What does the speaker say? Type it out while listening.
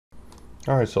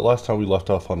Alright, so last time we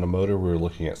left off on the motor, we were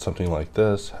looking at something like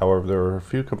this. However, there are a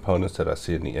few components that I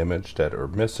see in the image that are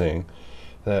missing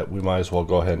that we might as well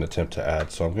go ahead and attempt to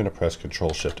add. So I'm going to press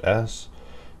Ctrl-Shift-S,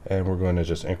 and we're going to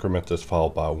just increment this file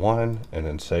by 1 and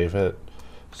then save it.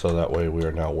 So that way we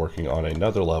are now working on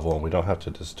another level and we don't have to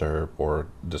disturb or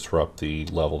disrupt the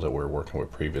level that we were working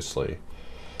with previously.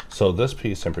 So this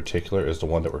piece in particular is the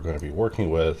one that we're going to be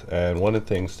working with, and one of the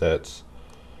things that's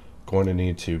going to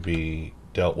need to be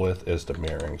dealt with is the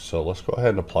mirroring. So let's go ahead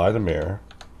and apply the mirror,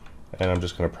 and I'm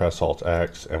just going to press Alt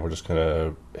X, and we're just going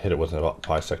to hit it with a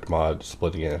bisect mod,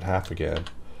 splitting it in half again.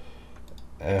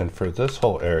 And for this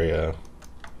whole area,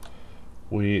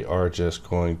 we are just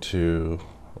going to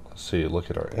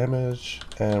look at our image,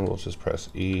 and we'll just press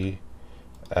E,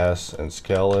 S, and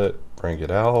scale it, bring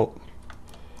it out.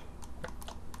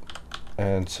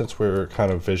 And since we're kind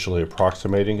of visually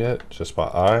approximating it just by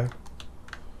eye,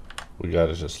 we got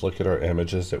to just look at our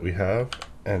images that we have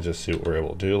and just see what we're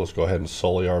able to do. Let's go ahead and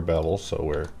sully our bevel so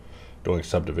we're doing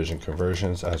subdivision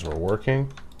conversions as we're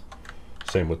working.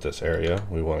 Same with this area.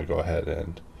 We want to go ahead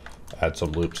and add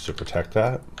some loops to protect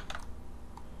that.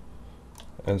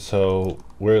 And so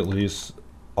we're at least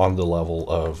on the level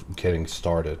of getting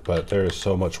started, but there is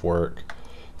so much work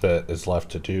that is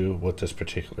left to do with this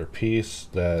particular piece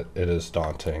that it is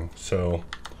daunting. So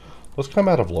let's come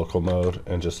out of local mode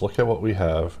and just look at what we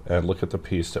have and look at the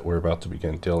piece that we're about to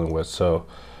begin dealing with. So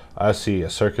I see a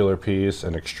circular piece,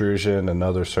 an extrusion,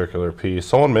 another circular piece.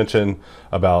 Someone mentioned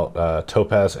about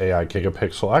Topaz AI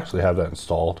Gigapixel. I actually have that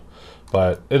installed,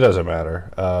 but it doesn't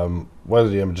matter. Whether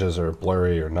the images are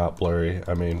blurry or not blurry,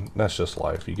 I mean, that's just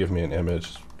life. You give me an image,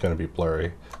 it's going to be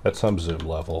blurry at some zoom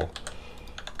level.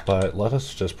 But let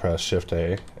us just press Shift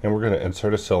A, and we're going to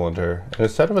insert a cylinder. And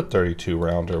instead of a 32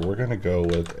 rounder, we're going to go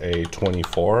with a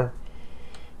 24.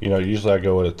 You know, usually I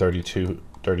go with a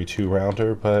 32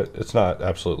 rounder, but it's not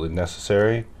absolutely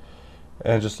necessary.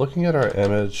 And just looking at our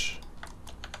image,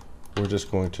 we're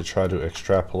just going to try to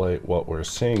extrapolate what we're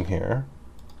seeing here.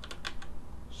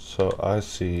 So I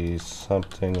see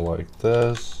something like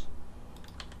this.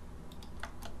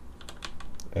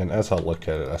 And as I look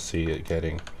at it, I see it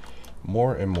getting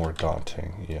more and more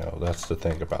daunting. You know, that's the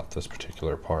thing about this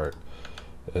particular part,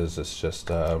 is it's just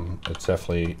it's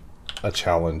definitely a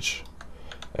challenge,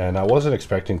 and I wasn't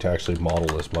expecting to actually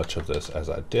model as much of this as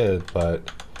I did,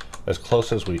 but as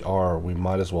close as we are, we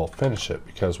might as well finish it,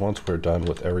 because once we're done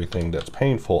with everything that's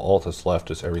painful, all that's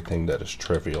left is everything that is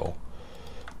trivial.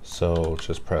 So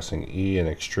just pressing E and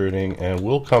extruding, and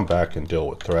we'll come back and deal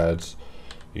with threads.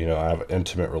 You know, I have an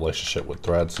intimate relationship with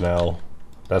threads now.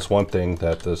 That's one thing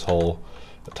that this whole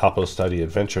Topostudy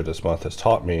adventure this month has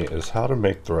taught me, is how to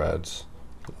make threads.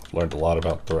 I've learned a lot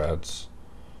about threads.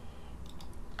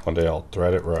 One day I'll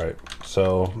thread it right.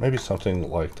 So maybe something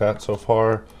like that so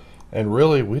far. And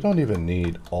really, we don't even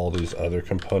need all these other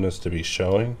components to be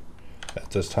showing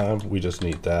at this time. We just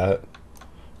need that,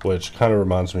 which kind of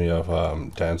reminds me of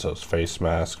Danzo's face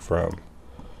mask from...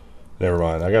 Never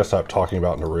mind, I gotta stop talking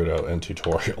about Naruto in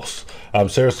tutorials. I'm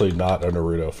seriously not a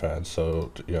Naruto fan,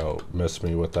 so, you know, miss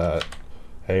me with that.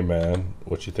 Hey man,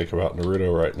 what you think about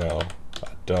Naruto right now?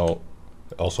 I don't.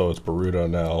 Also, it's Boruto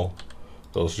now.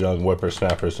 Those young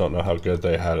whippersnappers don't know how good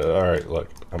they had it. Alright,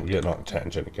 look, I'm getting on a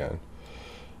tangent again.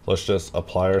 Let's just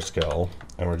apply our scale,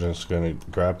 and we're just going to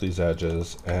grab these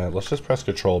edges, and let's just press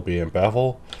Ctrl B and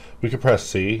bevel. We can press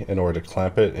C in order to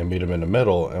clamp it and meet them in the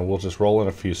middle, and we'll just roll in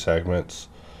a few segments.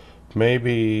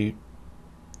 Maybe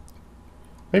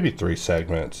 3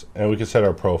 segments, and we can set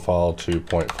our profile to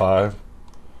 0.5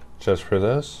 just for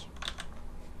this.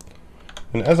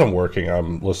 And as I'm working,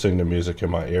 I'm listening to music in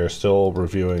my ear, still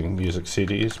reviewing music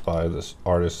CDs by this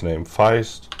artist named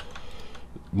Feist.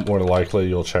 More than likely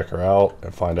you'll check her out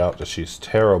and find out that she's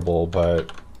terrible,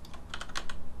 but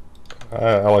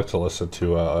I like to listen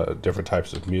to different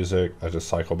types of music. I just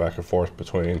cycle back and forth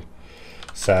between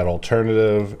sad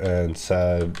alternative and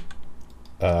sad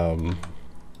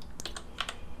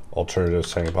alternative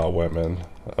saying about women.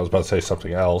 I was about to say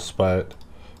something else, but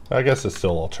I guess it's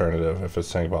still alternative if it's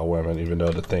saying about women, even though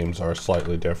the themes are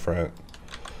slightly different.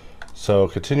 So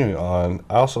continuing on,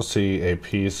 I also see a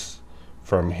piece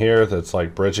from here that's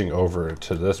like bridging over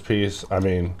to this piece. I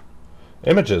mean,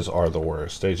 images are the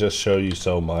worst. They just show you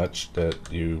so much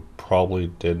that you probably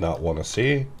did not want to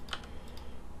see.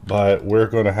 But we're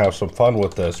going to have some fun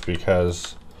with this,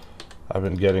 because I've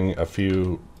been getting a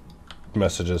few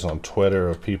messages on Twitter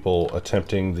of people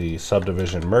attempting the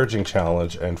subdivision merging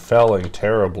challenge and failing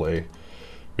terribly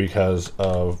because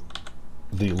of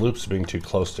the loops being too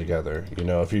close together. You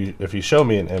know, if you show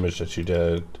me an image that you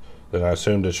did, then I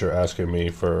assume that you're asking me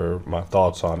for my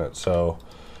thoughts on it. So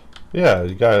Yeah,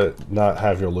 you gotta not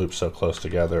have your loops so close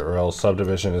together, or else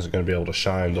subdivision isn't going to be able to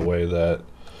shine the way that,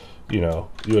 you know,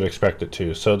 you would expect it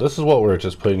to. So this is what we're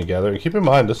just putting together. And keep in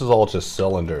mind, this is all just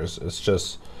cylinders. It's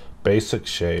just basic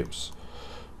shapes.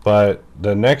 But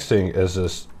the next thing is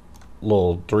this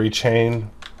little 3-chain.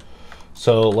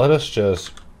 So let us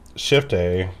just Shift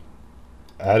A,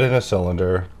 add in a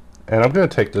cylinder, and I'm going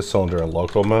to take this cylinder in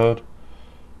local mode.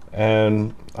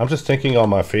 And I'm just thinking on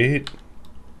my feet,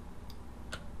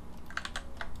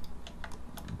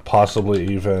 possibly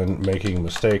even making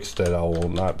mistakes that I will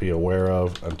not be aware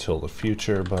of until the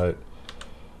future, but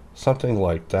something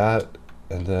like that.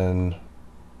 And then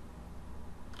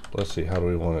let's see, how do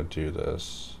we want to do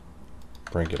this?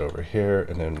 Bring it over here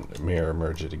and then mirror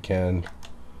merge it again.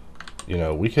 You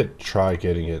know, we could try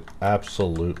getting it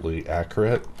absolutely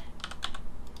accurate,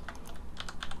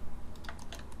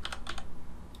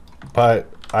 but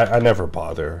I never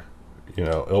bother. You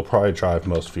know, it'll probably drive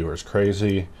most viewers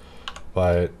crazy,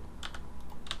 but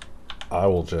I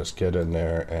will just get in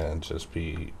there and just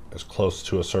be as close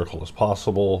to a circle as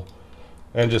possible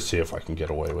and just see if I can get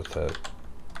away with it.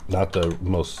 Not the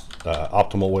most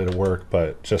optimal way to work,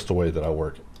 but just the way that I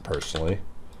work personally.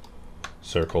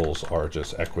 Circles are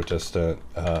just equidistant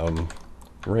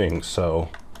rings, so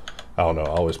I don't know,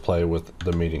 I always play with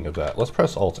the meaning of that. Let's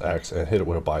press Alt X and hit it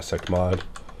with a bisect mod,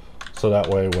 so that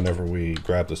way whenever we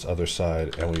grab this other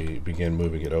side and we begin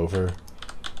moving it over,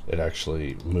 it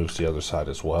actually moves the other side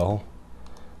as well.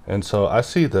 And so I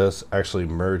see this actually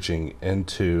merging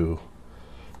into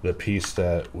the piece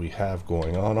that we have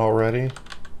going on already,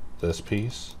 this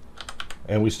piece.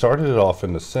 And we started it off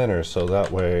in the center, so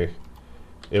that way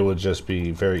it would just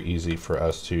be very easy for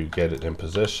us to get it in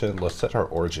position. Let's set our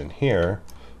origin here,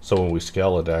 so when we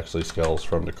scale, it actually scales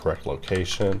from the correct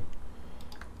location.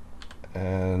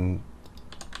 And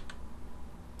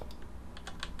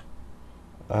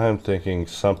I'm thinking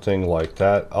something like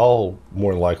that. I'll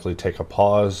more likely take a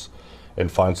pause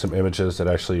and find some images that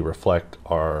actually reflect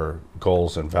our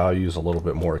goals and values a little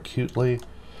bit more acutely.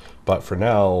 But for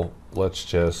now, let's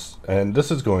just, and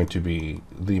this is going to be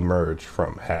the merge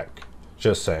from heck.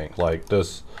 Just saying, like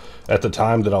this, at the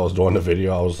time that I was doing the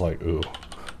video, I was like, ooh,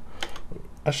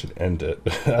 I should end it.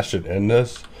 I should end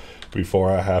this before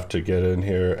I have to get in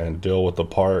here and deal with the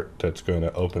part that's going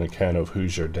to open a can of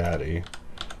Who's Your Daddy.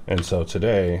 And so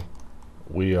today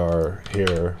we are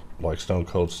here like Stone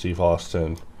Cold Steve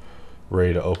Austin,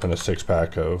 ready to open a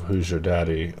 6-pack of Who's Your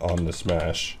Daddy on this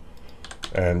mesh.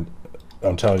 And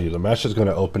I'm telling you, the mesh is going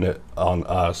to open it on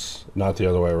us, not the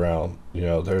other way around. You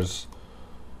know,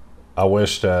 I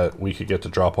wish that we could get the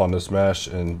drop on this mesh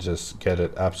and just get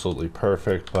it absolutely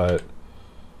perfect, but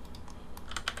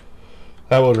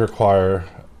that would require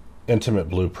intimate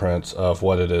blueprints of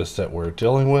what it is that we're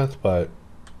dealing with. But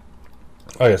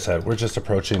like I said, we're just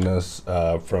approaching this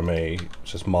from a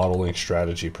just modeling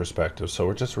strategy perspective, so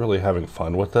we're just really having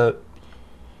fun with it.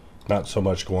 Not so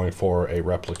much going for a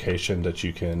replication that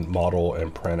you can model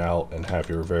and print out and have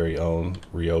your very own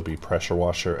Ryobi pressure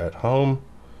washer at home.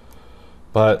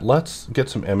 But let's get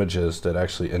some images that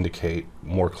actually indicate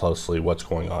more closely what's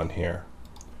going on here.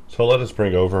 So let us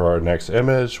bring over our next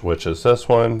image, which is this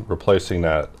one, replacing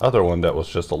that other one that was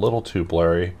just a little too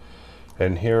blurry.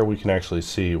 And here we can actually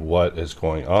see what is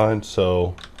going on.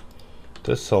 So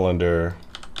this cylinder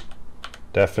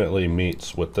definitely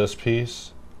meets with this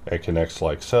piece and connects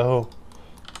like so.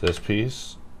 This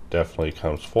piece definitely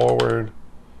comes forward.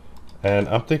 And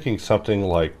I'm thinking something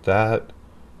like that.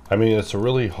 I mean, it's a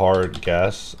really hard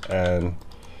guess, and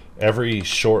every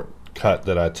shortcut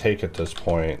that I take at this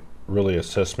point really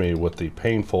assists me with the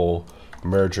painful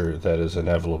merger that is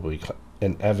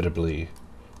inevitably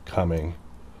coming.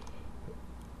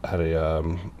 I had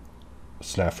a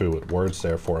snafu with words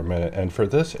there for a minute. And for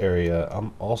this area,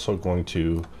 I'm also going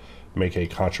to make a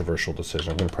controversial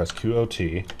decision. I'm going to press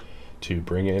QOT to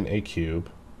bring in a cube,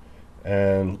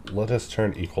 and let us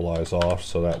turn equalize off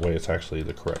so that way it's actually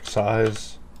the correct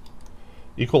size.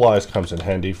 Equalize comes in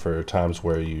handy for times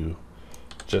where you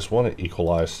just want to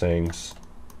equalize things,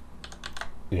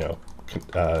 you know,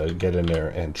 get in there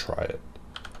and try it.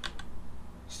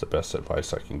 It's the best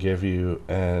advice I can give you.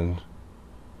 And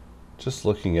just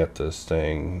looking at this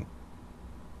thing,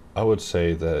 I would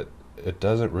say that it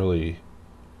doesn't really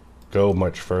go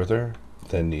much further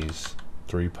than these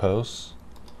 3 posts,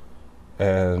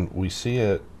 and we see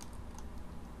it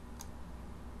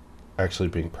actually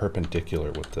being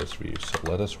perpendicular with this view. So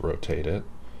let us rotate it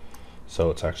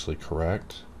so it's actually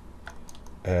correct.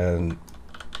 And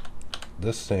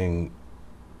this thing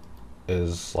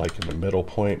is like in the middle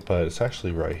point, but it's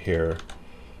actually right here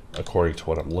according to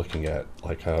what I'm looking at.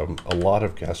 Like a lot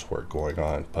of guesswork going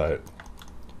on, but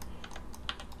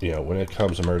you know, when it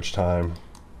comes to merge time,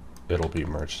 it'll be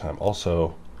merge time.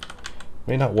 Also,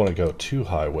 may not want to go too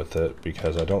high with it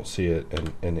because I don't see it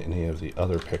in any of the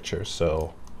other pictures.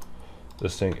 So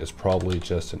this thing is probably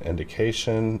just an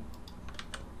indication.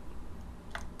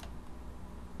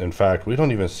 In fact, we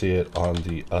don't even see it on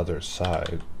the other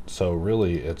side. So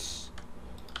really it's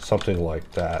something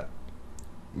like that,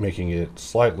 making it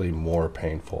slightly more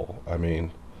painful. I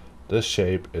mean, this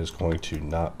shape is going to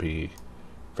not be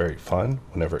very fun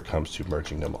whenever it comes to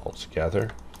merging them all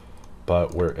together,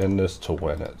 but we're in this to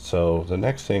win it. So the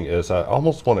next thing is I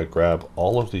almost want to grab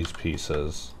all of these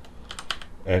pieces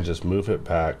and just move it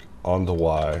back on the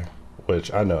Y,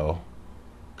 which I know,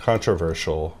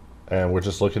 controversial, and we're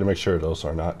just looking to make sure those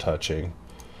are not touching.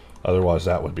 Otherwise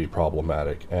that would be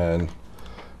problematic. And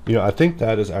you know, I think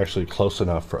that is actually close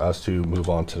enough for us to move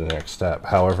on to the next step.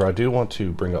 However, I do want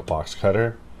to bring up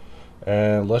Boxcutter,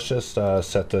 and let's just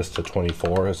set this to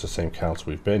 24 as the same counts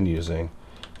we've been using.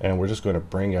 And we're just going to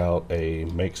bring out a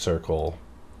make circle.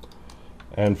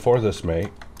 And for this make,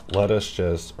 let us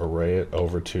just array it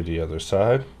over to the other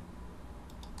side.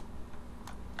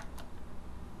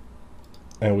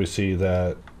 And we see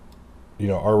that, you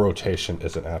know, our rotation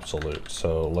isn't absolute.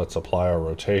 So let's apply our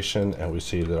rotation, and we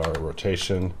see that our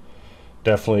rotation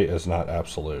definitely is not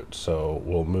absolute. So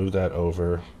we'll move that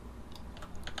over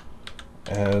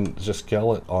and just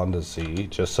scale it onto Z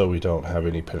just so we don't have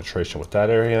any penetration with that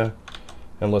area.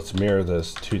 And let's mirror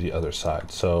this to the other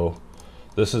side. So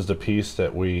this is the piece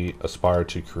that we aspire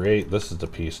to create. This is the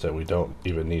piece that we don't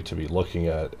even need to be looking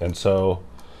at. And so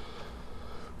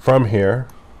from here,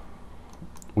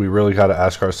 we really got to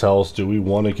ask ourselves, do we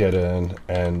want to get in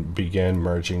and begin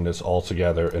merging this all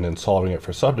together and then solving it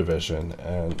for subdivision?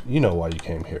 And you know why you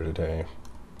came here today.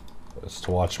 It's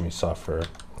to watch me suffer.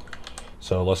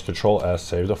 So let's Control S,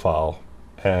 save the file,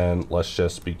 and let's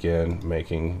just begin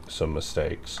making some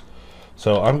mistakes.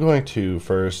 So I'm going to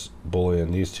first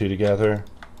boolean these two together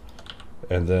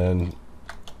and then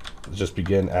just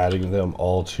begin adding them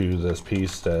all to this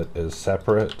piece that is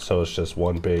separate. So it's just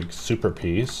one big super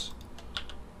piece.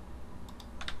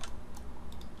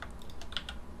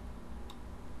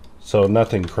 So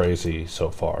nothing crazy so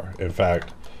far. In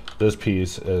fact, this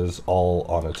piece is all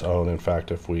on its own. In fact,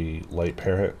 if we late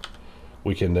parent,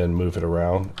 we can then move it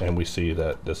around and we see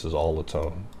that this is all its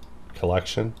own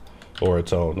collection or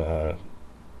its own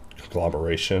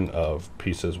conglomeration of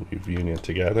pieces we've unioned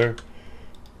together.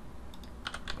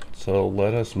 So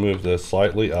let us move this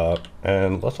slightly up,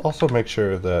 and let's also make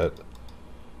sure that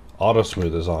auto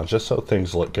smooth is on just so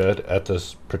things look good at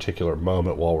this particular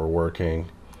moment while we're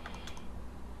working.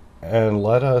 And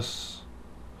let us,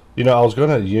 you know, I was going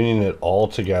to union it all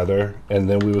together and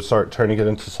then we would start turning it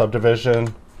into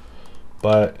subdivision,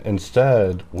 but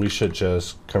instead we should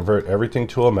just convert everything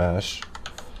to a mesh,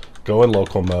 go in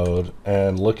local mode,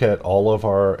 and look at all of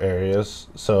our areas.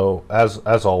 So as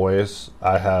always,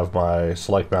 I have my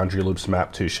select boundary loops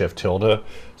mapped to Shift tilde.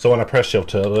 So when I press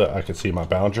Shift tilde, I can see my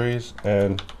boundaries,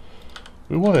 and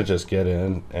we want to just get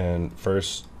in and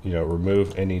first, you know,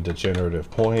 remove any degenerative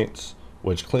points,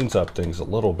 which cleans up things a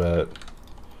little bit.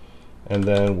 And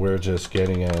then we're just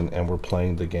getting in and we're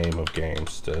playing the game of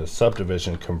games, the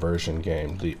subdivision conversion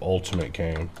game, the ultimate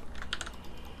game.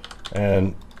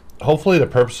 And hopefully the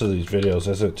purpose of these videos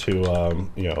isn't to,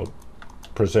 you know,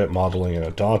 present modeling in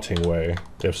a daunting way.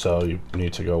 If so, you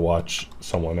need to go watch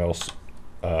someone else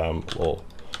a little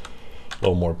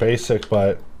more basic.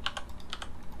 But,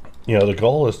 you know, the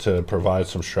goal is to provide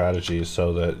some strategies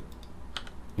so that,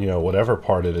 you know, whatever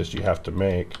part it is you have to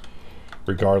make,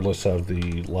 regardless of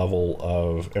the level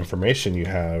of information you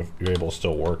have, you're able to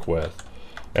still work with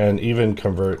and even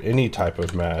convert any type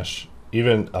of mesh,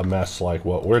 even a mess like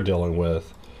what we're dealing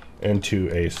with, into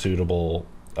a suitable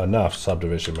enough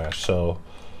subdivision mesh. So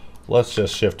let's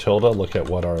just Shift tilde, look at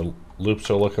what our loops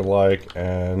are looking like,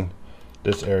 and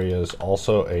this area is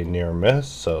also a near miss.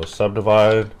 So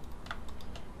subdivide,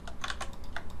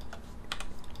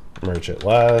 merge it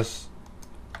last,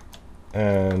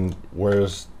 and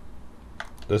where's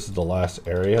this is the last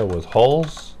area with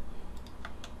holes.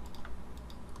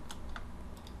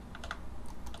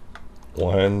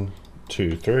 1,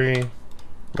 2, 3.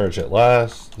 Merge it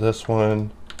last. This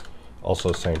one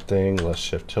also same thing. Let's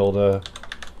Shift tilde,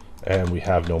 and we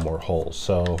have no more holes.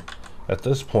 So at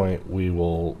this point we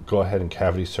will go ahead and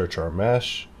cavity search our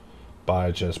mesh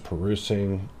by just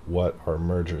perusing what our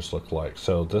mergers look like.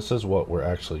 So this is what we're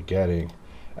actually getting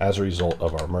as a result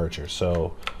of our merger.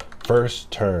 So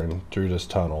first turn through this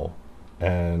tunnel,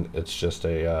 and it's just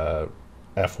a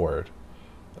F word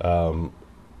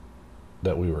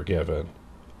that we were given.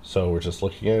 So we're just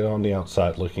looking at it on the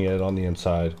outside, looking at it on the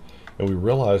inside, and we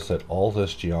realize that all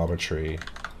this geometry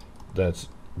that's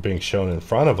being shown in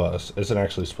front of us isn't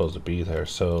actually supposed to be there.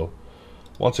 So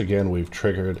once again, we've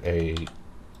triggered a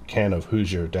can of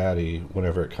Who's Your Daddy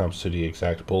whenever it comes to the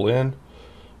exact boolean.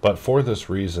 But for this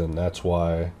reason, that's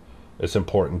why it's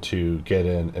important to get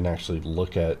in and actually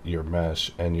look at your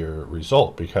mesh and your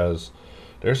result, because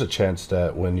there's a chance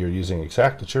that when you're using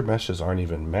exact that your meshes aren't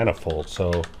even manifold.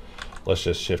 So let's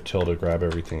just shift tilde to grab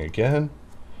everything again,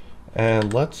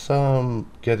 and let's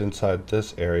get inside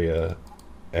this area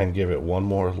and give it one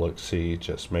more look-see,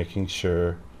 just making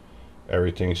sure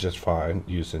everything's just fine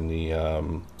using the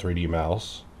 3D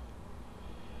mouse.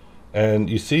 And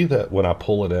you see that when I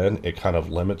pull it in, it kind of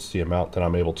limits the amount that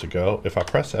I'm able to go. If I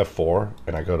press F4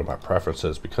 and I go to my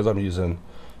preferences, because I'm using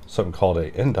something called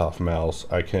a end-off mouse,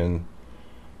 I can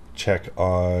check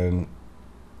on,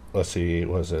 let's see,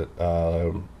 what is it?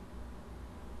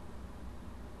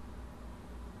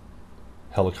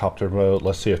 Helicopter mode.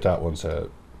 Let's see if that one's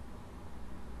it.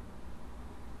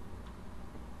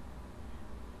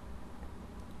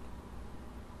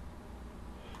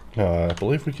 I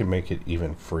believe we can make it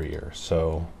even freer,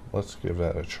 so let's give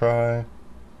that a try.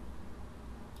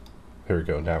 Here we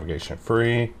go, navigation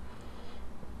free,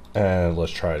 and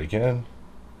let's try it again.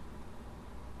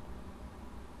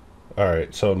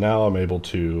 Alright, so now I'm able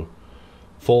to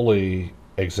fully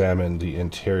examine the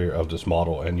interior of this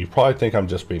model, and you probably think I'm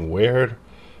just being weird,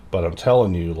 but I'm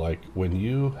telling you, like, when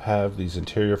you have these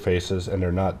interior faces and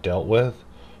they're not dealt with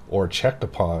or checked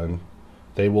upon,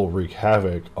 they will wreak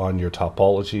havoc on your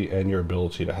topology and your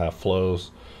ability to have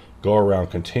flows go around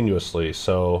continuously.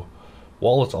 So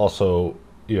while it's also,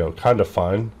 you know, kind of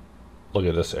fun, look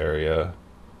at this area.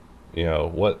 You know,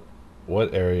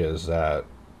 what area is that?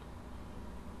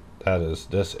 That is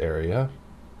this area.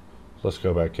 Let's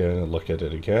go back in and look at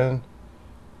it again.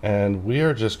 And we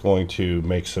are just going to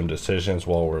make some decisions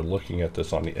while we're looking at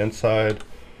this on the inside.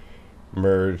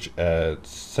 Merge at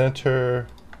center.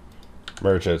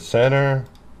 Merge at center.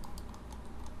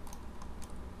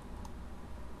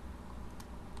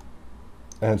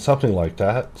 And something like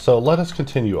that. So let us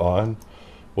continue on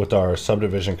with our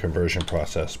subdivision conversion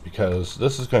process, because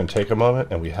this is going to take a moment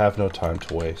and we have no time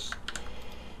to waste.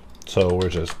 So we're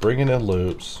just bringing in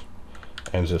loops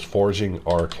and just forging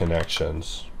our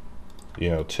connections.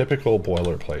 You know, typical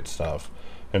boilerplate stuff.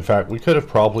 In fact, we could have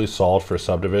probably solved for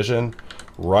subdivision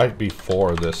right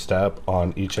before this step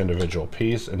on each individual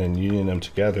piece and then union them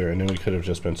together, and then we could have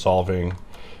just been solving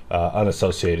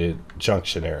unassociated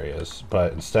junction areas.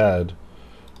 But instead,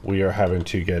 we are having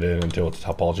to get in and deal with the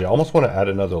topology. I almost want to add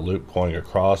another loop going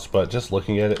across, but just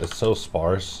looking at it, it's so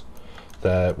sparse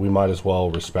that we might as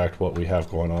well respect what we have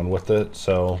going on with it.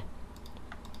 So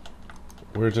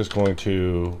we're just going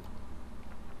to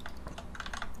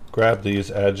grab these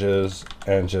edges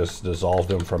and just dissolve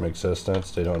them from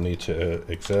existence. They don't need to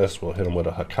exist. We'll hit them with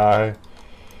a Hakai.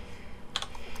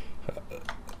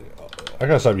 I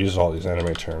guess I've used all these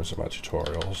anime terms in my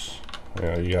tutorials. You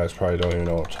know, you guys probably don't even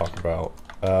know what I'm talking about.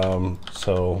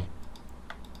 So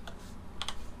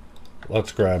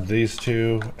let's grab these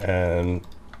two, and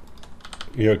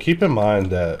you know, keep in mind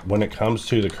that when it comes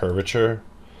to the curvature,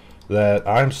 that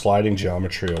I'm sliding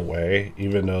geometry away,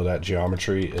 even though that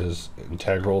geometry is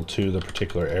integral to the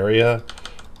particular area,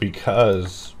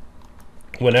 because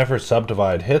whenever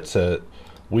subdivide hits it,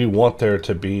 we want there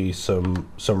to be some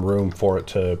room for it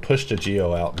to push the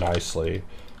geo out nicely,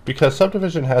 because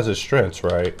subdivision has its strengths,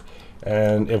 right?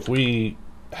 And if we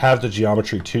have the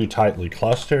geometry too tightly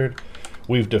clustered,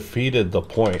 we've defeated the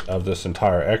point of this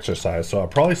entire exercise. So I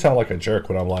probably sound like a jerk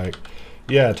when I'm like,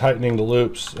 yeah, tightening the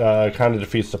loops kind of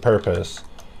defeats the purpose,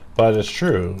 but it's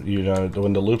true. You know,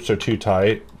 when the loops are too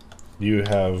tight, you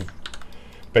have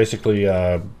basically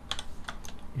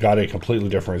got a completely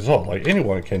different result. Like,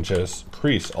 anyone can just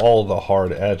crease all the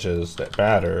hard edges that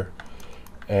matter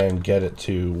and get it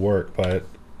to work, but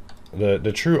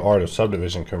the true art of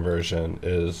subdivision conversion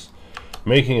is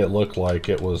making it look like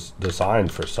it was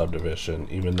designed for subdivision,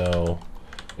 even though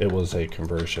it was a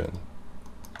conversion.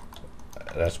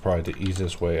 That's probably the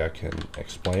easiest way I can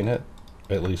explain it,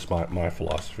 at least my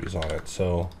philosophies on it.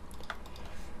 So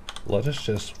let us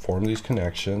just form these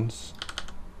connections,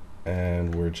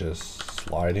 and we're just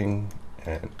sliding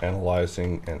and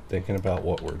analyzing and thinking about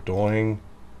what we're doing.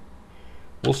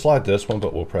 We'll slide this one,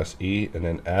 but we'll press E and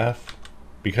then F,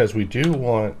 because we do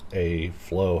want a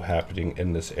flow happening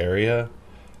in this area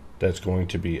that's going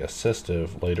to be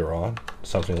assistive later on,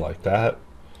 something like that.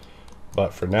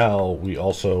 But for now, we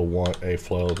also want a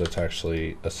flow that's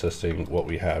actually assisting what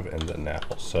we have in the now.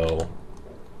 So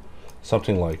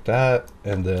something like that,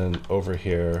 and then over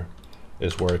here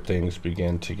is where things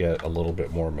begin to get a little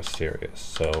bit more mysterious.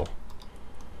 So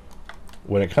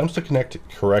when it comes to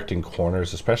correcting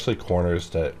corners, especially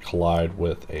corners that collide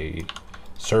with a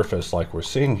surface like we're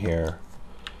seeing here,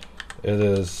 it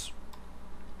is,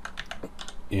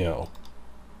 you know,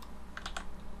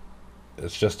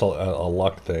 it's just a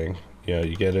luck thing. You know,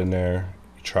 you get in there,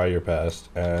 you try your best,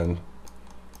 and,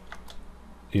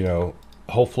 you know,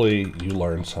 hopefully you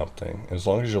learn something. As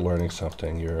long as you're learning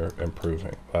something, you're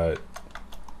improving. But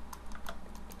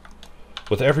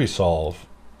with every solve,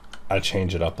 I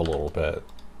change it up a little bit,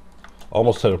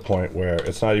 almost to the point where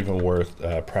it's not even worth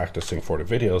practicing for the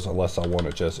videos unless I want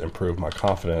to just improve my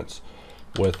confidence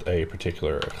with a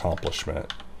particular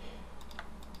accomplishment.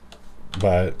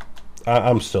 But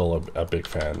I'm still a big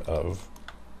fan of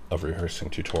rehearsing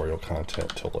tutorial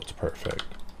content till it's perfect.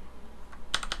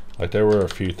 Like, there were a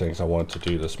few things I wanted to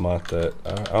do this month that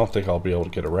I don't think I'll be able to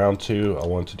get around to. I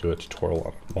wanted to do a tutorial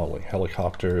on modeling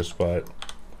helicopters, but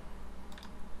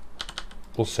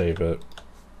we'll save it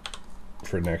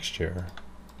for next year.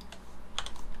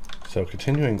 So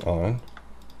continuing on,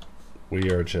 we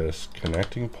are just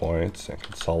connecting points and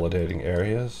consolidating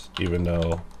areas, even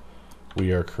though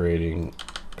we are creating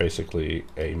basically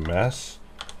a mess,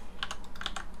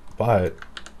 but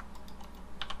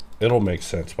it'll make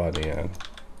sense by the end.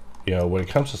 You know, when it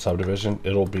comes to subdivision,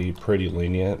 it'll be pretty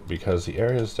lenient because the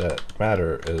areas that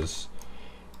matter is,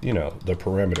 you know, the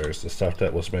perimeters, the stuff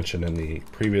that was mentioned in the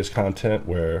previous content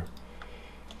where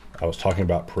I was talking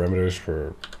about perimeters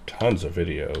for tons of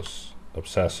videos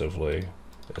obsessively.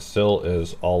 It still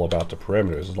is all about the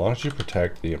perimeters. As long as you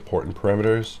protect the important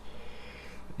perimeters,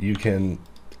 you can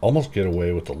almost get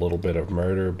away with a little bit of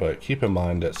murder. But keep in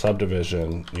mind that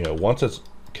subdivision, you know, once it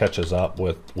catches up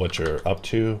with what you're up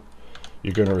to,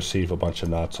 you're going to receive a bunch of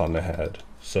knots on the head.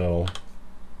 So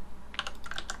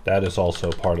that is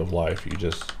also part of life. You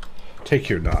just take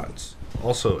your knots.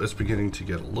 Also, it's beginning to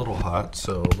get a little hot,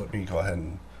 so let me go ahead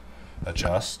and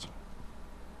adjust.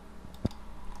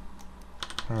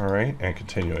 Alright, and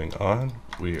continuing on,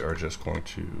 we are just going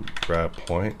to grab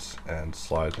points and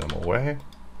slide them away.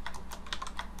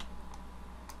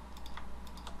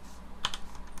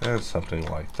 And something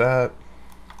like that.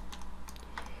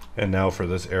 And now for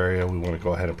this area, we want to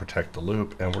go ahead and protect the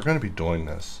loop, and we're going to be doing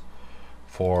this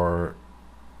for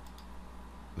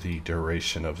the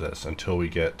duration of this until we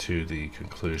get to the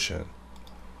conclusion.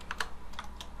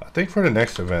 I think for the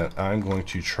next event, I'm going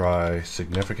to try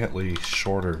significantly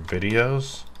shorter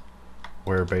videos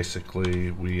where basically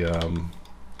we, I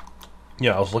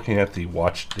was looking at the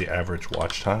average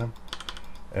watch time,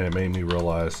 and it made me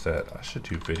realize that I should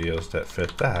do videos that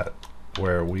fit that,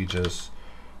 where we just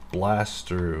blast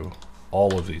through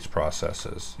all of these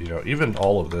processes. You know, even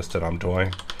all of this that I'm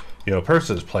doing, you know, the purpose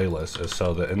of this playlist is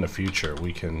so that in the future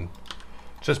we can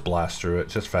just blast through it,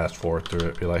 just fast forward through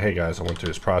it, be like, hey guys, I went through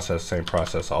this process, same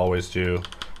process I always do,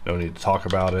 no need to talk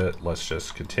about it, let's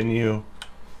just continue.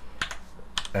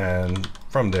 And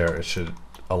from there it should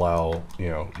allow, you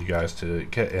know, you guys to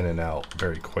get in and out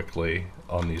very quickly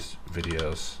on these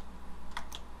videos.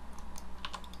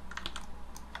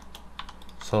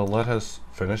 So let us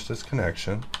finish this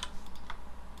connection.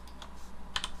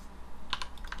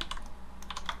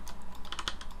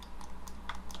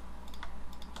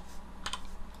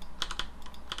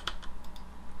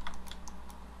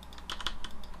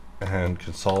 And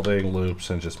consolidating loops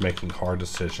and just making hard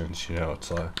decisions. You know, it's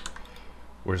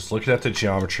we're just looking at the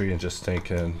geometry and just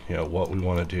thinking, you know, what we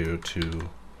want to do to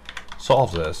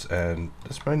solve this. And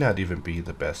this might not even be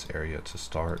the best area to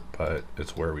start, but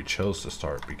it's where we chose to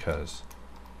start, because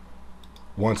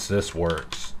once this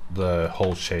works, the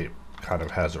whole shape kind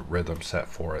of has a rhythm set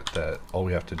for it that all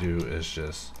we have to do is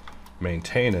just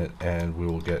maintain it and we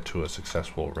will get to a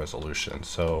successful resolution.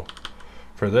 So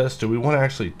for this, do we want to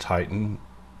actually tighten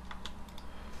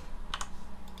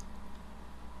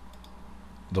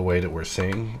the way that we're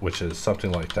seeing, which is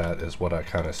something like that is what I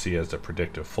kind of see as the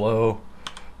predictive flow,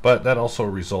 but that also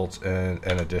results in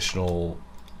an additional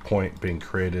point being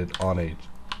created on a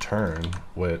turn,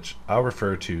 which I'll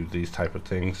refer to these type of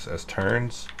things as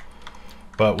turns,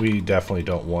 but we definitely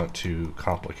don't want to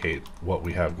complicate what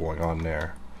we have going on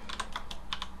there.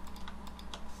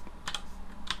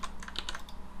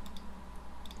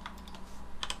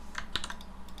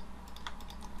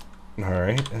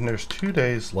 Alright, and there's 2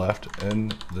 days left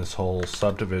in this whole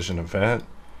subdivision event,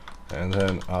 and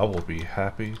then I will be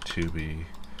happy to be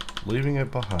leaving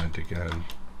it behind again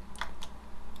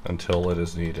until it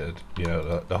is needed. You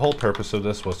know, the whole purpose of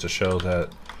this was to show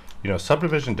that, you know,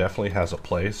 subdivision definitely has a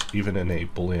place even in a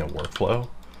Boolean workflow.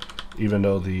 Even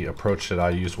though the approach that I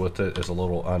use with it is a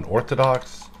little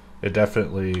unorthodox, it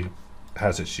definitely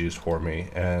has its use for me,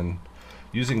 and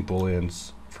using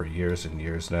Booleans for years and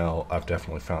years now. I've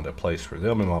definitely found a place for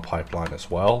them in my pipeline as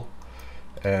well,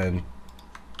 and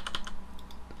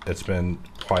it's been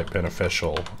quite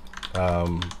beneficial.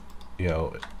 You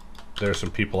know, there's some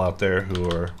people out there who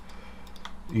are,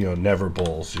 you know, never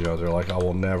bulls. You know, they're like, I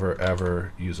will never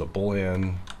ever use a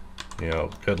boolean. You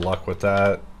know, good luck with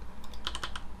that.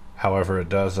 However, it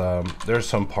does, there's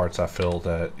some parts I feel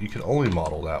that you can only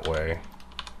model that way.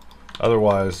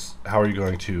 Otherwise, how are you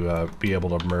going to be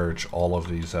able to merge all of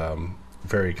these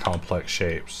very complex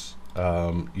shapes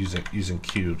using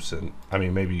cubes? And I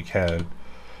mean, maybe you can.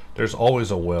 There's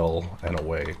always a will and a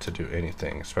way to do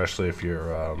anything, especially if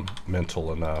you're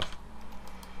mental enough.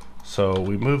 So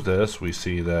we move this, we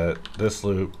see that this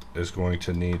loop is going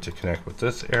to need to connect with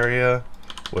this area,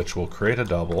 which will create a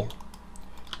double.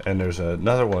 And there's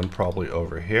another one probably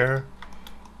over here,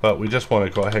 but we just want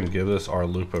to go ahead and give this our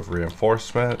loop of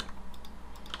reinforcement,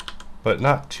 but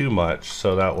not too much,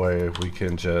 so that way we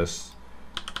can just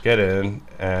get in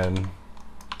and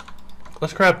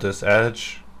let's grab this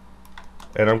edge,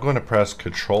 and I'm going to press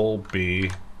Control B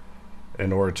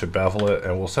in order to bevel it,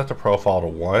 and we'll set the profile to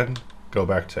 1, go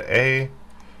back to A,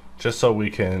 just so we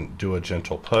can do a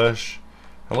gentle push.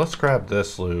 And let's grab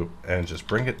this loop and just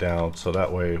bring it down so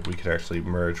that way we can actually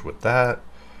merge with that.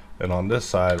 And on this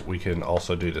side we can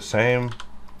also do the same.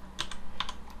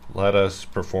 Let us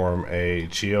perform a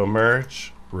geo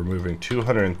merge, removing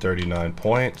 239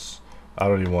 points. I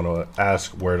don't even want to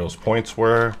ask where those points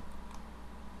were.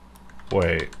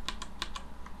 Wait.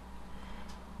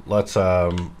 Let's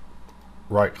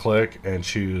right click and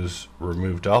choose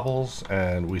remove doubles,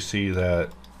 and we see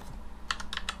that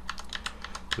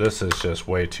this is just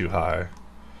way too high.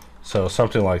 So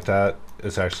something like that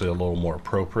is actually a little more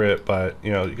appropriate, but you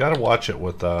know, you got to watch it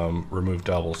with remove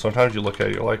doubles. Sometimes you look at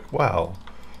it, you're like, wow,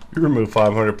 you removed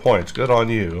 500 points, good on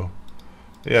you.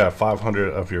 Yeah, 500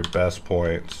 of your best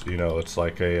points. You know, it's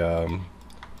like a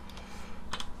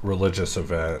religious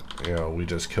event. You know, we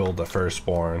just killed the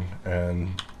firstborn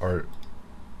and our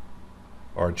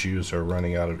Jews are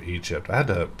running out of Egypt. I had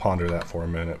to ponder that for a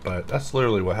minute, but that's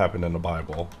literally what happened in the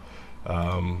Bible.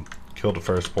 Killed the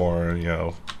firstborn, you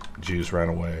know, Jews ran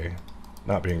away.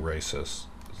 Not being racist,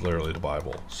 it's literally the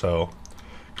Bible. So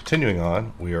continuing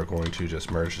on, we are going to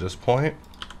just merge this point,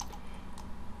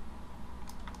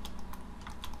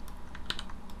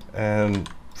 and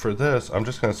for this I'm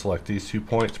just going to select these 2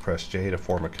 points, press J to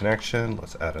form a connection.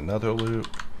 Let's add another loop,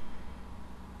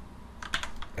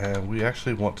 and we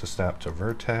actually want to snap to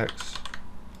vertex,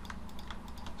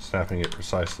 snapping it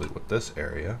precisely with this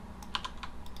area.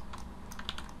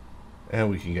 And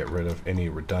we can get rid of any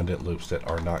redundant loops that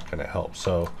are not going to help.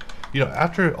 So, you know,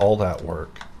 after all that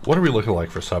work, what are we looking like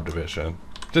for subdivision?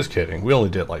 Just kidding, we only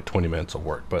did like 20 minutes of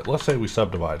work, but let's say we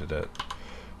subdivided it.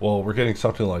 Well, we're getting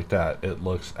something like that. It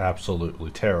looks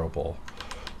absolutely terrible.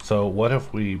 So what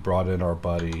if we brought in our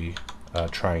buddy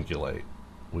triangulate?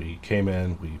 We came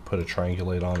in, we put a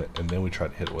triangulate on it, and then we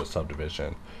tried to hit it with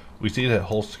subdivision. We see that it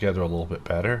holds together a little bit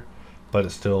better, but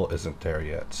it still isn't there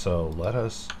yet. So let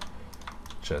us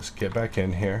just get back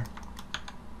in here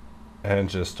and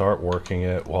just start working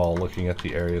it while looking at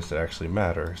the areas that actually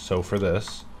matter. So for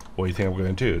this, what do you think I'm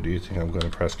going to do? Do you think I'm going to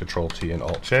press Control T and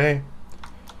Alt J?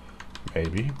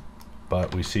 Maybe,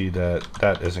 but we see that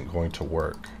that isn't going to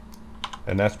work,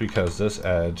 and that's because this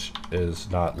edge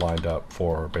is not lined up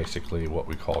for basically what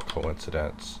we call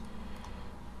coincidence.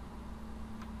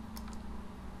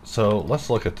 So let's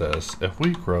look at this. If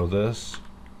we grow this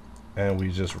and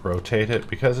we just rotate it,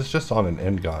 because it's just on an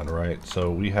end gun, right? So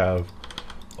we have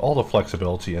all the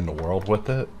flexibility in the world with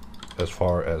it as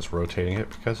far as rotating it,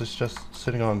 because it's just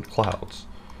sitting on clouds.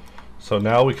 So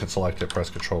now we can select it, press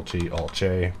Control T, Alt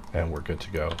J, and we're good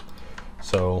to go.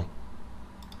 So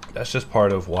that's just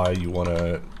part of why you want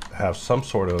to have some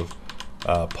sort of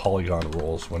polygon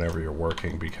rules whenever you're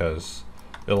working, because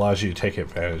it allows you to take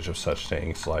advantage of such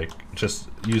things like just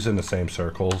using the same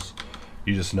circles.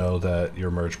 You just know that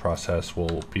your merge process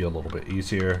will be a little bit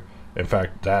easier. In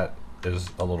fact, that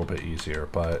is a little bit easier,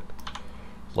 but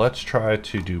let's try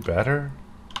to do better.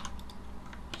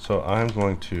 So I'm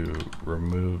going to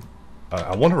remove,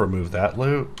 I want to remove that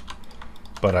loop,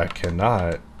 but I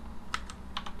cannot.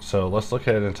 So let's look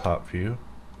at it in top view,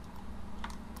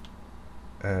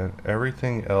 and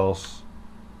everything else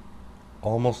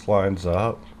almost lines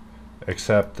up,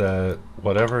 except that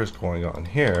whatever is going on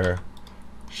here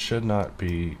should not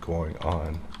be going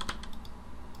on.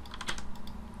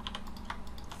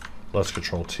 Let's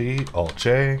Control T, Alt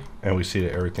J, and we see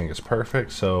that everything is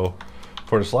perfect. So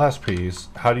for this last piece,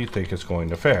 how do you think it's going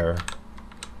to fare?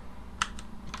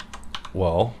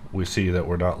 Well, we see that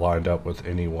we're not lined up with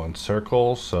any one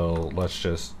circle, so let's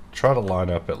just try to line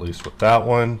up at least with that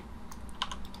one.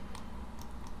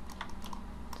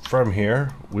 From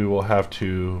here, we will have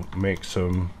to make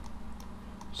some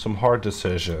hard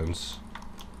decisions.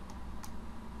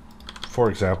 For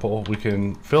example, we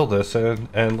can fill this in,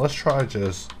 and let's try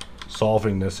just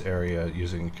solving this area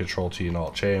using Control-T and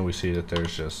Alt-J, and we see that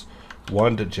there's just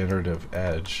one degenerative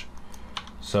edge.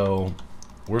 So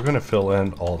we're going to fill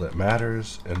in all that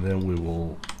matters, and then we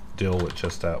will deal with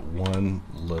just that one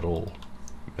little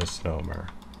misnomer.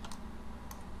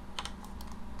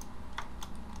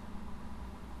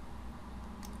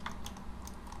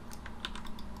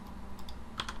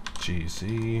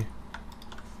 GZ.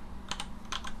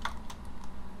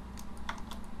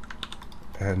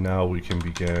 And now we can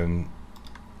begin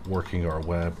working our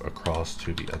web across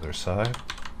to the other side.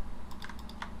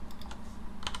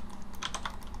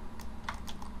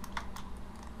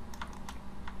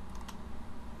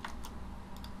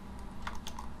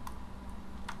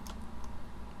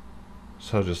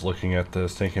 So just looking at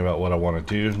this, thinking about what I want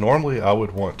to do. Normally I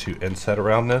would want to inset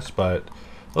around this, but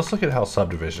let's look at how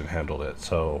Subdivision handled it.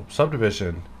 So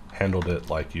Subdivision handled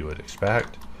it like you would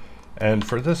expect. And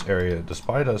for this area,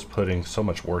 despite us putting so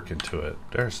much work into it,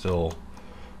 there's still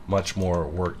much more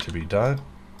work to be done.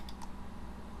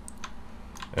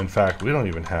 In fact, we don't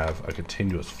even have a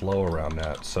continuous flow around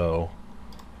that. So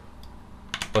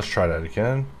let's try that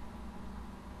again.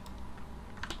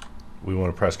 We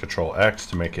want to press Control X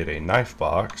to make it a knife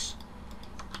box.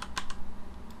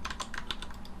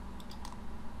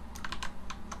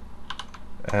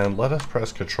 And let us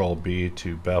press Control B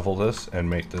to bevel this and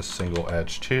make this single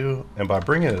edge too. And by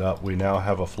bringing it up, we now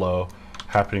have a flow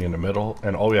happening in the middle,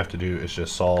 and all we have to do is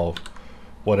just solve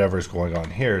whatever's going on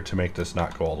here to make this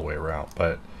not go all the way around.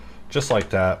 But just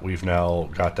like that, we've now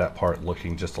got that part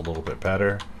looking just a little bit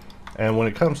better. And when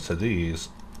it comes to these,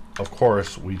 of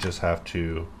course, we just have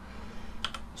to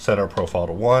set our profile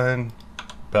to 1,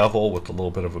 bevel with a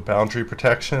little bit of a boundary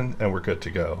protection, and we're good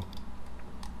to go.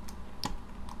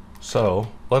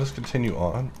 So let us continue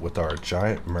on with our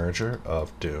giant merger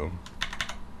of doom.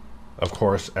 Of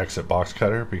course, exit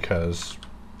Boxcutter, because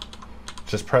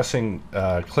just pressing,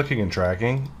 clicking and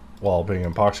dragging while being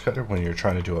in Boxcutter when you're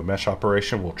trying to do a mesh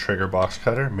operation will trigger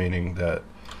Boxcutter, meaning that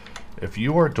if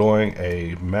you are doing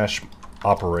a mesh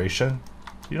operation,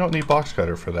 you don't need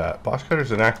Boxcutter for that. Boxcutter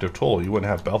is an active tool. You wouldn't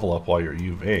have bevel up while you're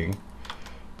UVing,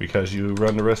 because you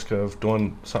run the risk of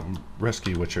doing something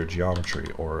risky with your geometry,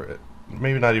 or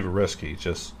maybe not even risky,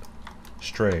 just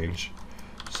strange.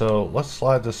 So let's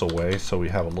slide this away so we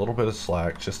have a little bit of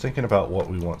slack, just thinking about what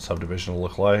we want Subdivision to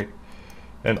look like.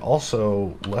 And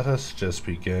also, let us just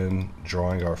begin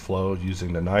drawing our flow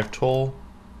using the knife tool.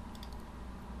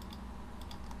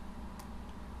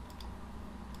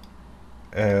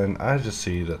 And I just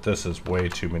see that this is way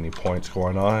too many points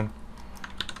going on,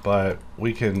 but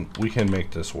we can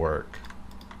make this work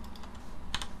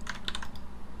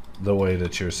the way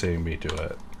that you're seeing me do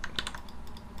it.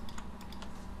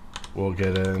 We'll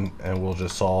get in and we'll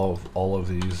just solve all of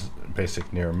these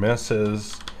basic near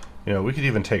misses. You know, we could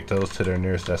even take those to their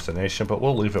nearest destination, but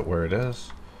we'll leave it where it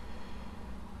is.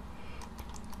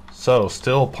 So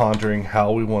still pondering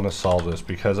how we want to solve this,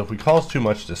 because if we cause too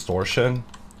much distortion,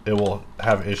 it will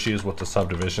have issues with the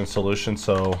subdivision solution.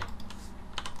 So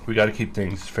we got to keep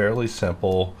things fairly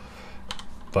simple,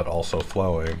 but also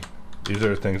flowing. These are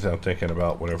the things that I'm thinking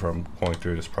about whenever I'm going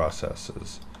through this process,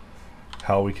 is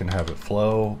how we can have it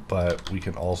flow, but we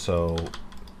can also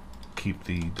keep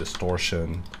the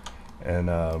distortion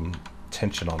and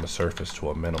tension on the surface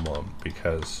to a minimum,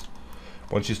 because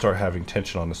once you start having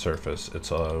tension on the surface,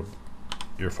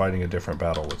 you're fighting a different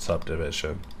battle with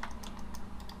subdivision.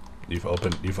 You've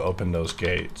opened those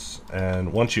gates,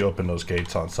 and once you open those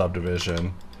gates on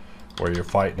subdivision where you're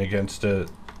fighting against it,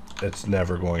 it's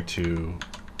never going to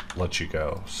let you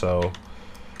go. So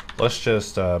let's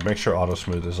just make sure auto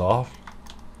smooth is off,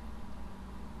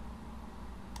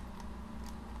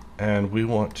 and we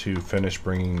want to finish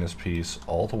bringing this piece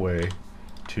all the way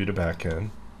to the back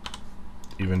end,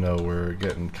 even though we're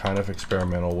getting kind of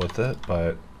experimental with it.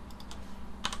 But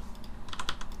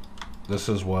this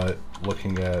is what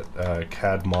looking at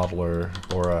CAD modeler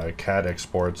or CAD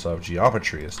exports of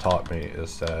geometry has taught me,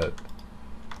 is that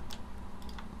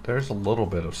there's a little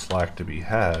bit of slack to be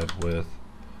had with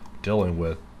dealing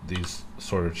with these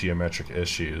sort of geometric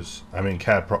issues. I mean,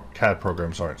 CAD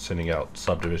programs aren't sending out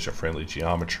subdivision friendly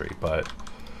geometry, but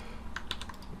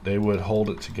they would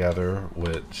hold it together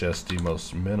with just the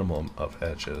most minimum of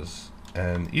edges.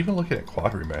 And even looking at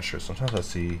quad remeshers, sometimes I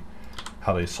see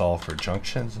how they solve for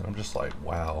junctions, and I'm just like,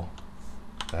 wow,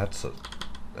 that's a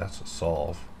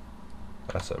solve.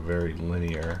 That's a very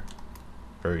linear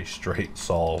very straight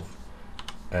solve,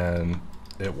 and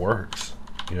it works.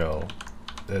 You know,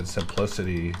 and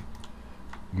simplicity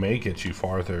may get you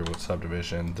farther with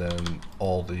subdivision than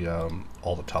all the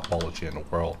topology in the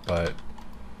world. But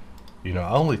you know,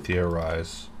 I only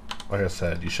theorize. Like I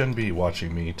said, you shouldn't be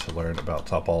watching me to learn about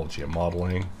topology and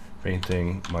modeling. If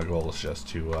anything, my goal is just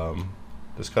to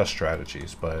discuss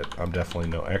strategies, but I'm definitely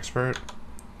no expert.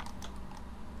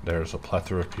 There's a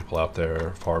plethora of people out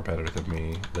there far better than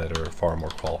me that are far more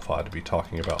qualified to be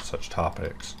talking about such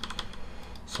topics.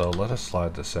 So let us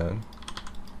slide this in.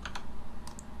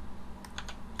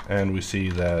 And we see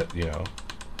that, you know,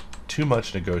 too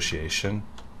much negotiation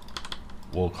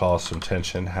will cause some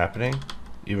tension happening,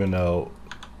 even though,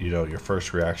 you know, your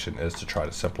first reaction is to try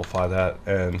to simplify that.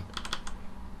 And,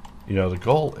 you know, the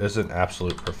goal isn't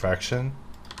absolute perfection,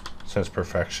 since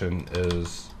perfection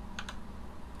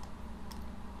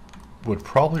would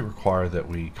probably require that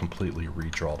we completely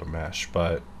redraw the mesh.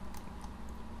 But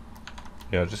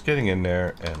you know, just getting in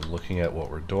there and looking at what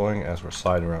we're doing as we're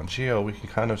sliding around geo, we can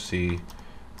kind of see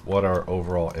what our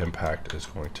overall impact is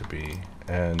going to be.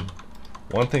 And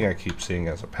one thing I keep seeing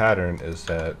as a pattern is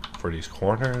that for these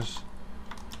corners,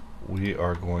 we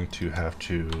are going to have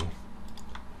to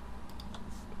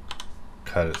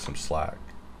cut it some slack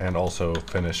and also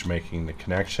finish making the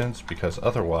connections, because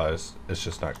otherwise it's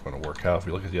just not going to work out. If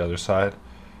you look at the other side,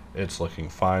 it's looking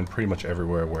fine pretty much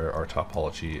everywhere where our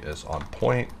topology is on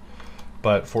point.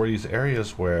 But for these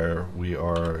areas where we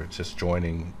are just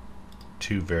joining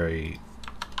two very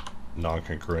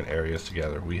non-congruent areas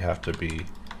together, we have to be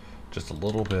just a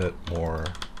little bit more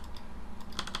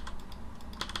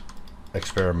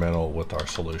experimental with our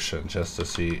solution, just to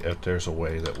see if there's a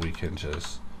way that we can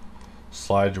just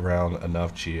slide around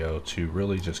enough geo to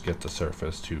really just get the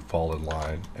surface to fall in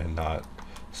line and not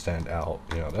stand out.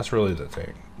 You know, that's really the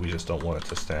thing. We just don't want it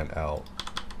to stand out,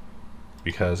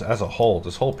 because as a whole,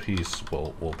 this whole piece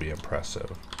will be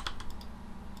impressive.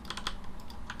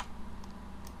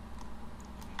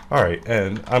 Alright,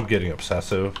 and I'm getting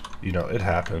obsessive. You know, it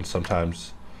happens.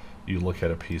 Sometimes you look at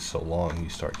a piece so long, you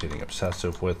start getting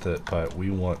obsessive with it, but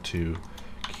we want to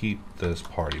keep this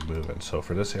party moving. So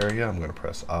for this area, I'm going to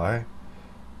press I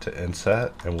to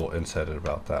inset, and we'll inset it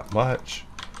about that much.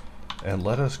 And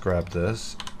let us grab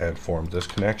this and form this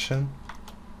connection.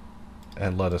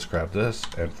 And let us grab this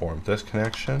and form this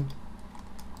connection.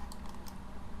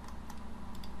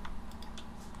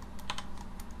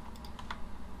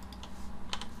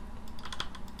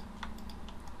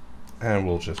 And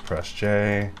we'll just press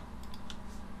J,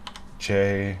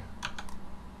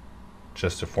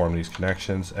 just to form these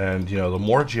connections. And you know, the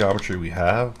more geometry we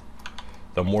have,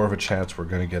 the more of a chance we're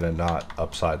going to get a knot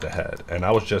upside the head. And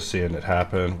I was just seeing it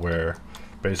happen where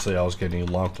basically I was getting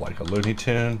lumped like a Looney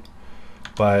Tune,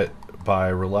 but by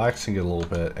relaxing it a little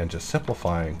bit and just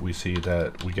simplifying, we see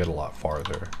that we get a lot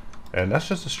farther. And that's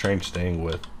just a strange thing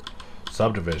with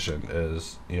subdivision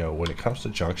is, you know, when it comes to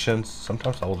junctions,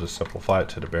 sometimes I will just simplify it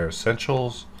to the bare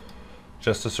essentials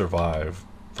just to survive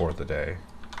for the day.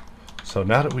 So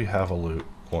now that we have a loop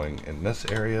going in this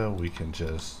area, we can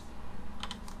just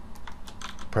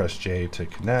press J to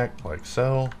connect like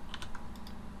so.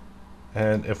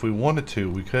 And if we wanted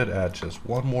to, we could add just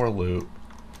one more loop.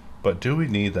 But do we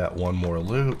need that one more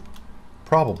loop?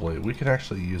 Probably. We can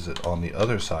actually use it on the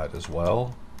other side as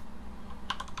well.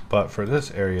 But for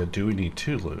this area, do we need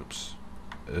two loops?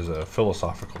 Is a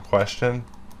philosophical question.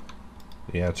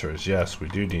 The answer is yes, we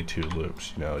do need two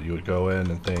loops. You know, you would go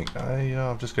in and think, you know,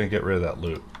 I'm just going to get rid of that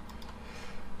loop.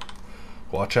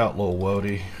 Watch out, little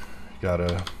Wody. You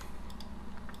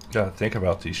gotta think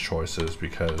about these choices,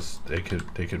 because they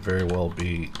could very well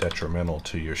be detrimental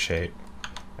to your shape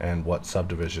and what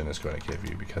subdivision is going to give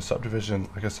you. Because subdivision,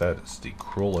 like I said, is the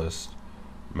cruelest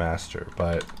master,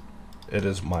 but it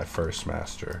is my first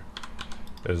master.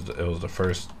 It was the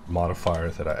first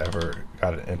modifier that I ever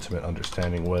got an intimate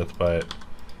understanding with. But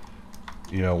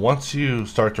you know, once you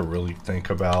start to really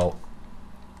think about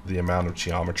the amount of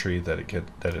geometry that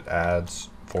it adds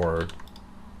for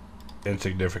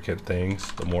insignificant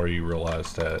things, the more you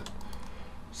realize that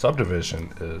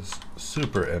subdivision is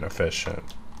super inefficient.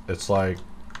 It's like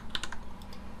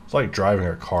driving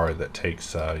a car that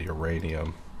takes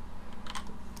uranium.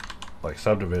 Like,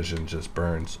 subdivision just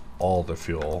burns all the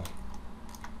fuel.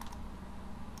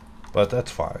 But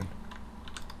that's fine.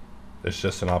 It's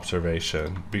just an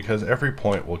observation, because every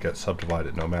point will get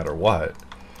subdivided no matter what.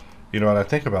 You know, and I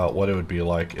think about what it would be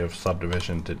like if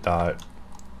subdivision did not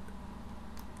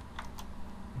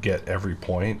get every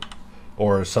point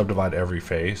or subdivide every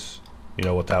face. You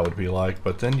know what that would be like.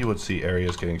 But then you would see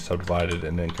areas getting subdivided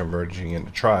and then converging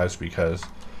into tribes, because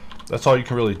that's all you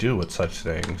can really do with such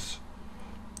things.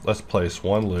 let's place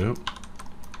one loop,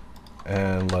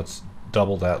 and let's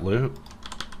double that loop,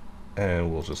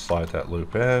 and we'll just slide that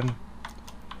loop in,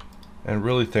 and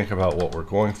really think about what we're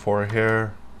going for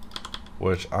here,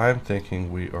 which I'm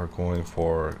thinking we are going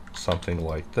for something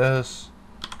like this.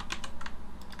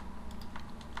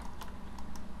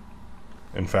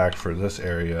 In fact, for this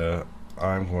area,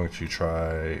 I'm going to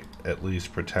try at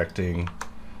least protecting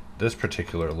this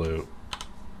particular loop.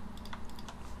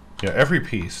 You know, every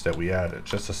piece that we added,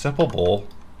 just a simple bowl,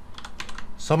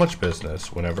 so much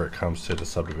business whenever it comes to the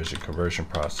subdivision conversion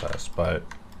process, but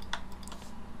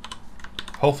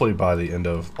hopefully by the end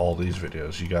of all these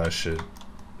videos, you guys should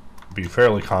be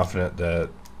fairly confident that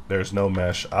there's no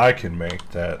mesh I can make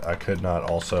that I could not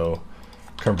also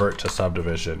convert to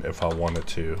subdivision if I wanted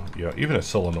to. You know, even a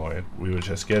cylinoid, we would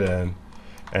just get in,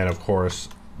 and of course,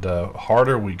 the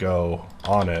harder we go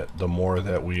on it, the more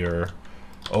that we are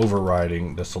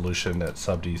overriding the solution that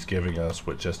SubD is giving us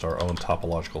with just our own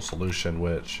topological solution,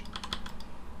 which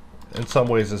in some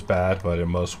ways is bad, but in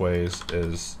most ways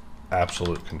is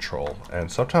absolute control.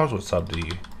 And sometimes with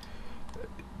SubD,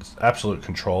 absolute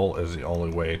control is the only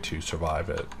way to survive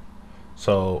it.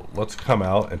 So let's come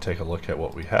out and take a look at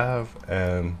what we have,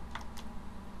 and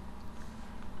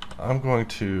I'm going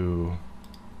to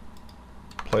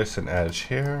place an edge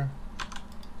here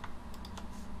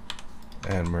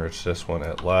and merge this one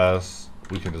at last.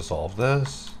 We can dissolve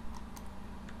this,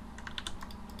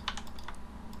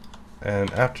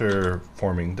 and after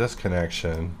forming this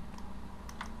connection,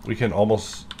 we can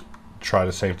almost try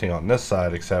the same thing on this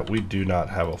side, except we do not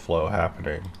have a flow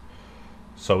happening.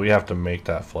 So we have to make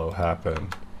that flow happen.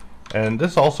 And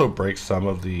this also breaks some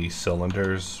of the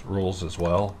cylinders rules as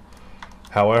well.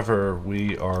 However,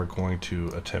 we are going to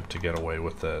attempt to get away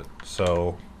with it.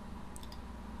 So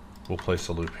we'll place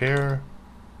a loop here,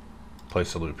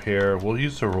 place a loop here. We'll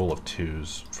use the rule of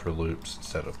 2s for loops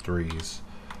instead of 3s,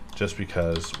 just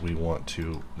because we want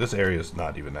to, this area is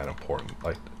not even that important.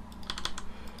 Like,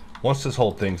 once this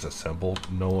whole thing's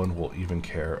assembled, no one will even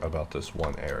care about this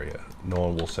one area. No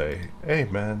one will say, hey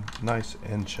man, nice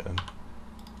engine.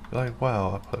 You're like,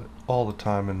 wow, I put all the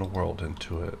time in the world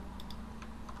into it.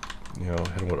 You know,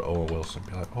 hit him with Owen Wilson,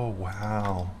 be like, oh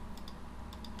wow.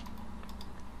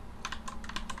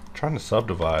 I'm trying to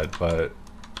subdivide, but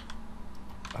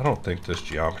I don't think this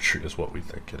geometry is what we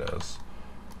think it is.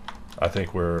 I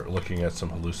think we're looking at some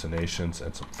hallucinations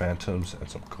and some phantoms and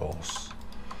some ghosts.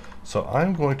 So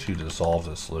I'm going to dissolve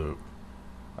this loop.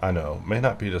 I know, may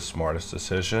not be the smartest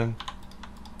decision.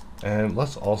 And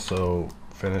let's also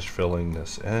finish filling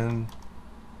this in.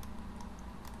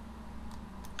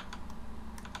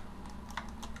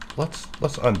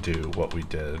 Let's undo what we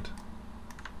did.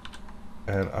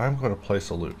 And I'm going to place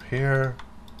a loop here,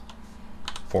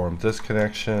 form this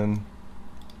connection,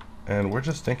 and we're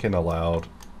just thinking aloud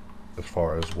as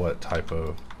far as what type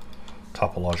of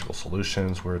topological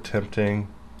solutions we're attempting.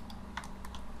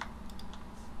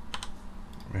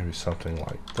 Maybe something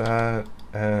like that,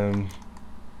 and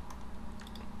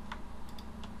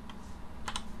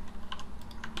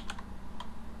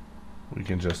we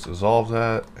can just dissolve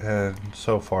that, and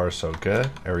so far so good.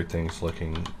 Everything's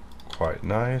looking quite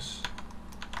nice,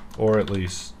 or at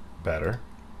least better.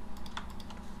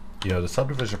 You know, the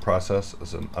subdivision process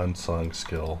is an unsung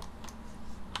skill.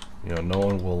 You know, no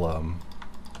one will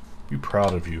be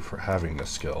proud of you for having this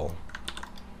skill,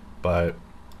 but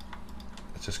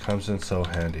it just comes in so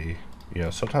handy. You know,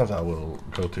 sometimes I will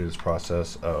go through this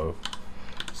process of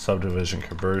subdivision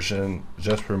conversion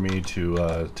just for me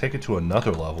to take it to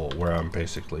another level where I'm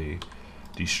basically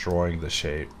destroying the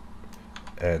shape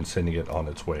and sending it on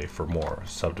its way for more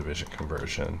subdivision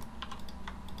conversion.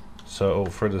 So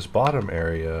for this bottom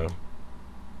area,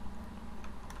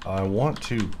 I want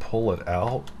to pull it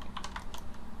out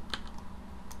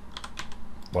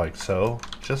like so,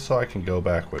 just so I can go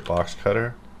back with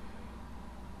Boxcutter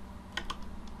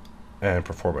and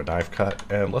perform a knife cut.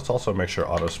 And let's also make sure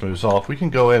auto smooth's off. We can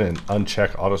go in and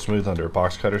uncheck auto smooth under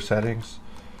Boxcutter settings,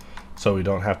 so we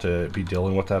don't have to be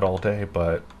dealing with that all day,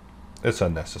 but it's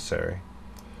unnecessary.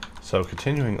 So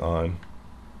continuing on,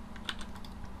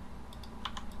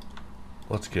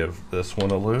 let's give this one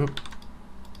a loop.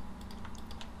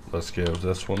 Let's give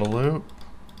this one a loop,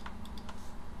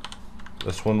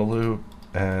 this one a loop,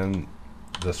 and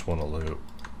this one a loop.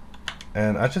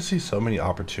 And I just see so many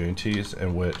opportunities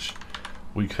in which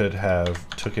we could have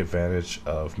took advantage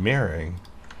of mirroring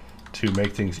to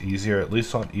make things easier, at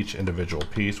least on each individual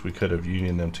piece. We could have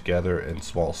unioned them together in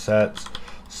small sets,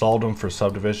 solved them for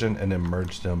subdivision, and then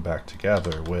merged them back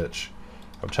together, which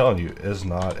I'm telling you is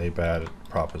not a bad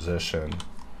proposition.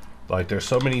 Like, there's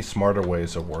so many smarter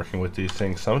ways of working with these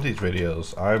things. Some of these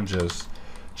videos I'm just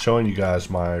showing you guys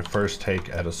my first take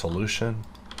at a solution,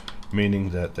 meaning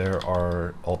that there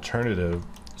are alternative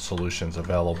solutions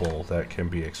available that can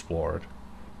be explored.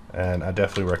 And I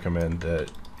definitely recommend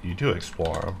that you do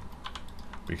explore them,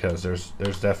 because there's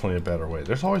definitely a better way.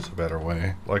 There's always a better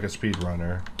way. Like a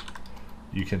speedrunner,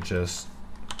 you can just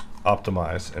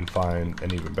optimize and find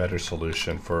an even better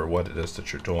solution for what it is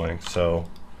that you're doing. So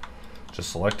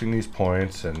just selecting these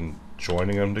points and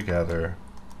joining them together,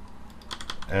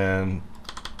 and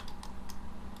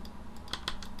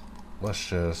let's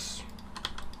just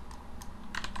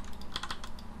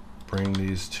bring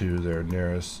these to their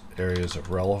nearest areas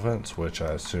of relevance, which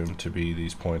I assume to be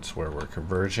these points where we're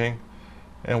converging,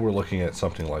 and we're looking at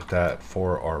something like that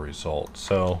for our result.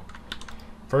 So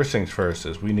first things first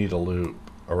is we need a loop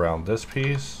around this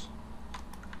piece,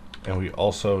 and we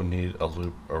also need a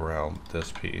loop around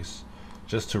this piece,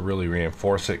 just to really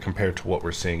reinforce it compared to what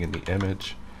we're seeing in the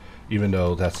image, even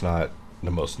though that's not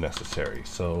the most necessary.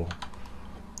 So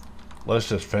let's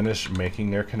just finish making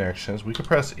their connections. We could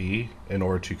press E in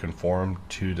order to conform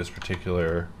to this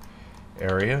particular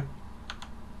area,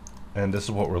 and this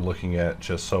is what we're looking at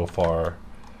just so far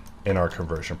in our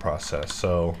conversion process.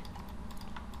 So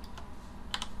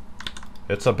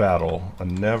it's a battle, a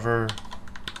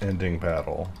never-ending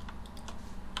battle,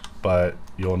 but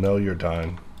you'll know you're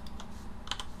done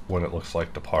when it looks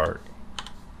like the part,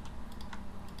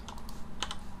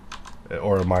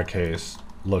 or in my case,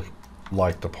 look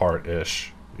like the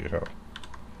part-ish, you know,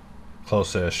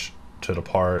 close-ish to the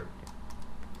part.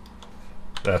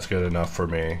 That's good enough for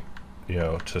me, you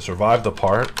know, to survive the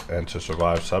part and to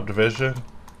survive subdivision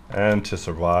and to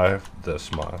survive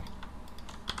this month.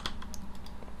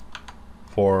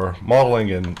 For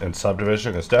modeling and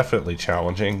subdivision, it's definitely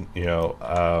challenging, you know.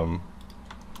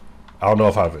 I don't know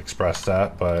if I've expressed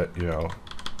that, but you know,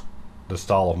 the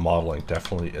style of modeling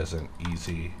definitely isn't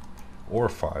easy or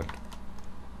fun.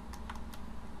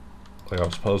 Like,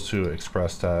 I'm supposed to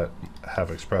express that, have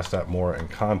expressed that more in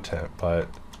content, but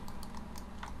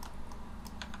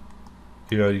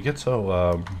you know, you get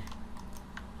so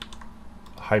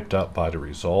hyped up by the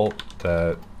result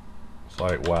that it's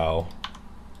like, wow,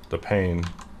 the pain,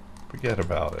 forget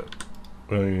about it.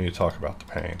 We don't even need to talk about the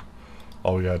pain.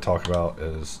 All we got to talk about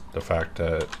is the fact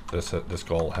that this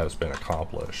goal has been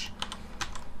accomplished.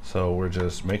 So we're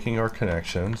just making our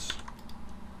connections,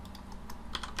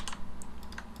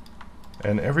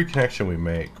 and every connection we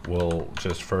make will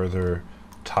just further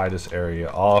tie this area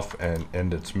off and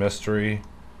end its mystery,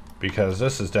 because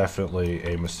this is definitely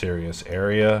a mysterious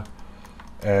area,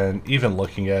 and even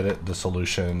looking at it, the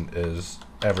solution is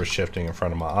ever shifting in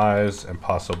front of my eyes and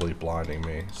possibly blinding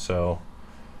me. So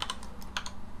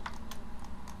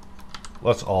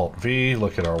let's Alt V,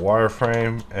 look at our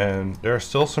wireframe, and there are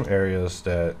still some areas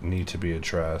that need to be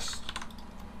addressed.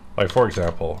 Like, for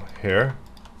example, here.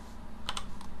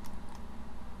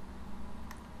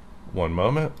 One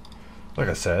moment. Like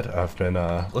I said, I've been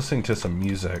listening to some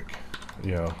music.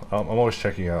 You know, I'm always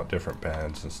checking out different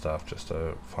bands and stuff just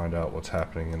to find out what's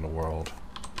happening in the world.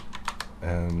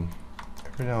 And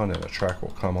every now and then a track will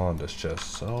come on that's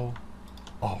just so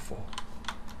awful.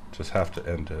 Just have to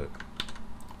end it.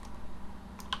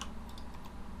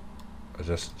 I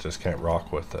just can't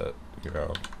rock with it, you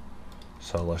know.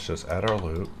 So let's just add our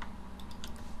loop,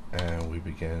 and we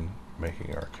begin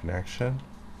making our connection.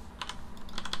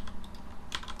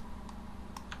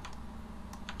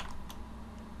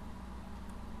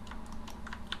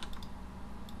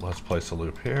 Let's place a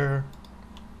loop here,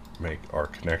 make our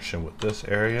connection with this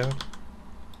area,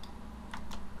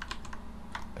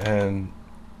 and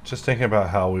just thinking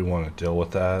about how we want to deal with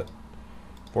that.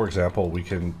 For example, we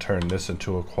can turn this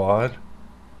into a quad,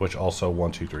 which also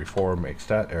 1, 2, 3, 4 makes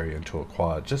that area into a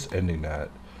quad, just ending that.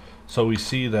 So we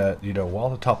see that, you know, while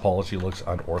the topology looks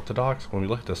unorthodox, when we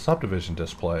look at the subdivision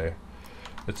display,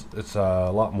 it's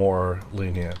a lot more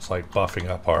lenient. It's like buffing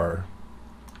up our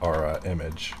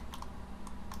image.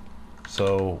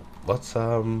 So let's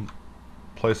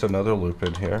place another loop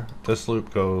in here. This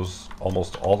loop goes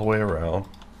almost all the way around.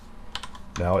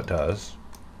 Now it does.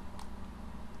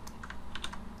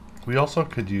 We also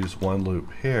could use one loop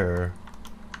here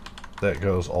that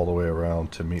goes all the way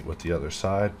around to meet with the other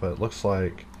side, but it looks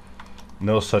like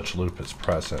no such loop is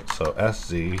present. So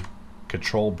SZ,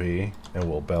 Control B, and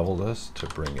we'll bevel this to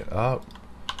bring it up.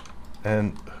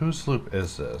 And whose loop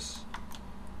is this?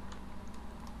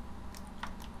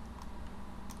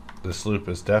 This loop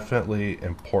is definitely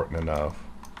important enough,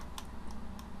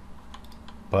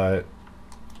 but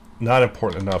not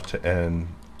important enough to end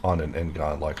on an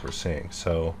end-gon like we're seeing.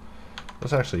 So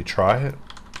let's actually try it,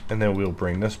 and then we'll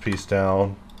bring this piece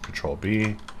down, Control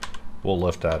B, we'll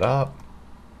lift that up,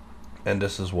 And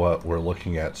this is what we're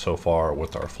looking at so far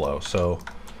with our flow. So,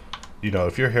 you know,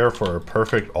 if you're here for a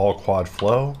perfect all quad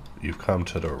flow, you've come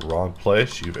to the wrong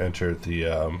place. You've entered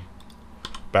the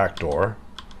back door,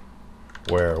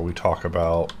 where we talk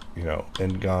about, you know,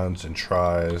 end guns and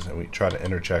tries, and we try to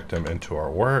interject them into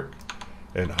our work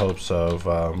in hopes of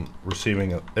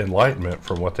receiving enlightenment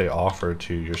from what they offer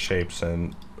to your shapes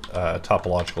and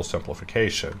topological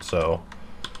simplification. So,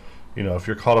 you know, if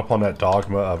you're caught up on that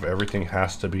dogma of everything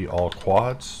has to be all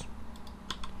quads,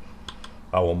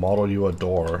 I will model you a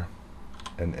door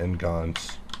and end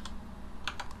guns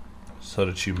so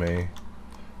that you may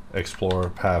explore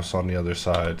paths on the other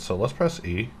side. So let's press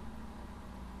E,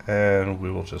 and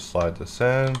we will just slide this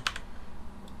in,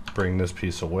 bring this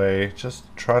piece away,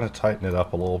 just try to tighten it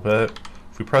up a little bit.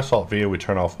 If we press Alt V and we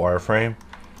turn off wireframe,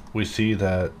 we see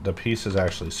that the piece is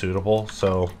actually suitable.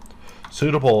 So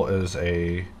suitable is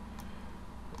a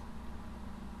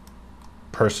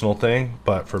personal thing,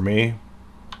 but for me,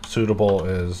 suitable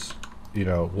is, you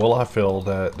know, will I feel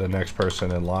that the next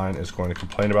person in line is going to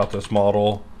complain about this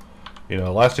model? You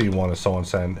know, last thing you want is someone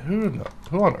saying, who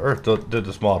on earth did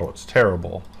this model? It's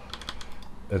terrible.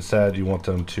 Instead, you want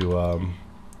them to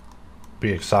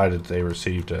be excited they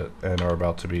received it and are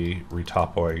about to be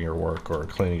retopoing your work or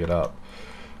cleaning it up.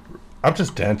 I'm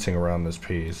just dancing around this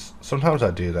piece. Sometimes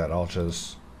I do that. I'll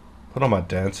just put on my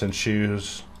dancing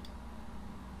shoes.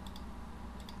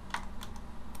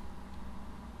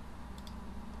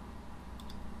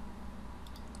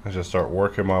 I just start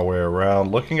working my way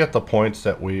around, looking at the points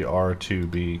that we are to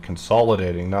be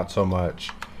consolidating, not so much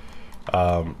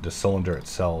the cylinder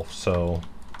itself. So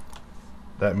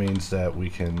that means that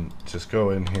we can just go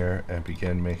in here and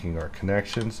begin making our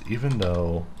connections, even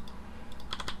though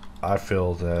I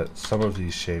feel that some of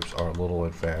these shapes are a little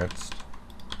advanced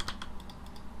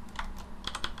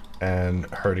and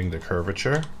hurting the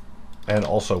curvature. And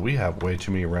also we have way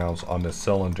too many rounds on the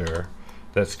cylinder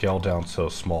that scale down so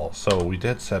small. So we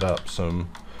did set up some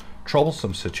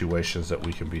troublesome situations that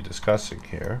we can be discussing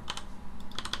here.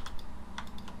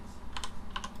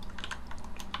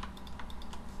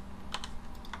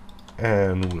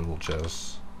 And we will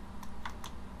just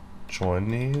join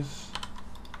these,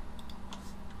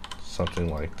 something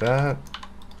like that.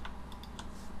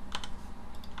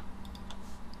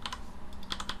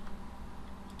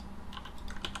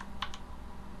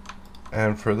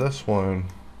 And for this one,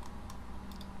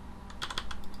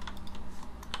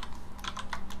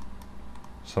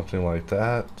 something like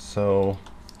that. So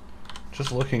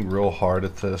just looking real hard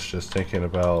at this, just thinking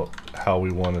about how we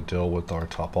want to deal with our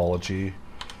topology.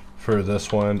 For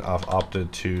this one, I've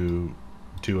opted to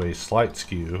do a slight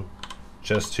skew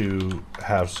just to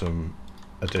have some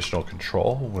additional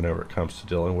control whenever it comes to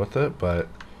dealing with it, but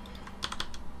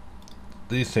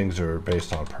these things are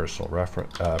based on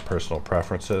personal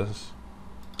preferences.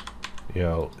 You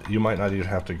know, you might not even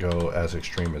have to go as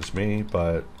extreme as me,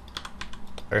 but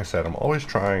like I said, I'm always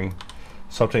trying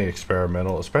something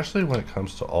experimental, especially when it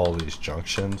comes to all these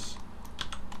junctions.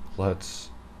 Let's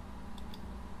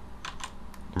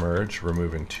merge,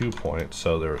 removing 2 points.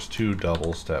 So there's 2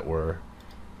 doubles that were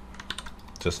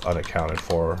just unaccounted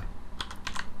for.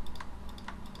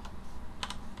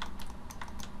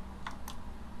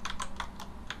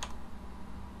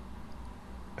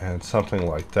 And something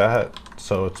like that.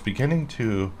 So it's beginning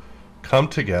to come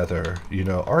together. You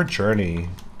know, our journey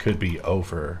could be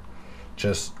over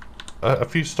just a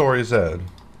few stories in.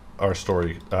 Our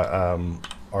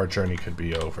journey could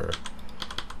be over.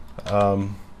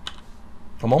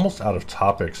 I'm almost out of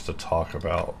topics to talk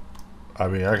about. I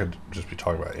mean, I could just be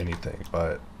talking about anything,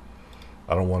 but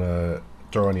I don't want to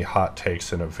throw any hot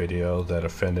takes in a video that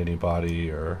offend anybody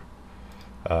or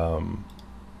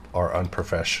are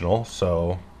unprofessional.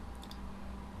 So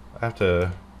I have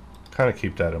to kind of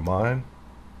keep that in mind.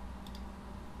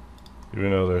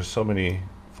 Even though there's so many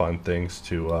fun things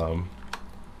to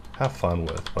have fun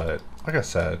with. But like I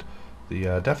said,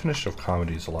 the definition of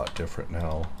comedy is a lot different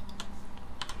now.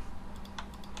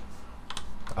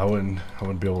 I wouldn't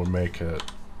be able to make it.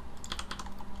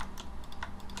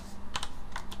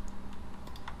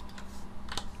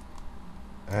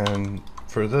 And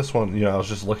for this one, you know, I was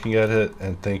just looking at it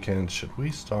and thinking, should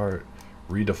we start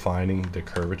redefining the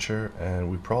curvature?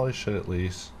 And we probably should at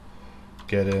least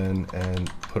get in and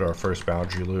put our first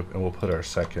boundary loop, and we'll put our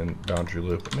second boundary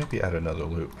loop, and maybe add another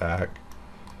loop back.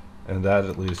 And that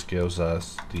at least gives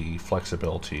us the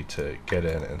flexibility to get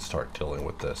in and start dealing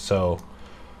with this. So,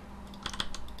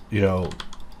 you know,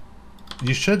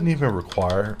 you shouldn't even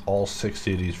require all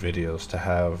 60 of these videos to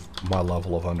have my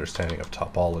level of understanding of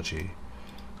topology.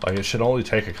 Like, it should only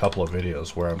take a couple of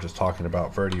videos where I'm just talking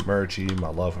about verti-mergy, my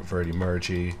love of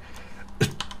verti-mergy,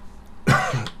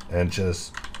 and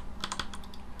just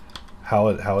how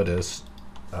it is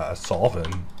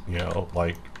solving, you know,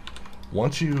 like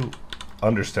once you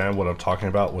understand what I'm talking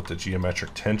about with the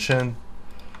geometric tension,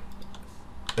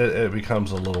 it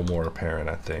becomes a little more apparent,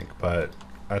 I think. But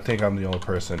I think I'm the only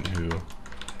person who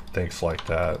thinks like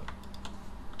that.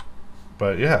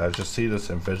 But yeah, I just see this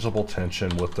invisible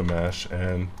tension with the mesh,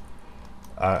 and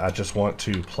I just want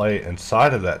to play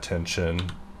inside of that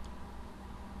tension,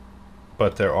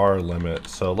 but there are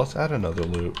limits. So let's add another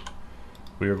loop.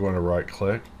 We are going to right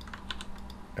click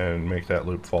and make that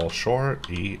loop fall short,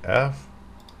 E, F,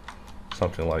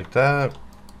 something like that.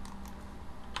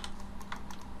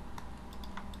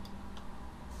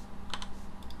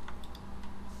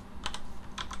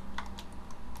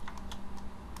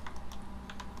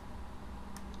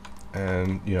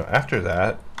 And you know, after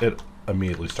that, it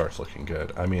immediately starts looking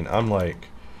good. I mean, I'm like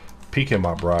peeking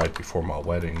my bride before my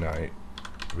wedding night,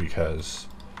 because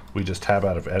we just tab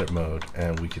out of edit mode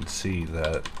and we can see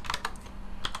that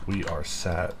we are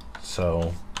set.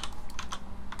 So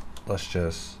let's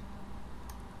just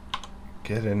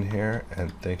get in here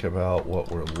and think about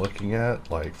what we're looking at.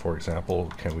 Like, for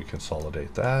example, can we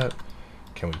consolidate that?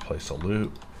 Can we place a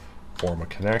loop, form a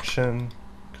connection,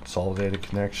 consolidate a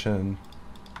connection,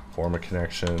 form a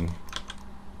connection,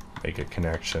 make a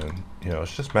connection? You know,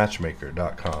 it's just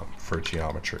matchmaker.com for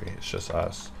geometry. It's just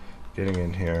us getting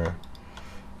in here,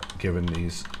 giving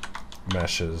these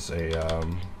meshes a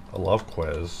love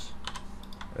quiz,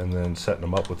 and then setting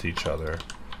them up with each other.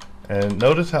 And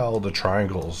notice how the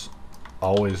triangles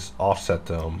always offset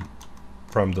them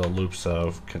from the loops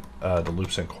of the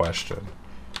loops in question.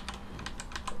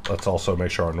 Let's also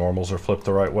make sure our normals are flipped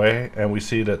the right way, and we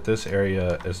see that this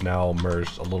area is now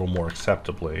merged a little more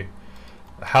acceptably.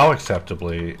 How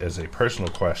acceptably is a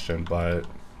personal question, but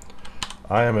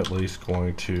I am at least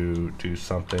going to do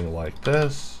something like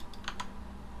this,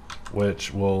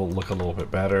 which will look a little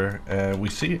bit better. And we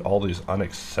see all these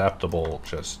unacceptable,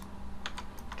 just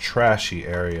trashy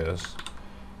areas,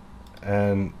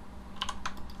 and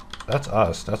that's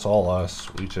us. That's all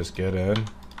us. We just get in,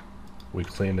 we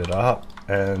clean it up,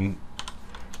 and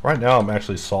right now I'm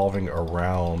actually solving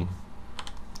around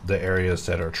the areas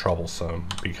that are troublesome,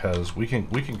 because we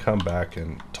can come back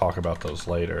and talk about those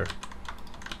later.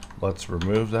 Let's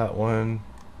remove that one,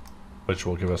 which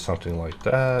will give us something like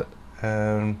that.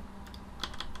 And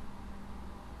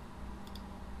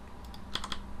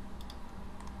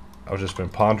I've just been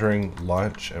pondering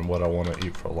lunch and what I want to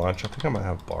eat for lunch. I think I might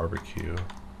have barbecue.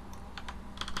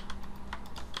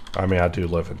 I mean, I do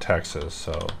live in Texas,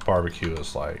 so barbecue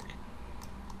is like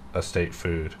a state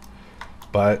food.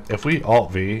 But if we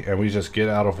Alt-V and we just get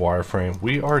out of wireframe,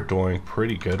 we are doing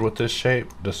pretty good with this shape,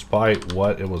 despite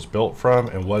what it was built from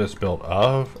and what it's built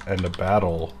of, and the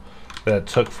battle that it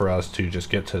took for us to just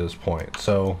get to this point.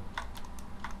 So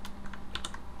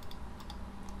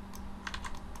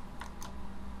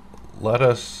let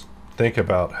us think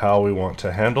about how we want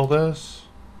to handle this.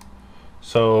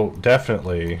 So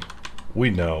definitely, we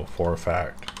know for a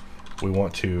fact we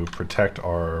want to protect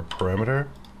our perimeter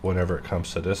whenever it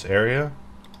comes to this area.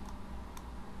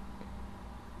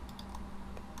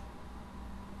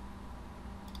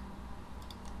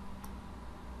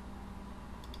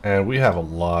 And we have a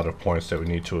lot of points that we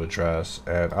need to address,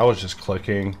 and I was just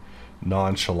clicking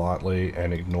nonchalantly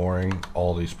and ignoring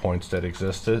all these points that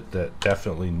existed that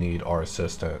definitely need our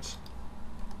assistance.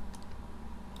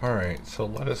 Alright, so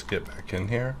let us get back in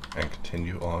here and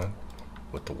continue on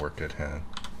with the work at hand.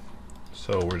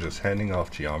 So we're just handing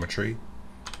off geometry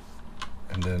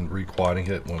and then requadding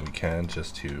it when we can,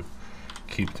 just to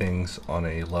keep things on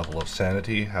a level of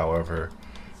sanity. However,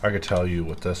 I could tell you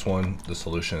with this one, the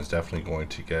solution is definitely going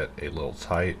to get a little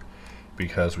tight,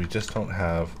 because we just don't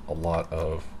have a lot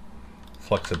of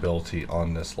flexibility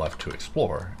on this left to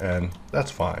explore, and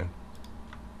that's fine.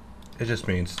 It just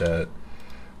means that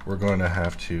we're going to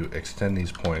have to extend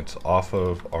these points off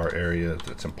of our area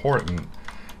that's important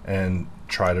and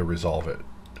try to resolve it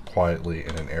quietly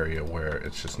in an area where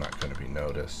it's just not going to be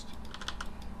noticed.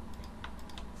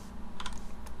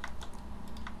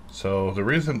 So the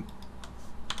reason,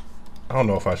 I don't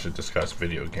know if I should discuss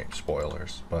video game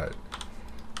spoilers, but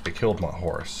they killed my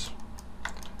horse.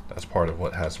 That's part of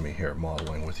what has me here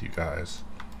modeling with you guys.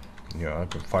 You know, I've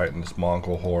been fighting this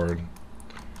Mongol horde,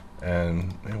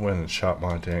 and they went and shot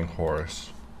my dang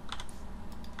horse.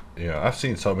 You know, I've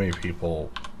seen so many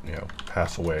people, you know,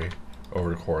 pass away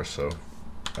over the course of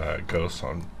Ghosts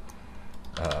on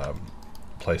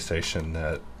PlayStation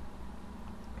that,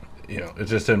 you know, it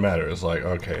just didn't matter. It's like,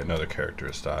 okay, another character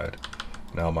has died.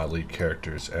 Now my lead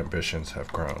character's ambitions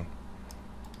have grown.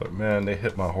 But man, they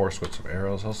hit my horse with some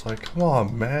arrows. I was like, come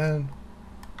on, man.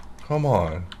 Come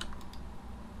on.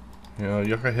 You know,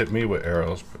 you can hit me with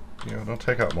arrows, but, you know, don't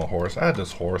take out my horse. I had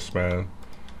this horse, man.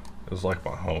 It was like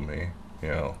my homie. You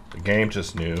know, the game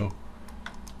just knew.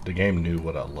 The game knew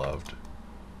what I loved.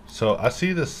 So I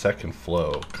see this second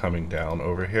flow coming down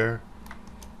over here.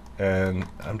 And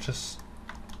I'm just...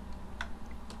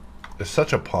 It's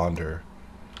such a ponder.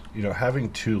 You know,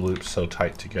 having two loops so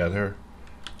tight together,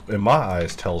 in my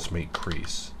eyes, tells me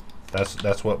crease.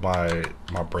 That's what my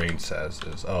brain says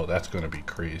is, oh, that's going to be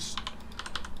crease.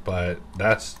 But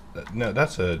that's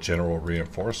a general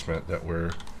reinforcement that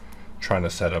we're trying to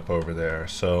set up over there.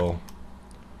 So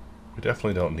we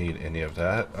definitely don't need any of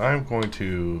that. I'm going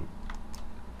to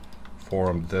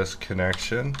form this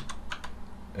connection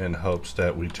in hopes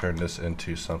that we turn this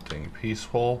into something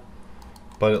peaceful.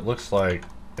 But it looks like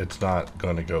it's not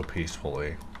going to go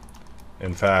peacefully.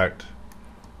 In fact,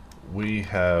 we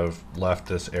have left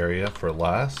this area for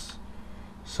last.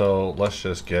 So let's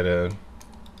just get in.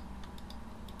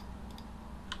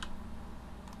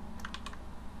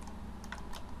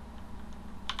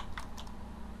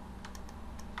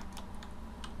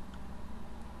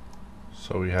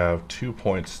 So we have 2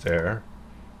 points there,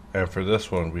 and for this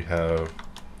one we have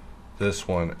this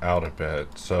one out a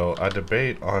bit. So I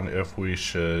debate on if we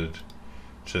should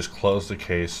just close the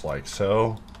case like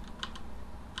so,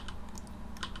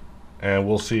 and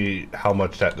we'll see how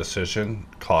much that decision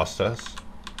cost us.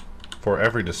 For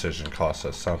every decision costs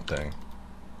us something,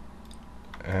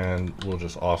 and we'll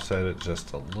just offset it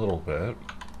just a little bit.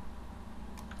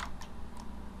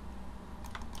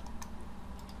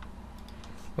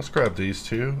 Let's grab these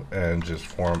two and just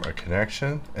form a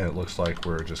connection, and it looks like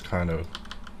we're just kind of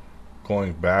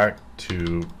going back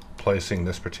to placing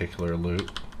this particular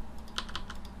loop.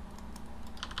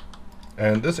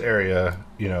 And this area,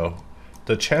 you know,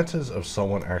 the chances of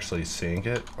someone actually seeing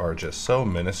it are just so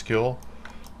minuscule,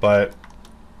 but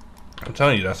I'm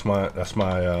telling you, that's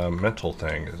my mental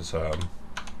thing is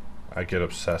I get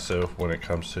obsessive when it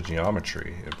comes to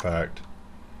geometry. In fact,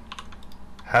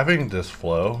 having this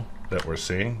flow that we're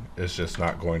seeing is just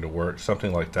not going to work.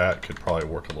 Something like that could probably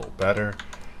work a little better,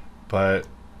 but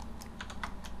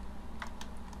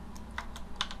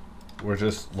we're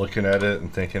just looking at it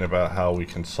and thinking about how we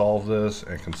can solve this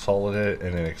and consolidate it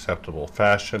in an acceptable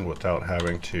fashion without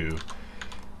having to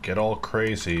get all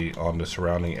crazy on the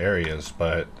surrounding areas.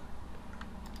 But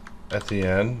at the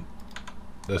end,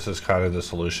 this is kind of the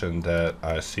solution that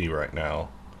I see right now.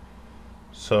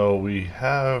 So we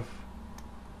have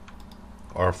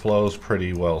our flows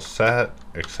pretty well set,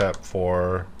 except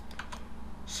for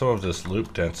some of this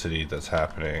loop density that's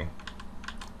happening.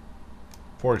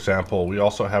 For example, we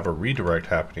also have a redirect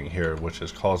happening here, which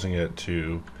is causing it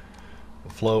to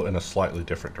flow in a slightly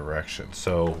different direction.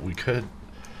 So we could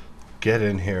get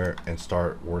in here and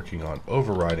start working on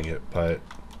overriding it, but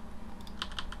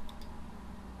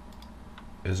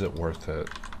is it worth it?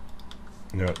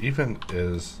 You know, even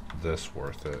is this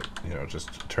worth it? You know,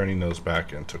 just turning those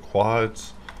back into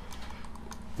quads.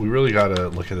 We really got to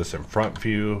look at this in front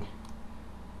view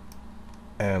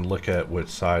and look at which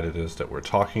side it is that we're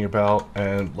talking about.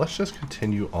 And let's just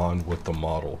continue on with the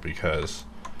model, because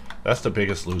that's the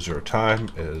biggest loser of time,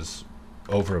 is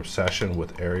over obsession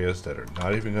with areas that are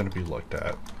not even going to be looked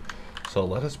at. So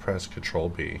let us press Control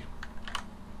B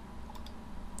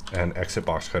and exit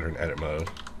Boxcutter in edit mode.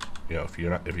 You know, if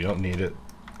you don't need it,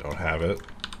 don't have it,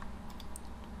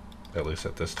 at least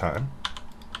at this time.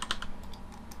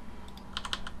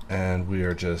 And we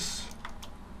are just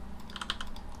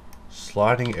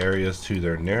sliding areas to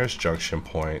their nearest junction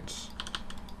points,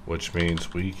 which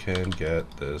means we can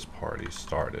get this party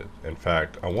started. In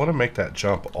fact, I want to make that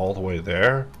jump all the way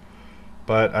there,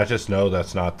 but I just know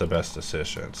that's not the best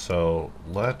decision. So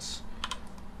let's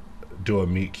do a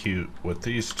meet cute with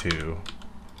these two.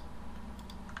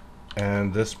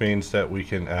 And this means that we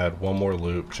can add one more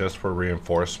loop just for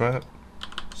reinforcement.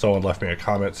 Someone left me a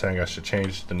comment saying I should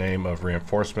change the name of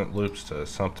reinforcement loops to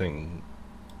something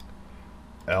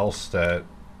else that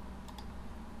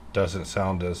doesn't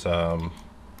sound as on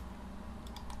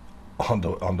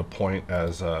the point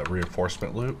as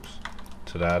reinforcement loops.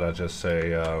 To that I just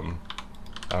say I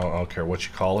don't care what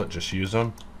you call it, just use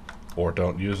them or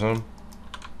don't use them.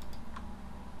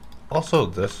 Also,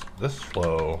 this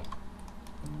flow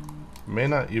may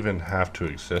not even have to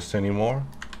exist anymore.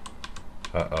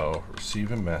 Uh-oh,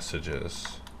 receiving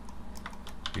messages.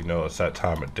 You know, it's that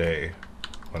time of day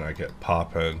when I get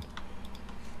popping.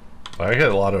 I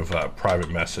get a lot of private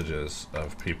messages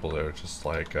of people that are just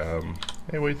like, hey,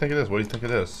 what do you think of this? What do you think of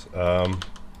this?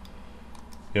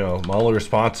 You know, my only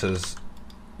response is,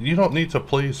 you don't need to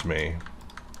please me.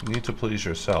 You need to please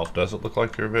yourself. Does it look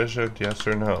like your vision? Yes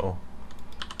or no?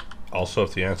 Also,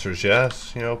 if the answer is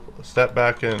yes, you know, step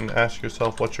back and ask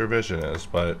yourself what your vision is.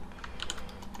 But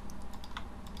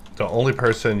the only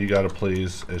person you got to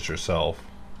please is yourself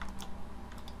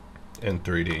in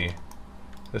 3D.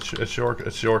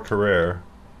 It's your career.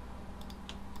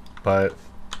 But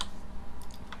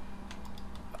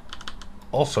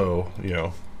also, you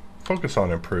know, focus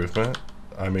on improvement.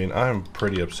 I mean, I'm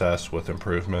pretty obsessed with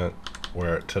improvement,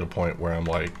 where to the point where I'm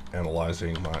like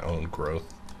analyzing my own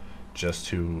growth just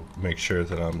to make sure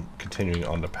that I'm continuing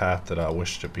on the path that I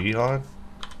wish to be on.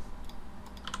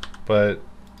 But,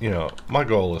 you know, my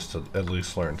goal is to at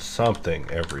least learn something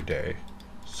every day.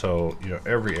 So, you know,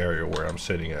 every area where I'm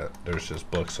sitting at, there's just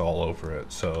books all over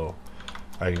it. So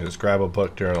I can just grab a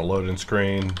book during a loading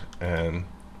screen and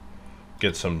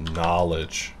get some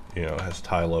knowledge, you know, as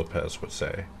Ty Lopez would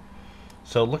say.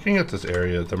 So looking at this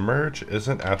area, the merge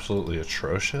isn't absolutely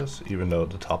atrocious, even though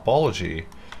the topology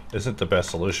isn't the best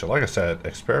solution. Like I said,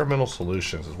 experimental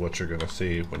solutions is what you're going to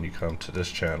see when you come to this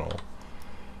channel.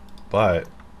 But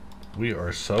we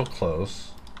are so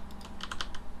close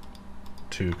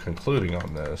to concluding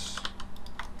on this.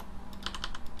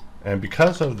 And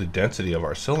because of the density of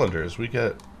our cylinders, we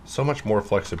get so much more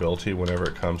flexibility whenever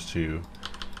it comes to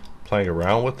playing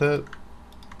around with it.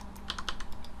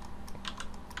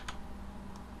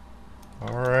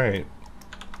 Alright.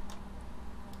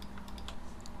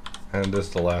 And this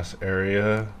is the last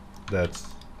area that's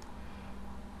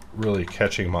really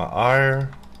catching my eye.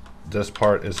 This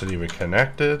part isn't even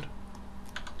connected.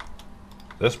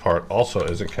 This part also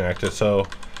isn't connected. So,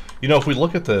 you know, if we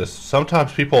look at this,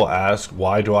 sometimes people ask,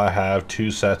 why do I have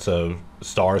two sets of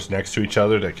stars next to each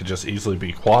other that could just easily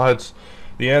be quads?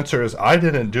 The answer is, I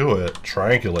didn't do it.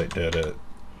 Triangulate did it.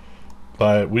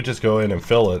 But we just go in and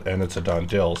fill it, and it's a done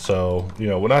deal. So, you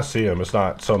know, when I see them, it's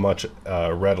not so much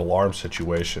a red alarm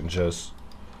situation. Just,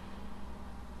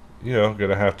 you know,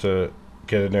 gonna have to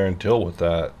get in there and deal with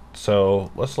that.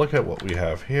 So let's look at what we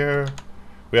have here.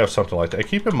 We have something like that.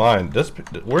 Keep in mind, this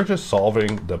we're just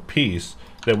solving the piece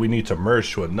that we need to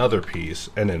merge to another piece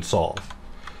and then solve.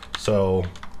 So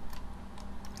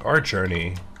our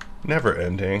journey, never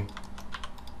ending.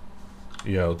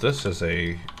 You know, this is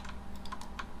a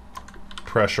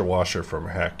pressure washer from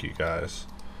heck, you guys.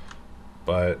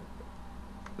 But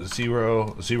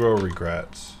zero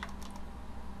regrets.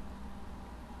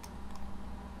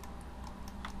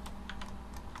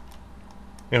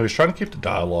 And he's trying to keep the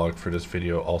dialogue for this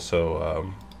video also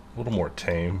a little more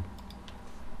tame.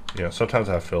 You know, sometimes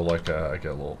I feel like I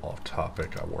get a little off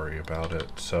topic. I worry about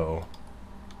it. So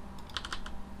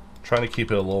trying to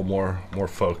keep it a little more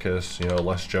focused. You know,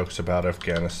 less jokes about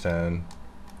Afghanistan.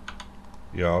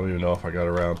 You know, I don't even know if I got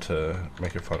around to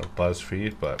making fun of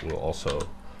BuzzFeed, but we'll also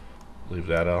leave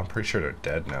that out. I'm pretty sure they're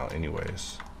dead now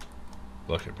anyways.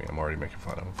 Look at me, I'm already making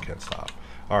fun of them. Can't stop.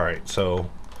 Alright, so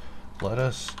let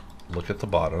us look at the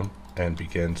bottom and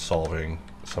begin solving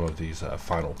some of these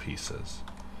final pieces.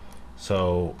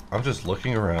 So I'm just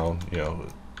looking around. You know,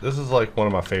 this is like one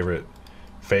of my favorite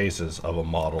phases of a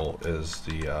model is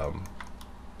the, I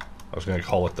was going to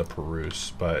call it the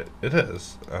peruse, but it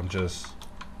is. I'm just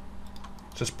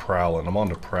prowling. I'm on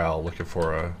the prowl looking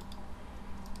for a,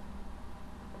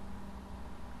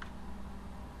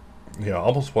 you know, I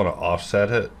almost want to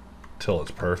offset it till it's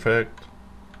perfect.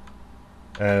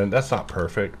 And that's not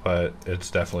perfect, but it's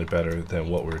definitely better than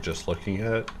what we were just looking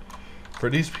at. For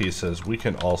these pieces, we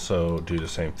can also do the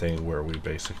same thing where we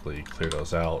basically clear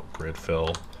those out, grid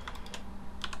fill,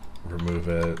 remove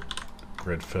it,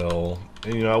 grid fill.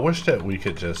 And, you know, I wish that we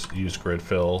could just use grid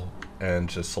fill and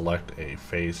just select a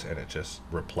face and it just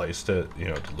replaced it, you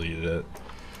know, deleted it.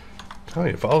 Tell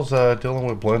you, if I was dealing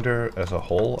with Blender as a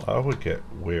whole, I would get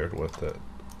weird with it.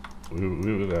 We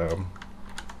would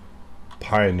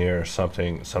pioneer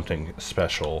something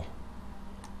special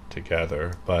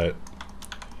together, but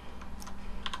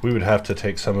we would have to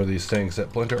take some of these things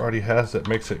that Blender already has that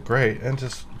makes it great and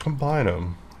just combine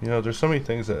them. You know, there's so many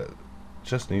things that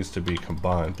just needs to be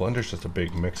combined. Blender's just a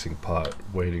big mixing pot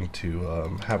waiting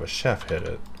to have a chef hit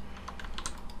it.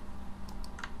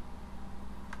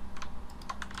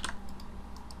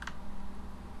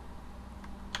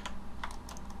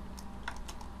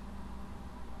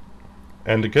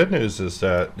 And the good news is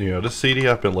that, you know, this CD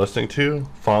I've been listening to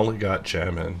finally got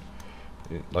jamming.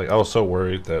 Like, I was so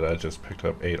worried that I just picked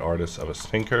up 8 artists of a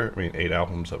stinker. I mean, 8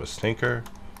 albums of a stinker.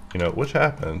 You know, which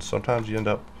happens. Sometimes you end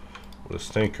up with a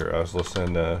stinker. I was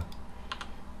listening to,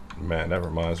 man, that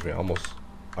reminds me,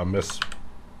 I miss,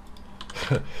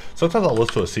 sometimes I'll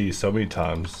listen to a CD so many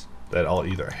times that I'll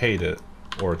either hate it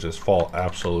or just fall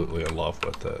absolutely in love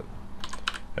with it.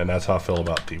 And that's how I feel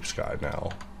about Deep Sky now.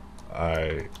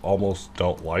 I almost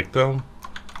don't like them,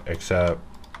 except,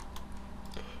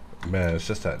 man, it's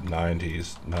just that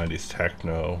 90s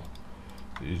techno.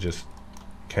 You just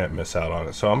can't miss out on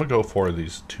it. So I'm gonna go for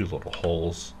these two little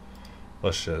holes.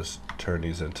 Let's just turn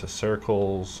these into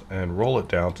circles and roll it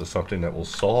down to something that will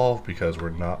solve, because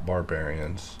we're not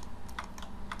barbarians.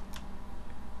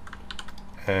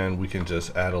 And we can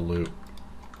just add a loop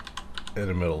in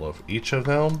the middle of each of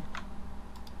them,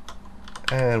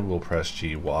 and we'll press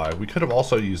GY. We could have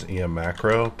also used EM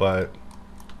macro, but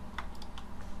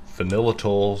vanilla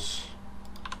tools,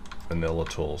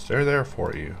 they're there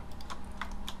for you.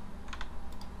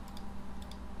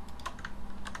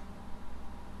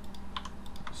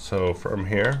 So from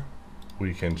here,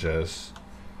 we can just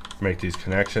make these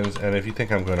connections. And if you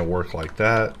think I'm going to work like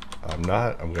that, I'm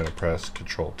not. I'm going to press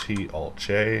Control T, Alt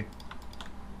J.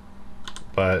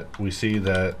 But we see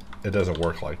that it doesn't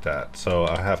work like that. So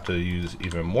I have to use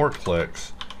even more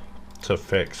clicks to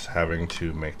fix having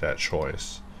to make that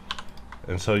choice.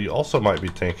 And so you also might be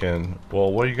thinking,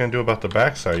 well, what are you going to do about the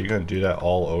backside? Are you going to do that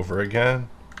all over again?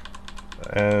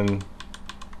 And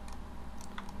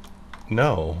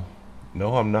no,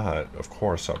 I'm not. Of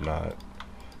course I'm not.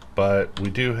 But we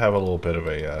do have a little bit of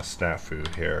a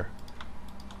snafu here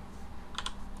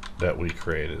that we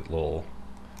created, a little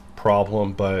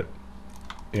problem, but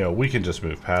you know, we can just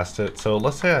move past it. So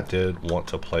let's say I did want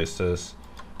to place this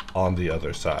on the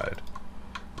other side.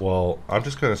 Well, I'm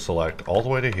just going to select all the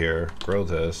way to here, grow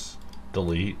this,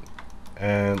 delete,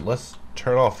 and let's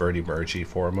turn off Verti Mergy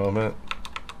for a moment.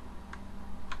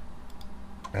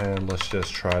 And let's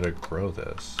just try to grow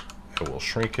this. And we'll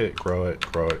shrink it, grow it,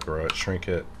 grow it, grow it, shrink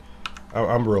it.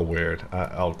 I'm real weird.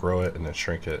 I'll grow it and then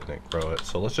shrink it and then grow it.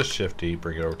 So let's just Shift D,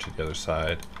 bring it over to the other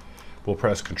side. We'll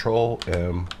press Control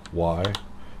M, Y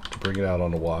to bring it out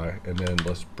on the Y, and then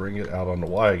let's bring it out on the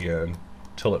Y again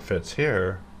till it fits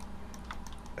here,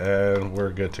 and we're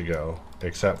good to go.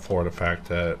 Except for the fact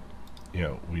that, you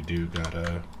know, we do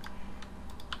gotta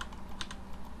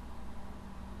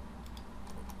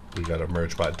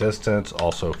merge by distance,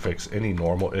 also fix any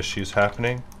normal issues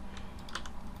happening,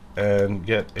 and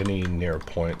get any near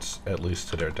points at least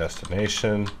to their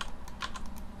destination,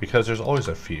 because there's always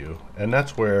a few. And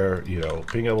that's where, you know,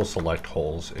 being able to select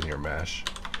holes in your mesh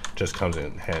just comes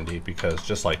in handy, because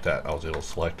just like that, I was able to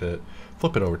select it,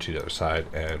 flip it over to the other side,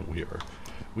 and we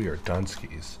are done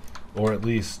skis, or at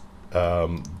least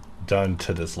done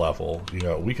to this level. You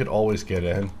know, we could always get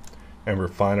in and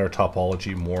refine our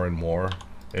topology more and more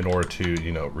in order to,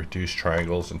 you know, reduce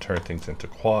triangles and turn things into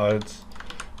quads,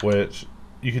 which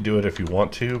you could do it if you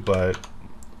want to, but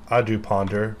I do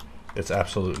ponder it's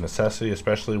absolute necessity,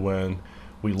 especially when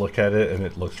we look at it and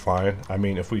it looks fine. I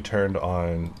mean, if we turned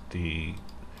on the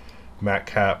matte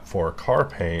cap for car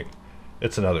paint,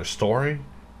 it's another story.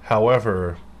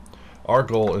 However, our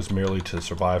goal is merely to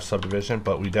survive subdivision,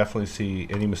 but we definitely see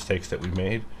any mistakes that we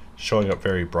made showing up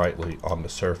very brightly on the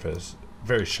surface,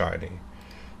 very shiny.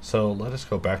 So let us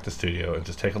go back to Studio and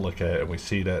just take a look at it, and we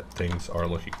see that things are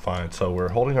looking fine. So we're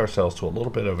holding ourselves to a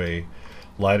little bit of a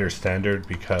lighter standard,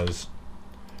 because,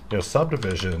 you know,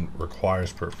 subdivision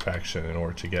requires perfection in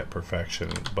order to get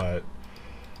perfection. But,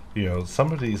 you know,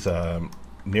 some of these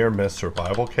near-miss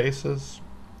survival cases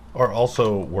are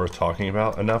also worth talking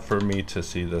about, enough for me to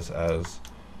see this as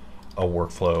a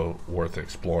workflow worth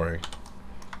exploring.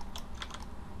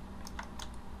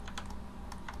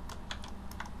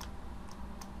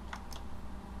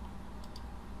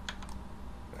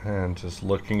 And just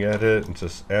looking at it and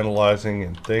just analyzing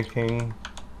and thinking.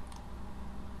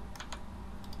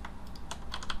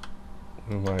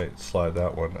 We might slide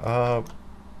that one up.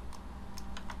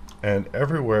 And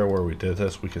everywhere where we did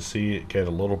this, we could see it get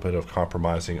a little bit of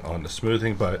compromising on the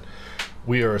smoothing, but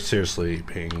we are seriously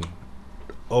being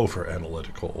over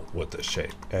analytical with this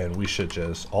shape. And we should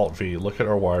just Alt V, look at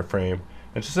our wireframe,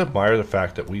 and just admire the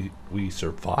fact that we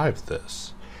survived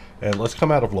this. And let's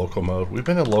come out of local mode. We've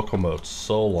been in local mode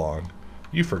so long,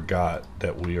 you forgot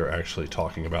that we are actually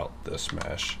talking about this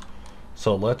mesh.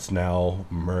 So let's now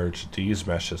merge these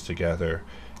meshes together,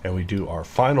 and we do our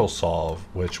final solve,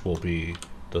 which will be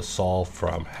the solve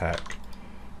from heck.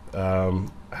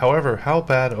 However, how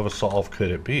bad of a solve could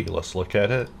it be? Let's look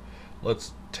at it.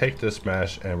 Let's take this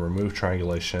mesh and remove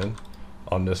triangulation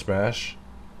on this mesh.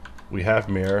 We have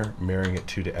mirroring it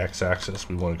to the x-axis.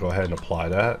 We want to go ahead and apply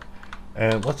that.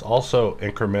 And let's also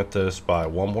increment this by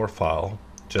one more file,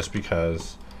 just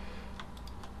because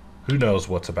who knows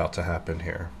what's about to happen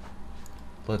here.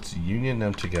 Let's union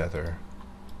them together.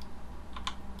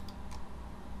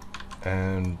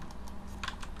 And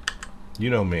you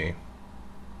know me,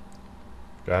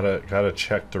 gotta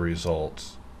check the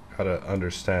results, gotta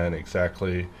understand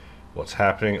exactly what's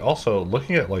happening. Also,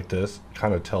 looking at like this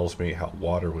kind of tells me how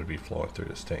water would be flowing through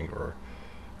this thing, or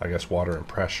I guess water and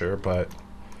pressure, but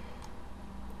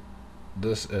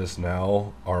this is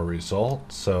now our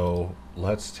result. So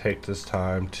let's take this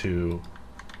time to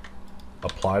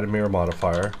apply the mirror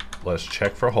modifier. Let's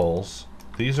check for holes.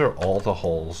 These are all the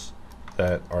holes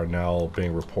that are now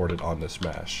being reported on this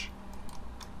mesh.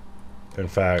 In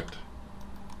fact,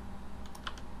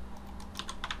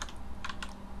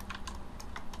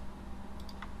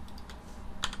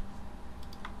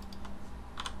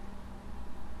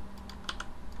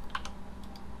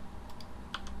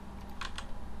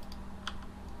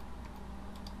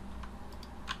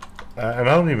 and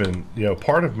I don't even,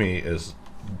 part of me is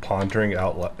pondering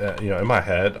out, in my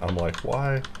head, I'm like,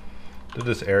 why did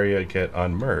this area get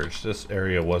unmerged? This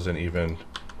area wasn't even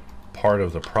part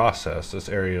of the process. This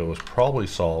area was probably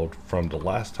solved from the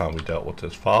last time we dealt with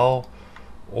this file,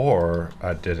 or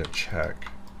I didn't check.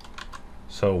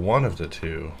 So one of the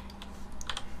two.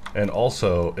 And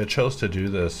also, it chose to do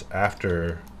this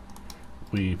after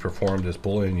we performed this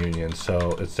Boolean union,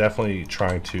 so it's definitely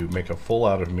trying to make a fool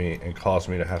out of me and cause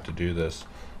me to have to do this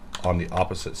on the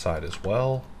opposite side as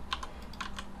well.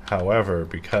 However,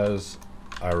 because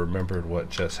I remembered what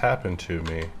just happened to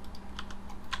me,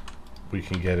 we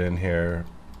can get in here,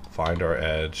 find our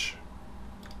edge,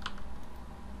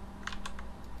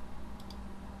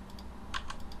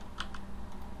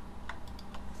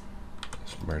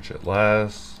 let's merge it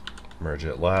last,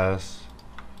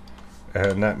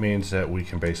 and that means that we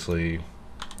can basically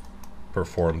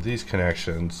perform these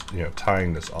connections,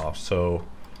 tying this off. So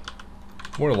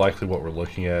more likely what we're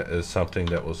looking at is something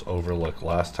that was overlooked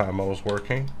last time I was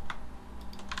working,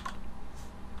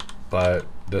 but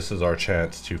this is our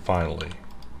chance to finally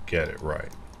get it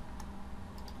right.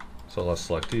 So let's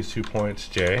select these 2 points,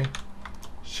 J,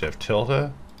 shift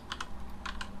tilde,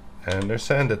 and they're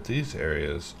saying that these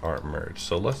areas aren't merged.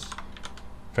 So let's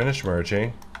finish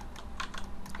merging,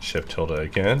 shift tilde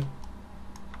again,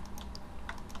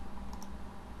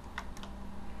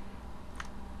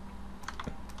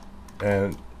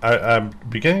 and I'm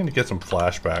beginning to get some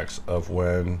flashbacks of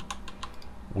when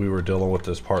we were dealing with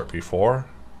this part before,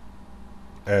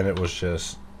 and it was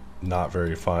just not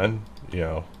very fun.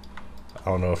 I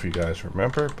don't know if you guys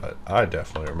remember, but I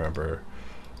definitely remember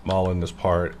modeling this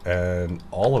part, and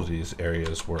all of these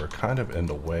areas were kind of in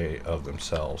the way of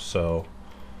themselves. So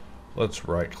let's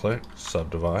right click,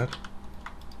 subdivide,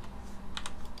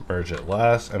 merge it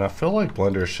last, and I feel like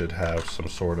Blender should have some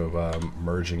sort of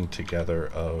merging together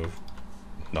of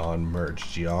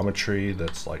non-merged geometry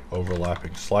that's like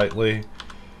overlapping slightly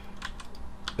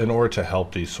in order to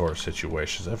help these sort of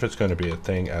situations. If it's going to be a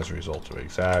thing as a result of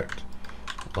exact,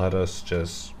 let us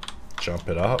just jump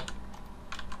it up,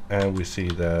 and we see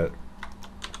that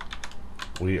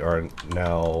we are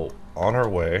now on our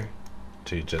way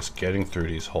to just getting through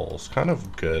these holes. Kind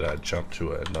of good I jumped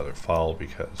to another file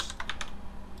because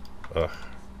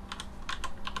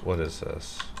what is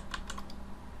this?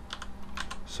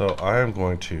 So I am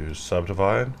going to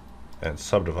subdivide and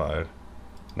subdivide,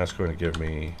 and that's going to give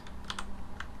me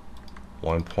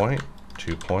 1 point,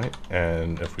 2 point,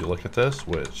 and if we look at this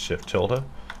with shift tilde,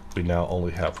 we now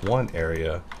only have one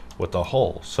area with a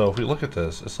hole. So if we look at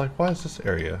this, it's like, why does this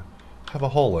area have a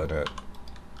hole in it?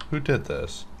 Who did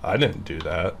this? I didn't do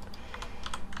that.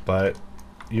 But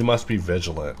you must be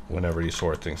vigilant whenever these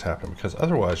sort of things happen, because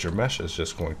otherwise your mesh is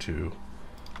just going to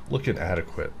look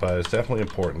inadequate. But it's definitely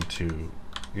important to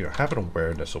have an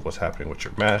awareness of what's happening with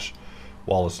your mesh.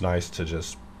 While it's nice to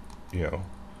just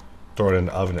throw it in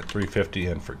the oven at 350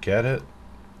 and forget it,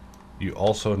 you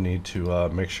also need to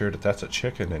make sure that that's a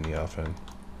chicken in the oven.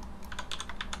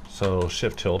 So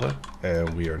shift tilde,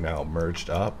 and we are now merged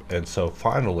up, and so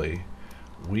finally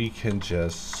we can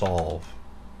just solve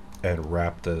and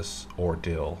wrap this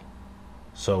ordeal.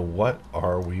 So what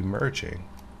are we merging?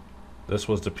 This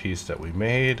was the piece that we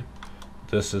made.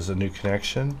 This is a new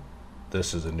connection.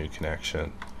 This is a new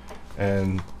connection.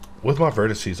 And with my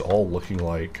vertices all looking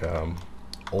like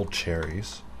old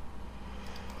cherries,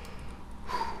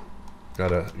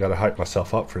 gotta hype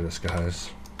myself up for this,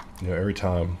 guys. Every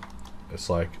time it's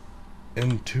like,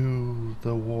 into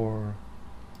the war.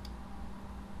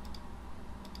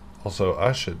 Also,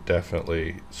 I should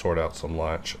definitely sort out some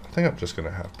lunch. I think I'm just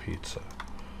gonna have pizza.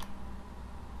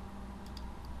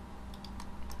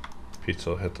 Pizza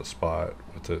will hit the spot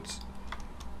with its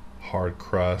hard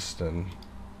crust and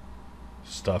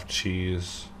stuffed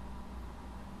cheese.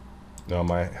 Now I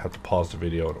might have to pause the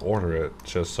video and order it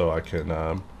just so I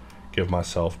can give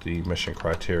myself the mission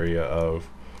criteria of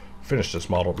finish this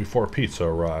model before pizza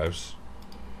arrives.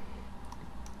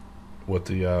 With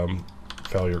the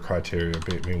failure criteria,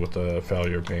 being with the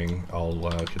failure being I'll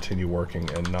continue working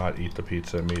and not eat the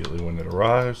pizza immediately when it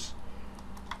arrives.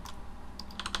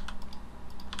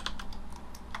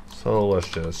 So we're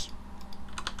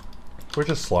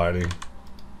just sliding.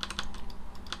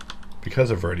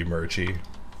 Because of Vertimergy,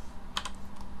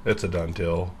 it's a done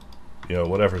deal. You know,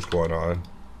 whatever's going on,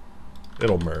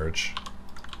 it'll merge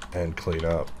and clean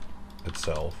up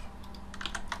itself.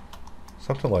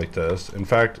 Something like this. In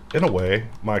fact, in a way,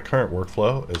 my current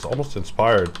workflow is almost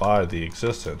inspired by the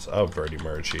existence of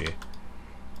Vertimergy.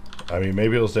 I mean,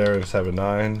 maybe it was there in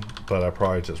 7.9, but I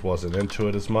probably just wasn't into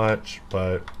it as much.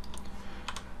 But,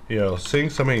 you know, seeing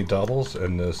so many doubles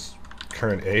in this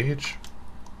current age.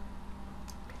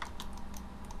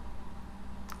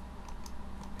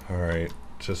 Alright,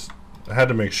 just I had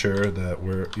to make sure that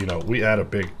we add a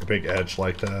big edge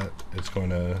like that, it's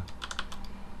going to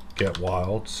get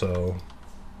wild. So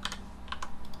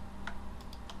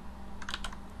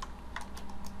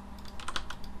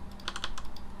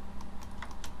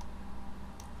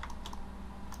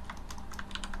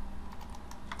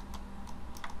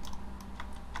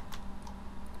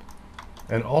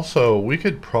and also we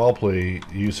could probably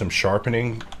use some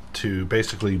sharpening to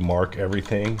basically mark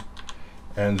everything,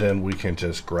 and then we can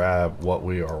just grab what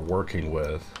we are working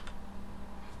with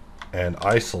and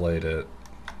isolate it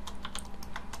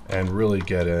and really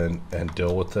get in and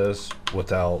deal with this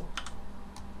without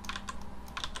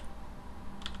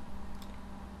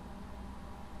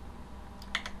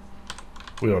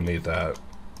we don't need that.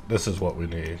 This is what we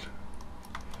need.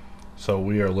 So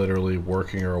we are literally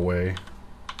working our way,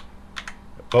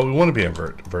 but we want to be in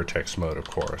vertex mode, of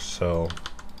course. So,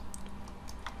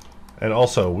 and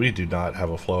also we do not have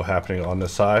a flow happening on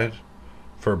this side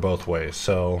for both ways.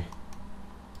 So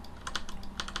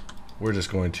we're just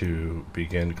going to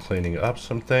begin cleaning up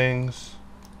some things.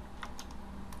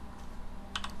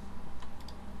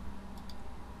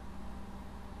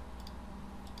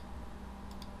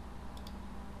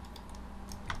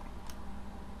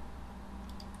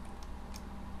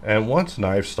 And once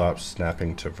knife stops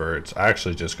snapping to verts, I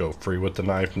actually just go free with the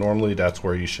knife. Normally that's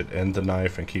where you should end the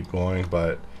knife and keep going,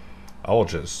 but I will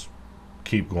just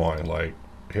keep going. Like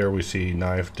here we see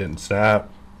knife didn't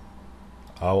snap.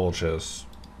 I'll just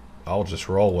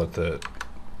roll with it.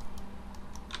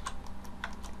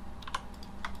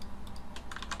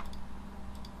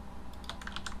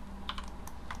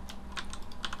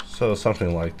 So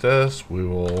something like this, we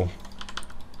will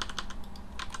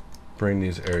bring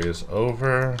these areas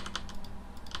over.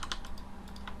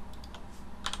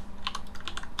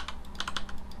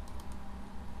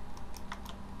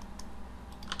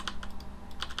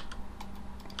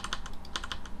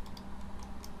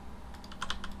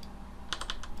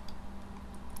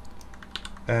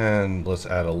 And let's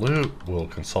add a loop. We'll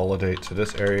consolidate to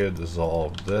this area,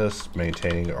 dissolve this,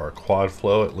 maintaining our quad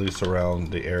flow at least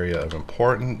around the area of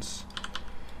importance.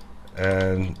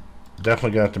 And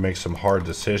definitely gonna have to make some hard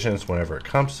decisions whenever it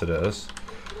comes to this.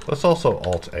 Let's also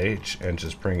Alt H and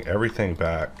just bring everything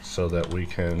back so that we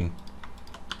can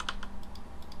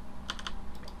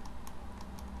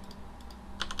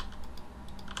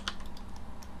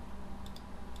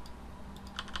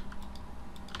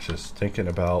just thinking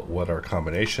about what our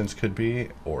combinations could be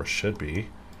or should be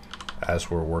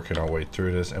as we're working our way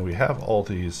through this. And we have all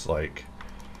these like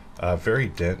very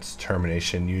dense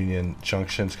termination union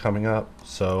junctions coming up,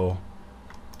 so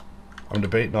I'm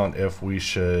debating on if we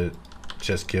should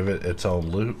just give it its own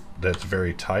loop that's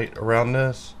very tight around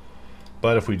this.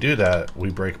 But if we do that, we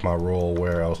break my rule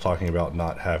where I was talking about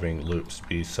not having loops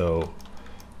be so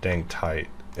dang tight.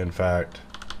 In fact,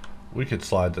 we could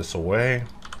slide this away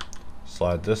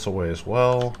as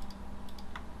well,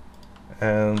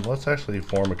 and let's actually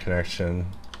form a connection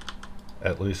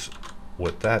at least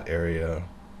with that area.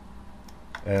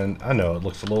 And I know it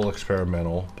looks a little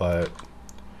experimental, but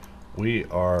we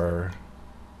are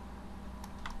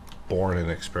born in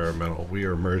experimental. We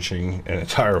are merging an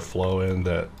entire flow in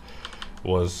that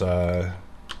was not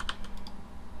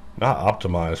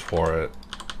optimized for it.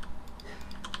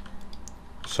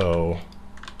 So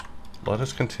let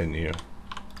us continue.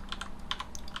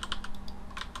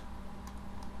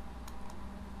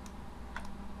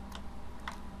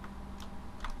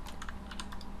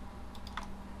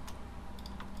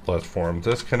 Let's form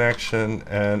this connection,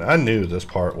 and I knew this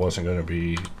part wasn't going to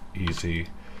be easy.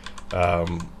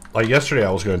 Like yesterday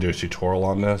I was going to do a tutorial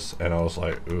on this, and I was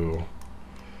like, ooh,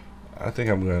 I think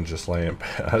I'm going to just lay in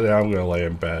bed. I'm going to lay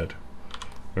in bed.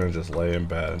 I'm going to just lay in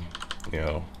bed, you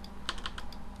know.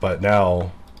 But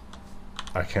now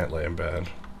I can't lay in bed.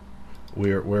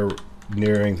 We're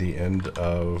nearing the end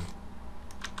of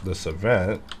this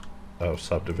event of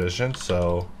subdivision,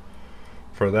 so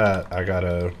for that, I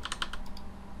gotta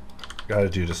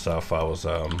do the stuff I was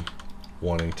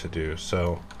wanting to do.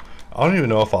 So I don't even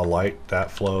know if I like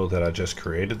that flow that I just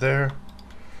created there,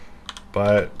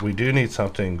 but we do need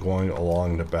something going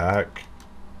along the back,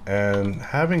 and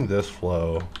having this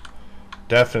flow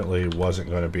definitely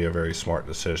wasn't going to be a very smart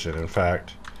decision. In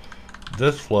fact,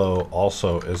 this flow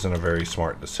also isn't a very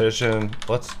smart decision.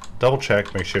 Let's double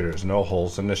check, make sure there's no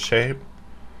holes in this shape.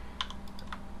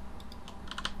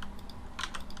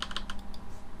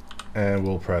 And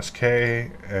we'll press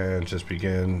K and just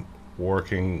begin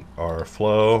working our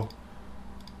flow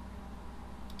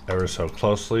ever so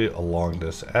closely along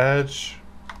this edge.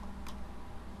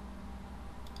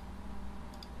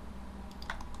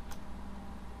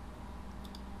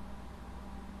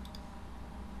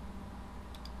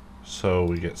 So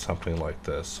we get something like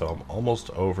this. So I'm almost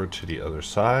over to the other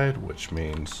side, which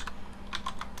means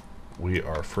we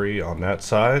are free on that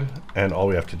side, and all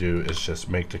we have to do is just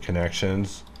make the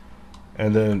connections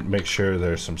and then make sure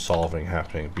there's some solving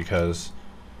happening, because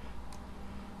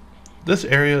this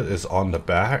area is on the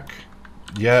back,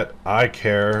 yet I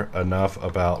care enough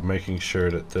about making sure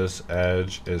that this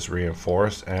edge is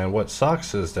reinforced. And what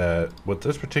sucks is that with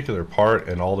this particular part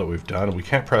and all that we've done, we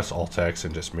can't press Alt X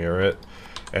and just mirror it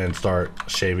and start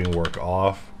shaving work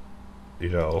off. You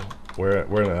know, we're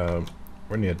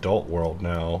in the adult world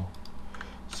now,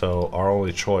 so our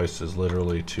only choice is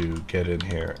literally to get in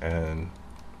here and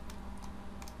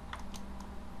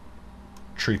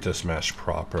treat this mesh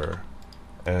proper.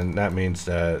 And that means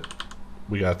that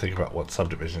we got to think about what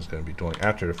subdivision is going to be doing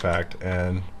after the fact.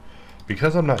 And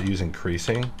because I'm not using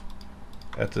creasing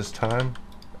at this time,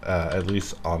 at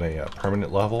least on a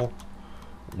permanent level,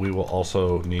 we will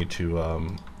also need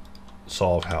to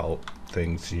solve how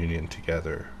things union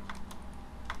together,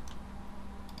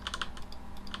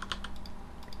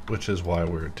 which is why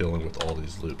we're dealing with all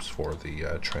these loops for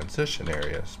the transition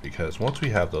areas, because once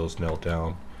we have those nailed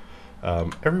down,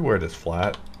 everywhere that's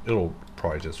flat, it'll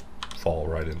probably just fall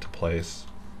right into place.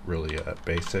 Really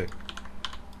basic.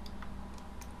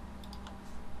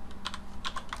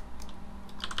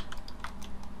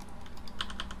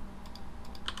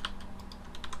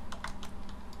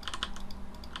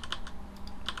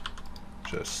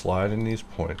 Just sliding these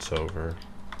points over.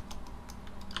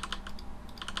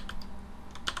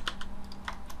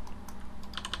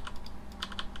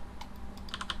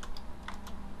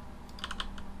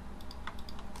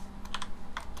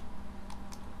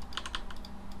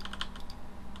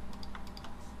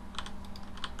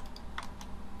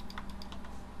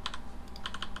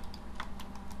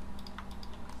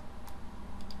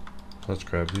 Let's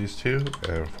grab these two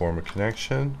and form a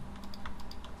connection.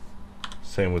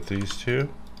 Same with these two.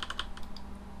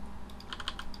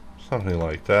 Something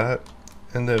like that.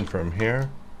 And then from here,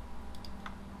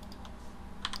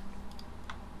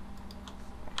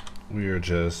 we are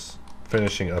just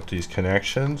finishing up these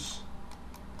connections.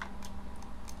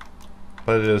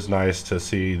 But it is nice to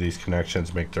see these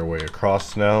connections make their way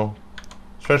across now,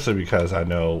 especially because I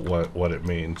know what it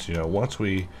means. You know, once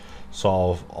we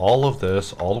solve all of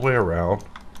this all the way around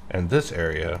and this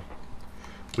area,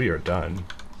 we are done.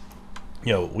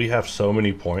 You know, we have so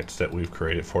many points that we've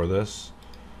created for this.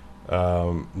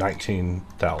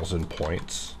 19,000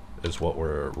 points is what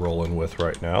we're rolling with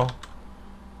right now.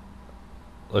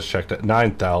 Let's check that.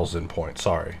 9,000 points,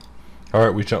 sorry.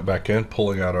 Alright, we jump back in,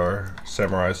 pulling out our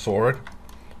samurai sword,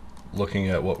 looking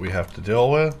at what we have to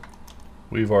deal with.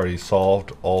 We've already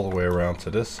solved all the way around to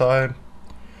this side,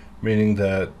 meaning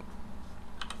that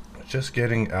just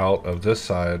getting out of this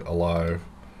side alive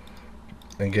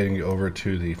and getting over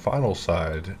to the final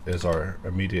side is our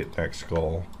immediate next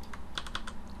goal.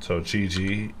 So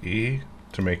GGE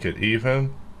to make it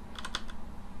even.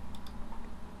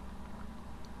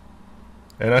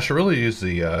 And I should really use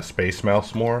the space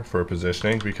mouse more for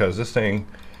positioning, because this thing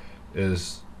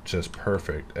is just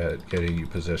perfect at getting you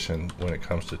positioned when it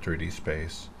comes to 3D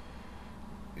space.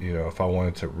 You know, if I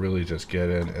wanted to really just get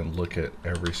in and look at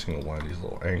every single one of these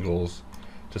little angles,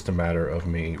 just a matter of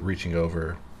me reaching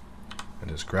over and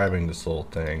just grabbing this little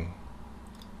thing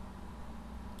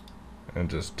and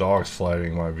just dog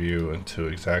sliding my view into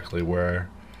exactly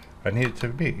where I need it to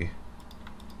be.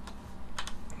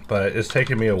 But it's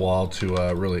taken me a while to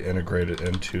really integrate it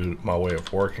into my way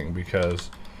of working,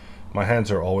 because my hands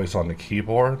are always on the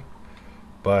keyboard,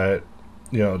 but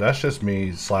you know, that's just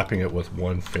me slapping it with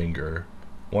one finger,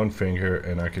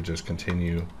 and I could just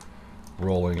continue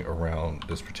rolling around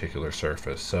this particular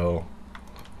surface. So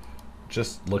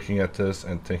just looking at this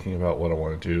and thinking about what I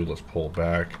want to do, let's pull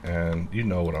back, and you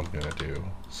know what I'm going to do.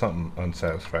 Something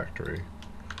unsatisfactory.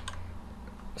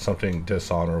 Something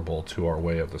dishonorable to our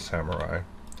way of the samurai.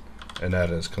 and that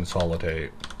is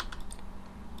consolidate.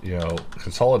 You know,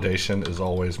 consolidation is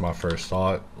always my first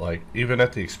thought. Like, even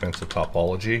at the expense of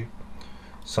topology,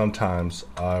 sometimes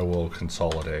I will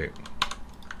consolidate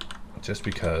just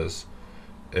because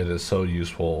it is so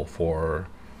useful for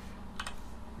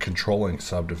controlling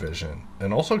subdivision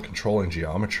and also controlling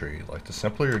geometry. Like, the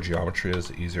simpler your geometry is,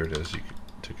 the easier it is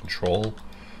to control,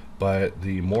 but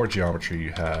the more geometry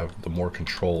you have, the more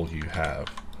control you have.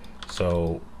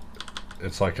 So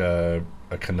it's like a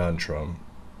conundrum.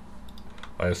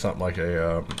 Like, it's something like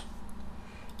an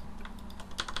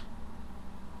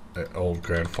old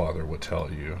grandfather would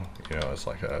tell you. You know, it's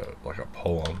like a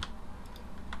poem,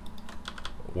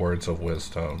 words of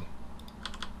wisdom.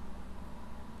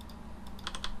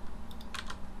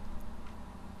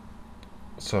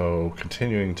 So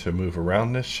continuing to move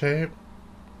around this shape,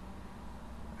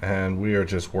 and we are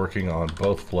just working on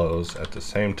both flows at the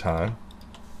same time.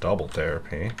 Double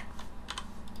therapy.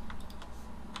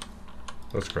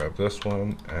 Let's grab this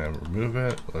one and remove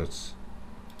it. Let's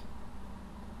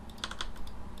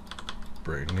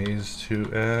bring these two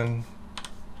in.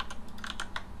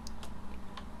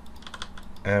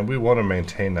 And we want to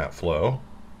maintain that flow.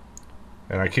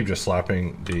 And I keep just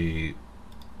slapping the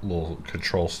little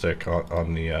control stick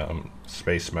on the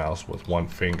space mouse with one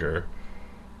finger.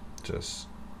 Just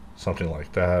something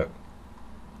like that.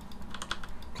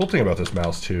 Cool thing about this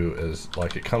mouse too is,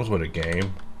 like, it comes with a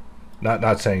game.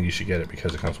 Not saying you should get it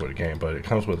because it comes with a game, but it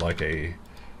comes with like a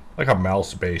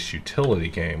mouse-based utility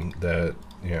game that,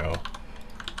 you know,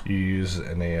 you use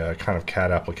in a kind of CAD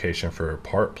application for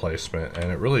part placement,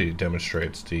 and it really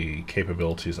demonstrates the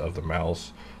capabilities of the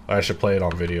mouse. I should play it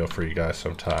on video for you guys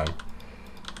sometime,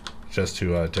 just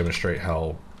to demonstrate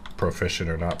how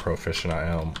proficient or not proficient I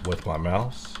am with my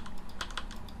mouse.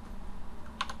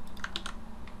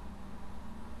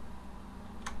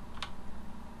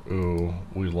 Ooh,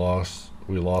 we lost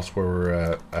where we're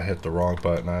at. I hit the wrong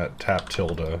button. I tapped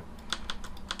tilde.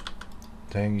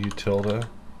 Dang you, tilde.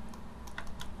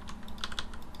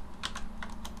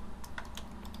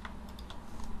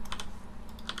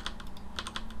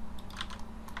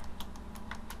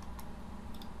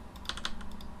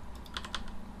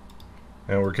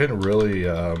 And we're getting really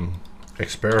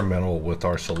experimental with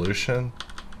our solution,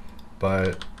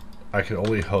 but I can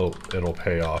only hope it'll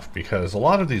pay off, because a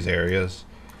lot of these areas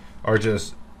are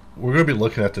just, we're going to be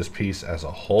looking at this piece as a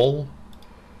whole,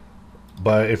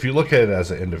 but if you look at it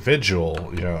as an individual,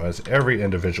 you know, as every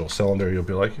individual cylinder, you'll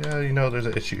be like, yeah, you know, there's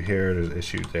an issue here, there's an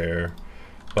issue there.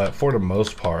 But for the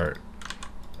most part,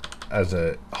 as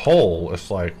a whole,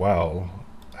 it's like, wow,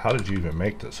 how did you even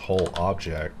make this whole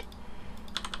object?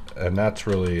 And that's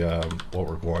really what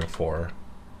we're going for.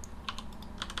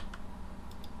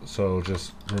 So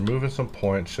just removing some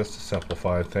points just to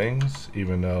simplify things,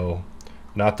 even though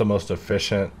not the most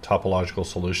efficient topological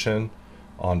solution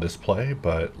on display,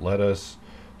 but let us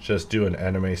just do an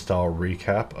anime style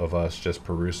recap of us just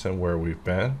perusing where we've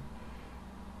been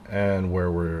and where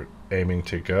we're aiming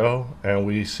to go. And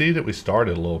we see that we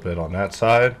started a little bit on that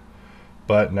side,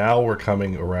 but now we're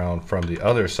coming around from the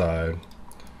other side,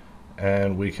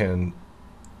 and we can,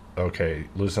 okay,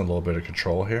 losing a little bit of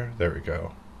control here. There we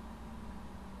go.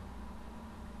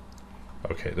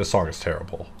 Okay, this song is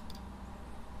terrible.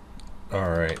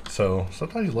 Alright, so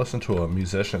sometimes you listen to a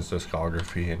musician's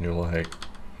discography and you're like,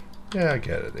 yeah, I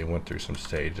get it, they went through some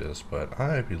stages, but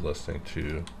I'd be listening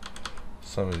to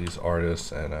some of these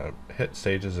artists and hit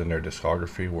stages in their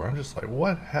discography where I'm just like,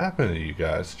 what happened to you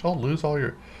guys? Did y'all lose all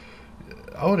your...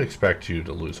 I would expect you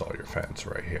to lose all your fans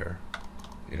right here.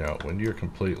 You know, when you're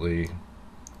completely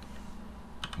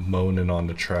moaning on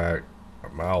the track,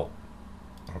 I'm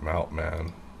out,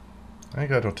 man. I ain't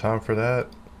got no time for that.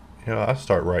 You know, I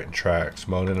start writing tracks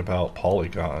moaning about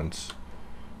polygons.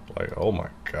 Like, oh my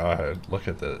god, look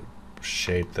at the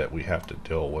shape that we have to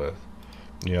deal with.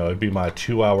 You know, it'd be my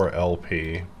 2-hour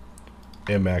LP,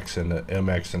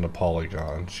 MX and the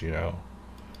polygons, you know.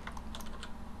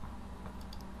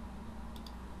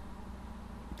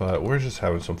 But we're just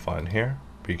having some fun here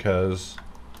because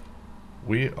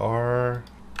we are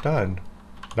done.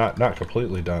 Not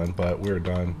completely done, but we're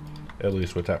done, at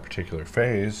least with that particular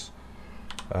phase.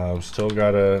 Still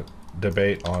got a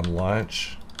debate on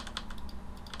lunch.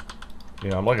 You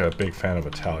know, I'm like a big fan of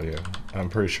Italian. I'm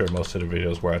pretty sure most of the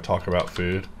videos where I talk about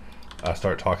food, I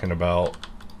start talking about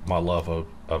my love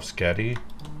of spaghetti.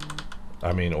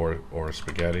 I mean, or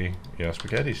spaghetti. You know,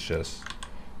 spaghetti's just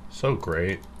so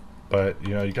great. But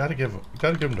you know, you gotta give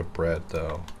them the bread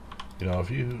though. You know, if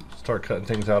you start cutting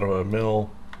things out of a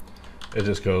mill, it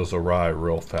just goes awry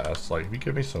real fast. Like, if you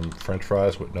give me some French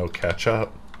fries with no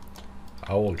ketchup,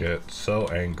 I will get so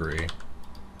angry.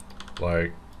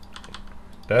 Like,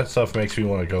 That stuff makes me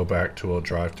want to go back to a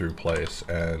drive-through place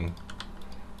and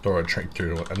throw a drink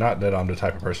through. Not that I'm the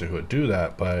type of person who would do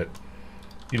that, but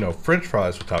you know, French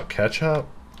fries without ketchup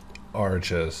are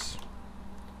just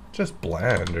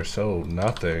bland. They're so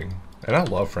nothing. And I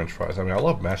love French fries. I mean, I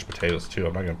love mashed potatoes too.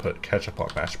 I'm not gonna put ketchup on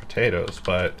mashed potatoes,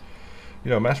 but you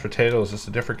know, mashed potatoes is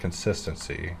a different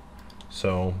consistency,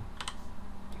 so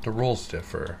the rules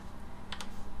differ.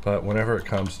 But whenever it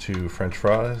comes to French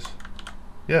fries,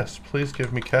 yes, please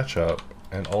give me ketchup.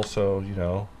 And also, you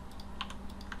know,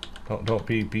 don't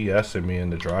be BSing me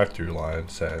in the drive-through line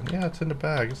saying, yeah, it's in the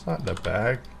bag. It's not in the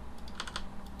bag.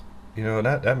 You know, and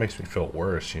that makes me feel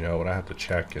worse, you know, when I have to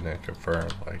check and then confirm.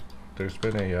 Like, there's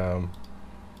been a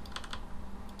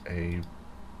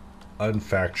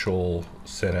unfactual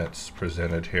sentence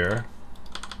presented here.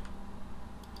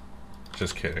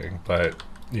 Just kidding, but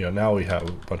you know, now we have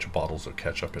a bunch of bottles of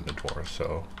ketchup in the drawer,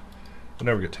 so it'll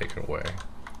never get taken away.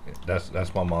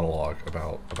 That's my monologue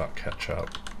about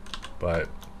ketchup, but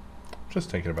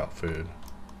just thinking about food,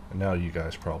 and now you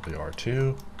guys probably are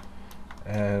too.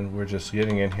 And we're just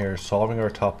getting in here, solving our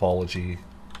topology.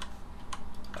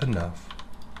 Enough.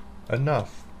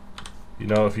 You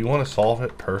know, if you want to solve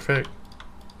it perfect,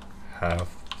 have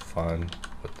fun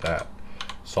with that.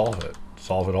 Solve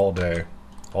it all day.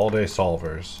 All day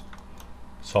solvers.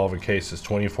 Solving cases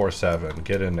 24/7.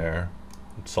 Get in there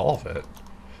and solve it.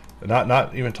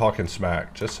 Not even talking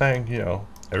smack. Just saying, you know,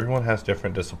 everyone has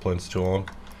different disciplines to them.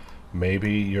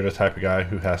 Maybe you're the type of guy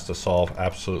who has to solve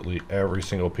absolutely every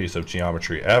single piece of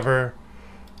geometry ever.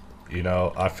 You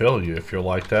know, I feel you. If you're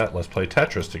like that, let's play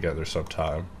Tetris together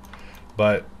sometime.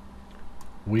 But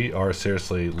we are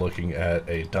seriously looking at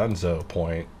a dunzo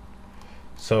point.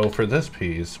 So for this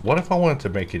piece, what if I wanted to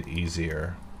make it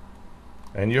easier?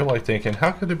 And you're like thinking,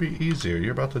 how could it be easier?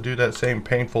 You're about to do that same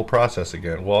painful process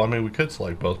again. Well, I mean, we could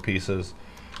select both pieces,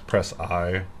 press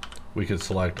I. We could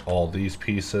select all these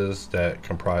pieces that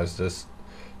comprise this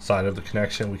side of the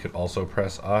connection. We could also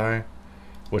press I,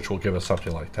 which will give us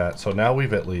something like that. So now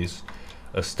we've at least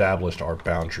established our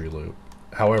boundary loop.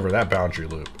 However, that boundary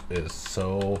loop is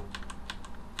so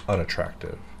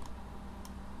unattractive.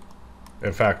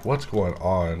 In fact, what's going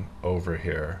on over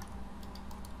here?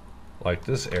 Like,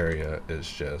 this area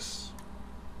is just,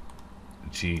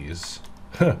 geez.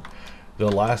 The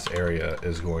last area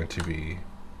is going to be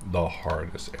the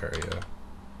hardest area.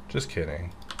 Just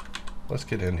kidding. Let's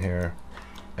get in here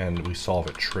and we solve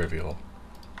it trivial.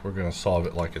 We're gonna solve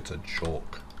it like it's a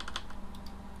joke.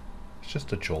 It's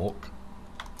just a joke.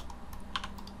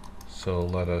 So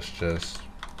let us just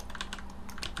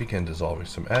begin dissolving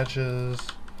some edges,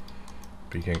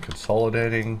 begin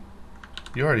consolidating.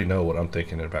 You already know what I'm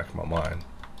thinking in the back of my mind.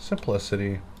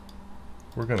 Simplicity.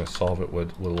 We're gonna solve it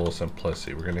with a little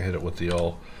simplicity. We're gonna hit it with the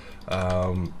old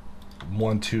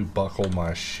 1-2 buckle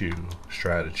my shoe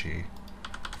strategy.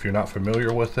 If you're not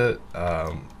familiar with it,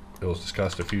 it was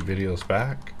discussed a few videos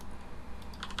back,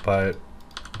 but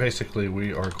basically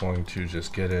we are going to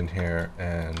just get in here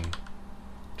and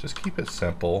just keep it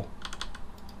simple,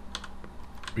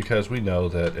 because we know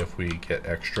that if we get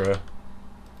extra,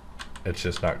 it's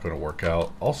just not going to work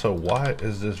out. Also, why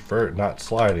is this vert not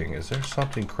sliding? Is there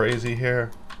something crazy here?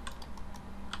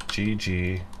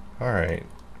 GG. Alright.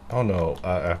 Oh no,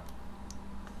 I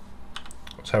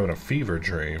was having a fever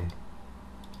dream.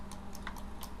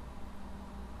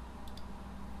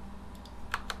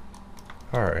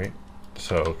 Alright,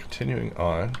 so continuing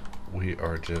on, we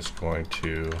are just going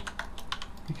to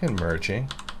begin merging.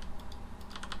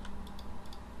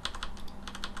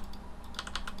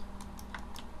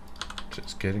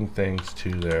 Just getting things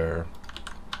to their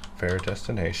fair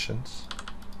destinations.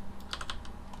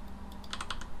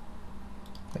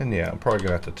 And yeah, I'm probably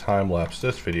going to have to time-lapse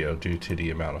this video due to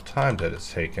the amount of time that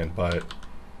it's taken, but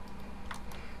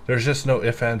there's just no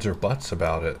ifs, ands, or buts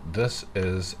about it. This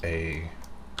is a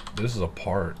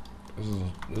part.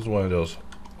 This is one of those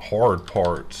hard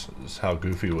parts, is how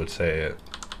Goofy would say it.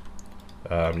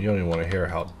 You don't even want to hear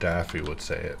how Daffy would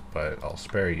say it, but I'll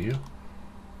spare you.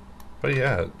 But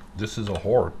yeah, this is a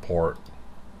hard part.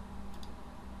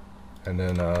 And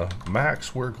then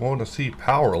Max, we're going to see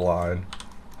Powerline.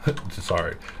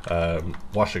 Sorry,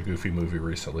 watched a Goofy movie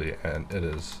recently, and it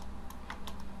is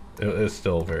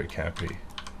still very campy.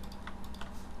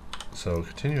 So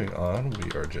continuing on, we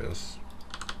are just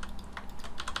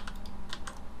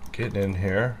getting in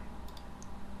here,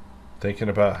 thinking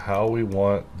about how we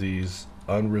want these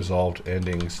unresolved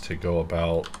endings to go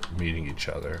about meeting each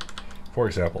other. For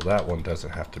example, that one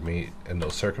doesn't have to meet in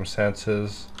those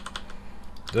circumstances.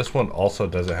 This one also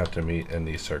doesn't have to meet in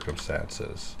these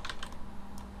circumstances.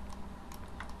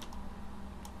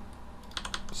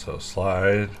 So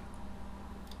slide,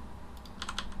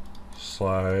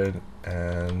 slide,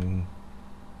 and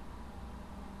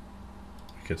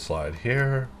we could slide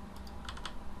here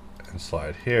and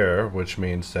slide here, which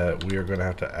means that we are going to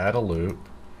have to add a loop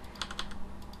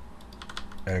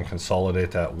and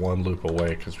consolidate that one loop away,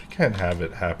 because we can't have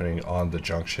it happening on the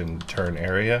junction turn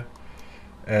area.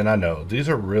 And I know these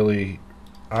are really,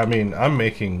 I mean, I'm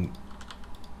making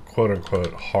quote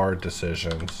unquote hard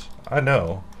decisions. I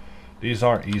know these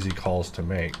aren't easy calls to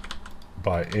make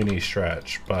by any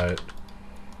stretch, but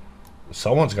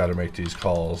someone's got to make these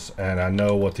calls, and I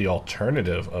know what the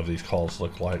alternative of these calls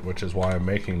look like, which is why I'm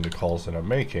making the calls that I'm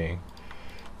making.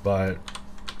 But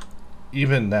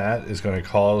even that is going to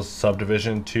cause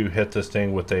subdivision to hit this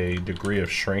thing with a degree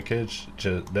of shrinkage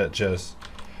that just,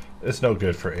 it's no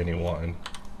good for anyone,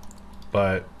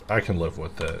 but I can live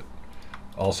with it.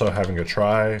 Also, having a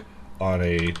try on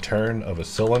a turn of a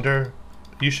cylinder,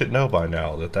 you should know by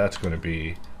now that that's going to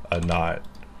be a knot.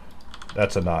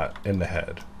 That's a knot in the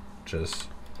head. Just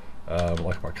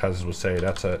like my cousins would say,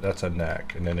 that's a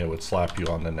neck, and then it would slap you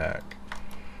on the neck.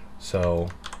 So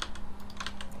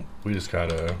we just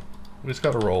gotta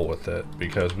roll with it,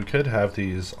 because we could have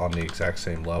these on the exact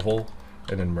same level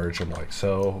and then merge them like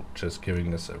so, just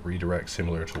giving this a redirect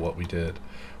similar to what we did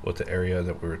with the area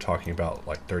that we were talking about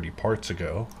like 30 parts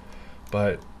ago.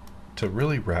 But to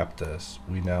really wrap this,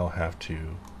 we now have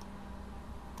to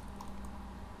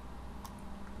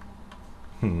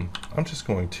I'm just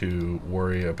going to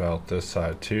worry about this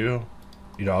side too.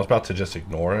 You know, I was about to just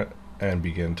ignore it and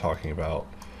begin talking about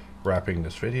wrapping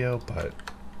this video, but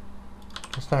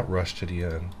let's not rush to the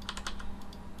end.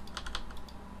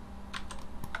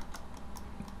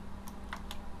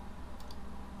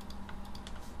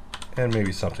 And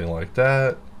maybe something like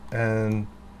that. And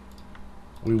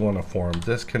we want to form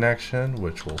this connection,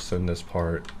 which will send this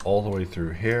part all the way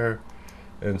through here.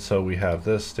 And so we have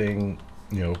this thing,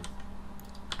 you know,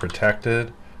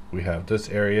 protected. We have this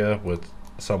area with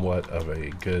somewhat of a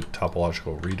good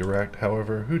topological redirect.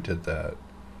 However, who did that?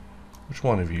 Which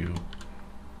one of you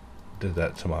did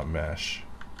that to my mesh?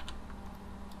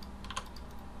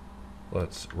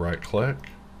 Let's right click,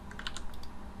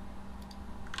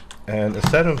 and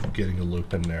instead of getting a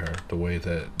loop in there the way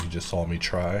that you just saw me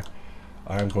try,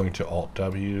 I'm going to Alt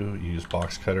W, use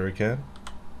Boxcutter again,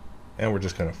 and we're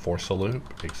just going to force a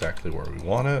loop exactly where we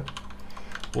want it.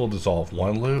 We'll dissolve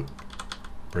one loop,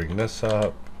 bring this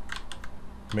up,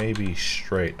 maybe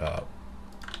straight up.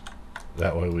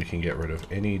 That way we can get rid of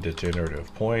any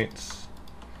degenerative points.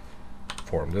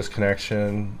 Form this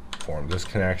connection,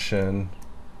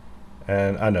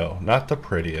 and I know, not the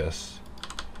prettiest,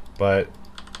 but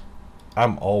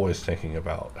I'm always thinking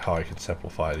about how I can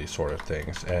simplify these sort of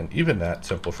things, and even that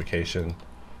simplification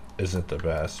isn't the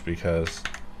best, because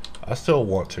I still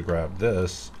want to grab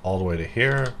this all the way to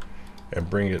here and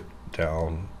bring it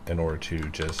down in order to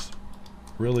just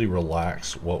really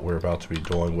relax what we're about to be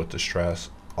doing with the stress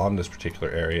on this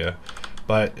particular area.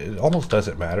 But it almost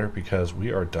doesn't matter, because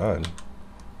we are done.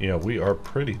 You know, we are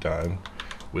pretty done.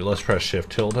 Let's press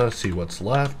Shift tilde, see what's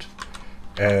left,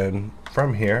 and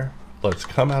from here let's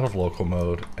come out of local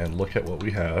mode and look at what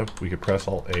we have. We could press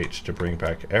Alt H to bring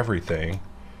back everything,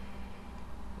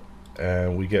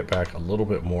 and we get back a little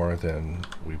bit more than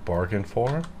we bargained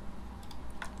for.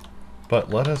 But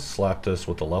let us slap this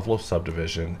with the level of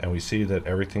subdivision, and we see that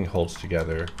everything holds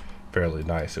together fairly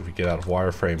nice. If we get out of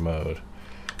wireframe mode,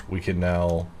 we can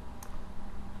now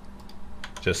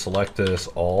just select this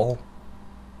all,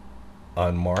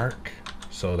 unmark,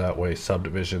 so that way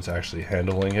subdivision's actually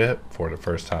handling it for the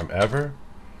first time ever,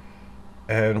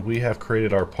 and we have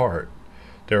created our part.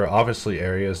 There are obviously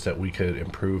areas that we could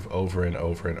improve over and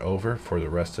over and over for the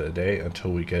rest of the day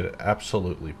until we get it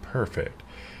absolutely perfect.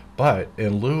 But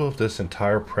in lieu of this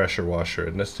entire pressure washer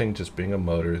and this thing just being a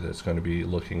motor that's going to be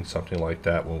looking something like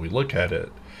that when we look at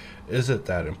it, is it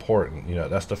that important? You know,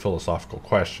 that's the philosophical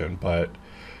question, but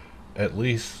at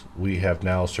least we have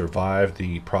now survived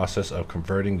the process of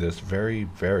converting this very,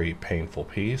 very painful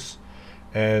piece.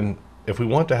 And if we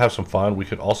want to have some fun, we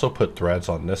could also put threads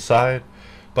on this side,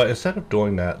 but instead of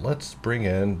doing that, let's bring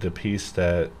in the piece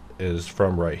that is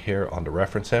from right here on the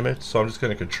reference image. So I'm just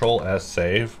going to Control S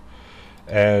save,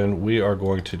 and we are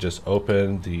going to just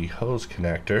open the hose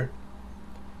connector.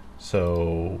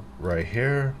 So right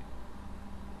here,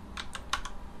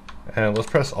 and let's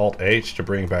press Alt H to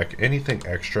bring back anything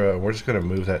extra. We're just going to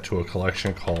move that to a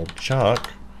collection called junk.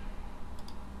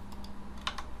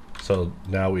 So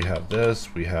now we have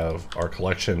this, we have our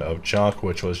collection of junk,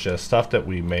 which was just stuff that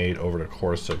we made over the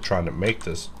course of trying to make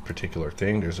this particular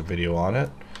thing. There's a video on it,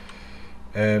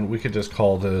 and we could just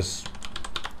call this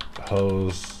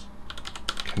hose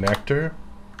connector,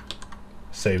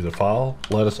 save the file.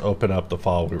 Let us open up the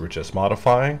file we were just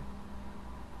modifying.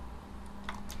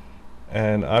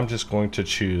 And I'm just going to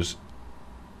choose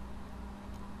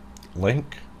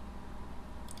link.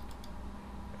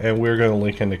 And we're going to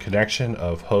link in the connection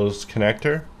of hose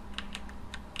connector.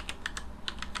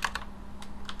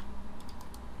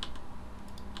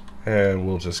 And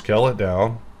we'll just scale it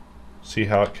down, see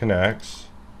how it connects.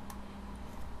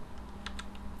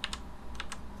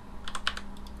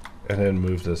 And then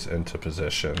move this into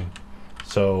position.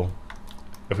 So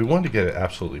if we want to get it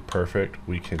absolutely perfect,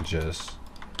 we can just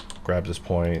grab this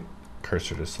point,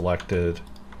 cursor to selected,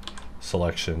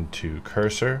 selection to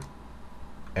cursor,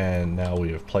 and now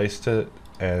we have placed it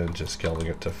and just scaling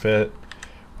it to fit.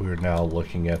 We're now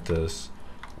looking at this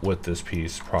with this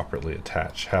piece properly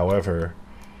attached. However,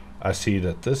 I see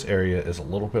that this area is a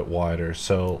little bit wider,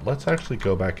 so let's actually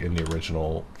go back in the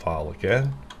original file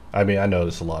again. I mean, I know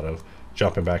there's a lot of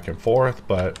jumping back and forth,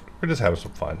 but we're just having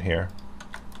some fun here.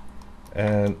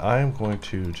 And I'm going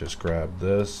to just grab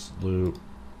this loop,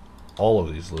 all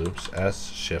of these loops,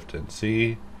 S, Shift, and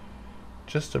C,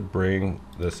 just to bring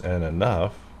this in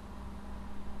enough.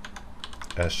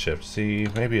 S, Shift, C,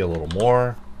 maybe a little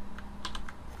more.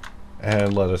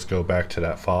 And let us go back to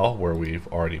that file where we've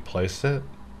already placed it.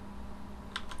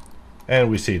 And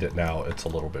we see that now it's a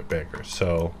little bit bigger.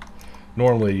 So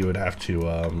normally you would have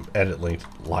to edit link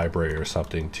library or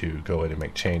something to go in and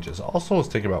make changes. Also, I was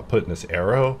thinking about putting this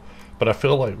arrow, but I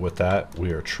feel like with that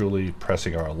we are truly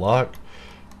pressing our luck.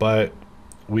 But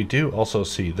we do also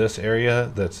see this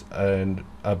area that's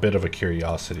a bit of a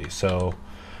curiosity. So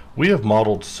we have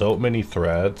modeled so many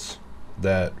threads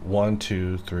that 1,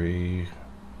 2, 3,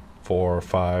 4,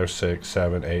 5, 6,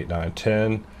 7, 8, 9,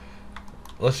 10.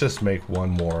 Let's just make one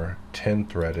more 10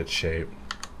 threaded shape.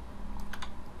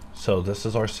 So this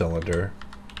is our cylinder.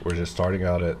 We're just starting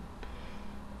out at,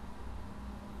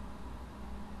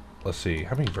 let's see,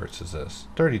 how many verts is this?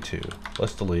 32.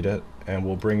 Let's delete it, and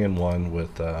we'll bring in one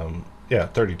with, yeah,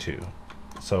 32.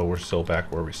 So we're still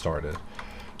back where we started.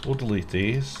 We'll delete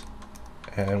these,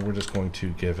 and we're just going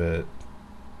to give it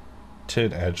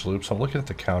 10 edge loops. I'm looking at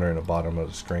the counter in the bottom of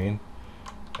the screen.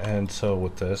 And so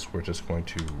with this, we're just going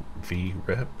to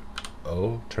V-rip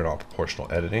O, turn on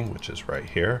proportional editing, which is right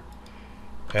here.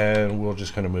 And we're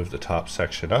just going to move the top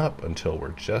section up until we're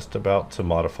just about to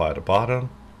modify the bottom.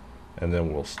 And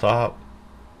then we'll stop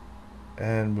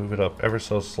and move it up ever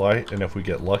so slight. And if we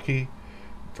get lucky,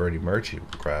 Vertimergy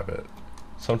will grab it.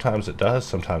 Sometimes it does,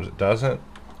 sometimes it doesn't.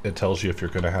 It tells you if you're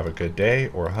going to have a good day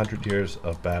or 100 years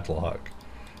of bad luck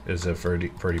is if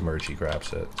Vertimergy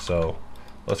grabs it. So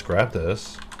let's grab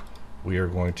this. We are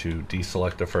going to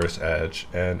deselect the first edge,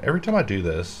 and every time I do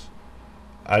this,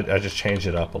 I just change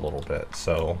it up a little bit.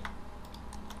 So,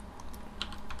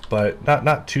 but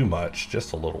not too much,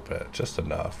 just a little bit, just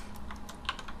enough.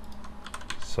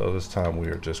 So this time we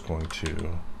are just going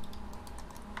to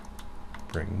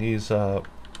bring these up,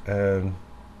 and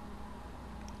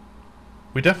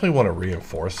we definitely want to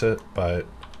reinforce it, but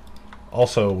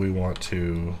also we want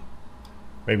to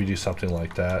maybe do something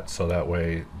like that, so that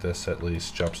way this at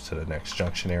least jumps to the next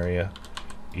junction area.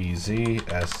 EZ,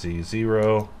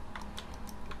 SZ0.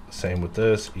 Same with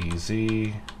this,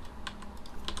 EZ,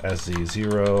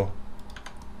 SZ0.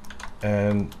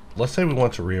 And let's say we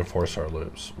want to reinforce our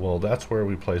loops. Well, that's where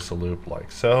we place a loop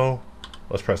like so.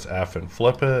 Let's press F and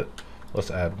flip it. Let's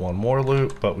add one more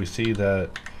loop, but we see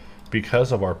that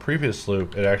because of our previous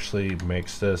loop, it actually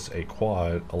makes this a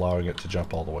quad, allowing it to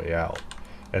jump all the way out.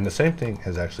 And the same thing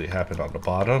has actually happened on the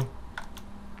bottom,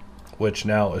 which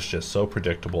now is just so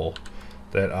predictable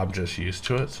that I'm just used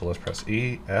to it. So let's press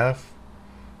E, F.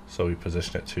 So we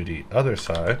position it to the other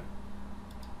side.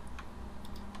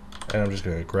 And I'm just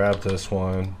going to grab this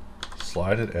one,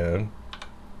 slide it in.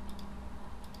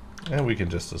 And we can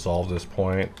just dissolve this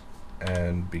point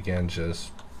and begin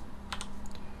just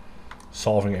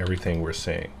solving everything we're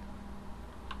seeing.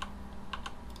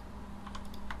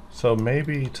 So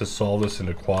maybe to solve this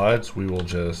into quads, we will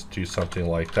just do something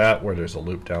like that where there's a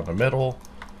loop down the middle.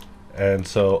 And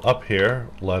so up here,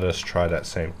 let us try that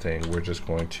same thing. We're just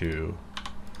going to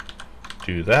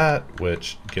do that,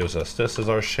 which gives us this as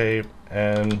our shape.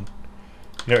 And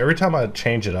you know, every time I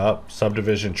change it up,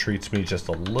 Subdivision treats me just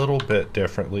a little bit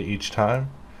differently each time.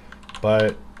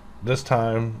 But this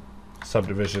time,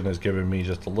 Subdivision has given me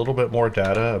just a little bit more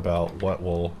data about what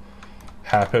will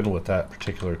happen with that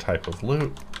particular type of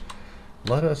loop.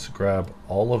 Let us grab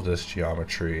all of this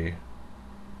geometry,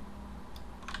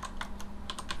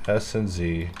 S and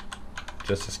Z,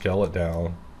 just to scale it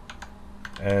down,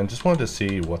 and just wanted to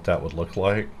see what that would look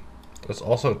like. Let's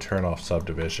also turn off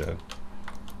Subdivision.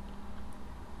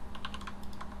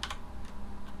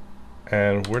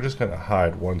 and we're just going to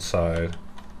hide one side.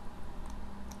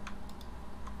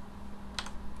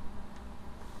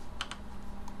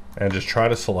 And just try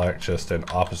to select just an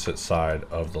opposite side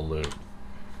of the loop.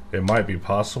 It might be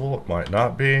possible, it might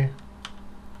not be.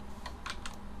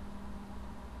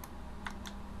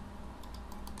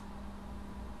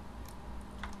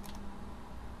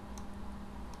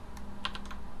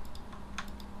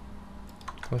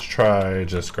 Let's try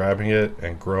just grabbing it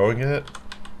and growing it.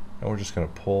 And we're just going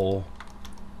to pull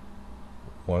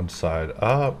one side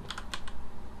up.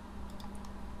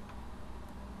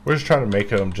 We're just trying to make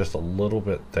them just a little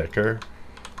bit thicker,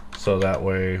 so that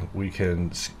way we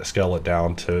can scale it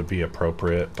down to be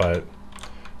appropriate. But,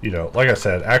 you know, like I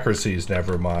said, accuracy is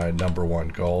never my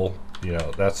 #1 goal. You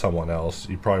know, that's someone else.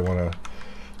 You probably want to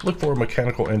look for a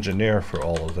mechanical engineer for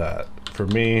all of that. For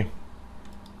me,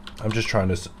 I'm just trying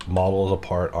to model the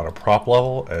part on a prop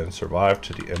level and survive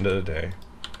to the end of the day,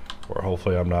 where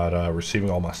hopefully I'm not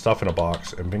receiving all my stuff in a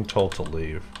box and being told to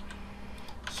leave.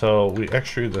 So we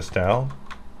extrude this down,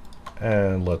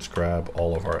 and let's grab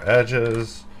all of our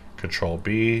edges, Control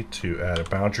B to add a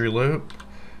boundary loop.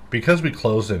 Because we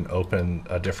closed and opened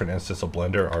a different instance of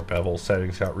Blender, our bevel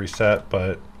settings got reset,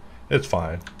 but it's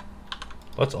fine.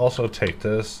 Let's also take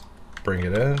this, bring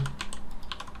it in,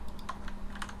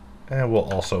 and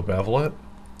we'll also bevel it,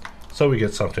 so we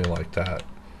get something like that.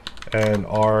 And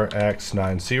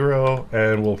RX90,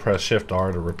 and we'll press Shift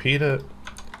R to repeat it.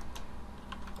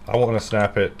 I want to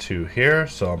snap it to here,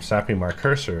 so I'm snapping my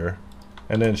cursor,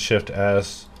 and then Shift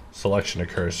S, selection of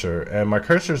cursor, and my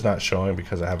cursor is not showing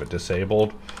because I have it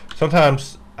disabled.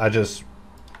 Sometimes I just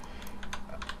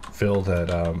feel that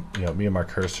you know, me and my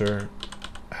cursor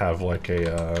have like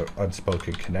a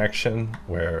unspoken connection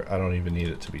where I don't even need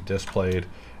it to be displayed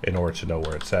in order to know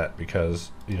where it's at,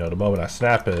 because, you know, the moment I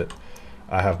snap it,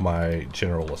 I have my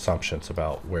general assumptions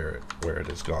about where it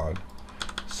is gone.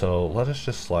 So let us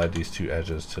just slide these two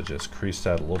edges to just crease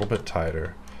that a little bit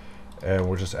tighter. And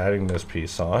we're just adding this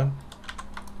piece on.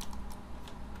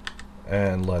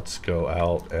 And let's go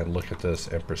out and look at this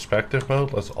in perspective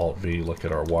mode. Let's Alt-V look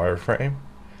at our wireframe.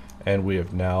 And we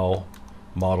have now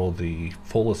modeled the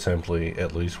full assembly,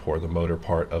 at least for the motor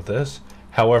part of this.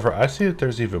 However, I see that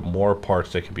there's even more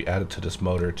parts that can be added to this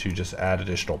motor to just add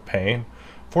additional pain.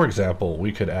 For example,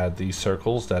 we could add these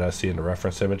circles that I see in the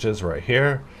reference images right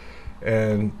here.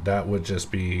 And that would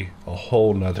just be a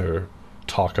whole nother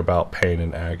talk about pain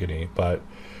and agony. But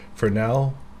for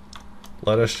now,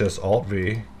 let us just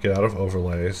Alt-V, get out of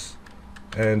overlays,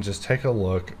 and just take a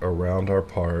look around our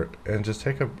part and just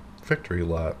take a victory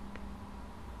lap,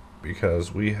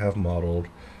 because we have modeled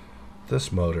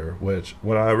this motor, which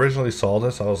when I originally saw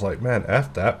this, I was like, man,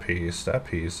 F that piece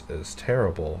is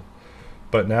terrible.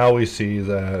 But now we see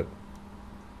that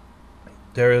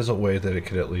there is a way that it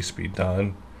could at least be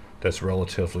done that's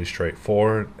relatively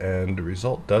straightforward, and the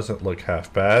result doesn't look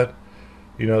half bad.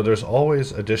 You know, there's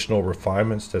always additional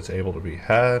refinements that's able to be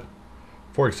had.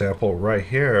 For example, right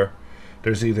here,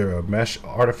 there's either a mesh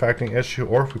artifacting issue,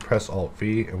 or if we press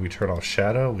Alt-V and we turn off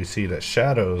shadow, we see that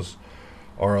shadows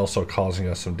are also causing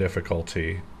us some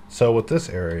difficulty. So with this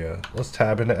area, let's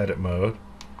tab into edit mode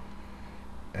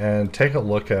and take a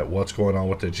look at what's going on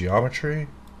with the geometry,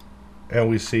 and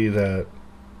we see that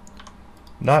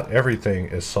not everything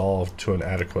is solved to an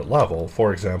adequate level.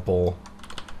 For example,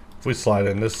 if we slide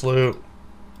in this loop,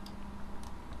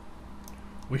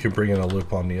 we can bring in a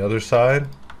loop on the other side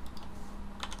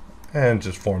and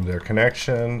just form their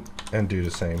connection and do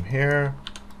the same here.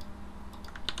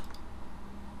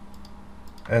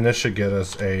 And this should get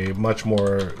us a much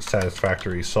more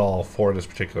satisfactory solve for this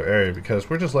particular area, because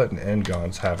we're just letting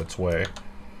N-Gons have its way.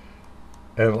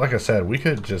 And like I said, we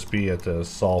could just be at this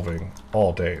solving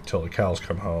all day till the cows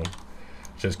come home,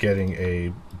 just getting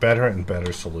a better and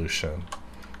better solution.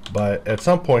 But at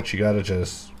some point you gotta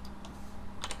just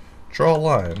draw a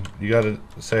line. You gotta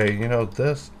say, you know,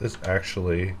 this is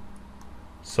actually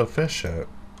sufficient.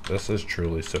 This is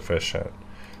truly sufficient.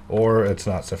 Or it's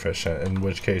not sufficient, in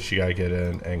which case you gotta get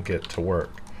in and get to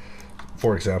work.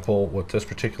 For example, with this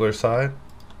particular side,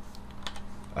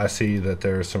 I see that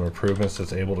there are some improvements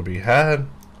that's able to be had,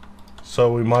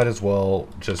 so we might as well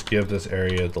just give this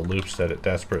area the loops that it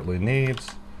desperately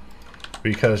needs,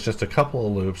 because just a couple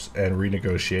of loops and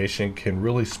renegotiation can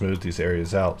really smooth these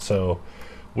areas out. So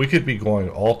we could be going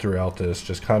all throughout this,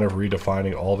 just kind of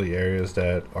redefining all the areas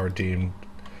that are deemed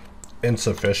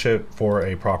insufficient for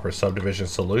a proper subdivision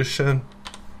solution.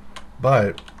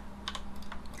 But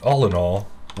all in all,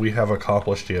 we have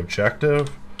accomplished the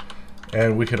objective,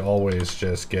 and we could always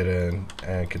just get in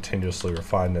and continuously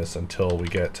refine this until we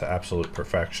get to absolute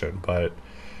perfection. But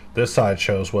this side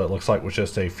shows what it looks like with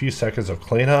just a few seconds of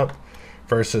cleanup.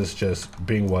 versus just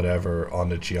being whatever on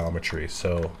the geometry.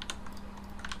 So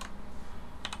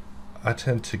I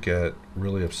tend to get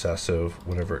really obsessive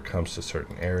whenever it comes to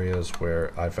certain areas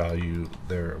where I value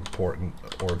their important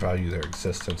or value their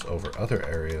existence over other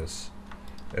areas.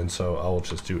 And so I'll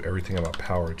just do everything in my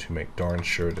power to make darn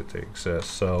sure that they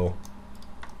exist. So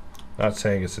not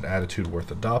saying it's an attitude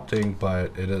worth adopting,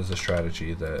 but it is a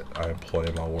strategy that I employ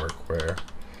in my work, where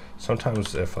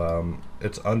sometimes if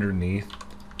it's underneath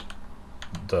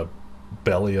the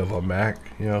belly of a Mac,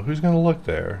 you know, who's going to look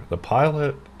there? The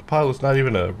pilot's not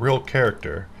even a real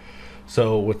character.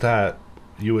 So with that,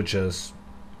 you would just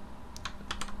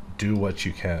do what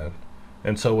you can.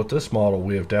 And so with this model,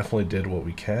 we have definitely did what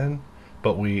we can,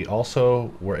 but we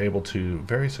also were able to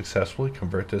very successfully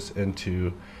convert this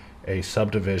into a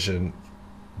subdivision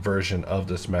version of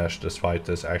this mesh, despite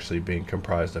this actually being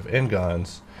comprised of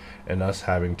n-gons and us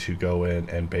having to go in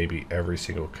and baby every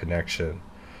single connection.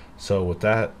 So with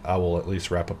that, I will at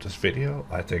least wrap up this video.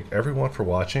 I thank everyone for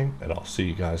watching, and I'll see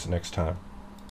you guys next time.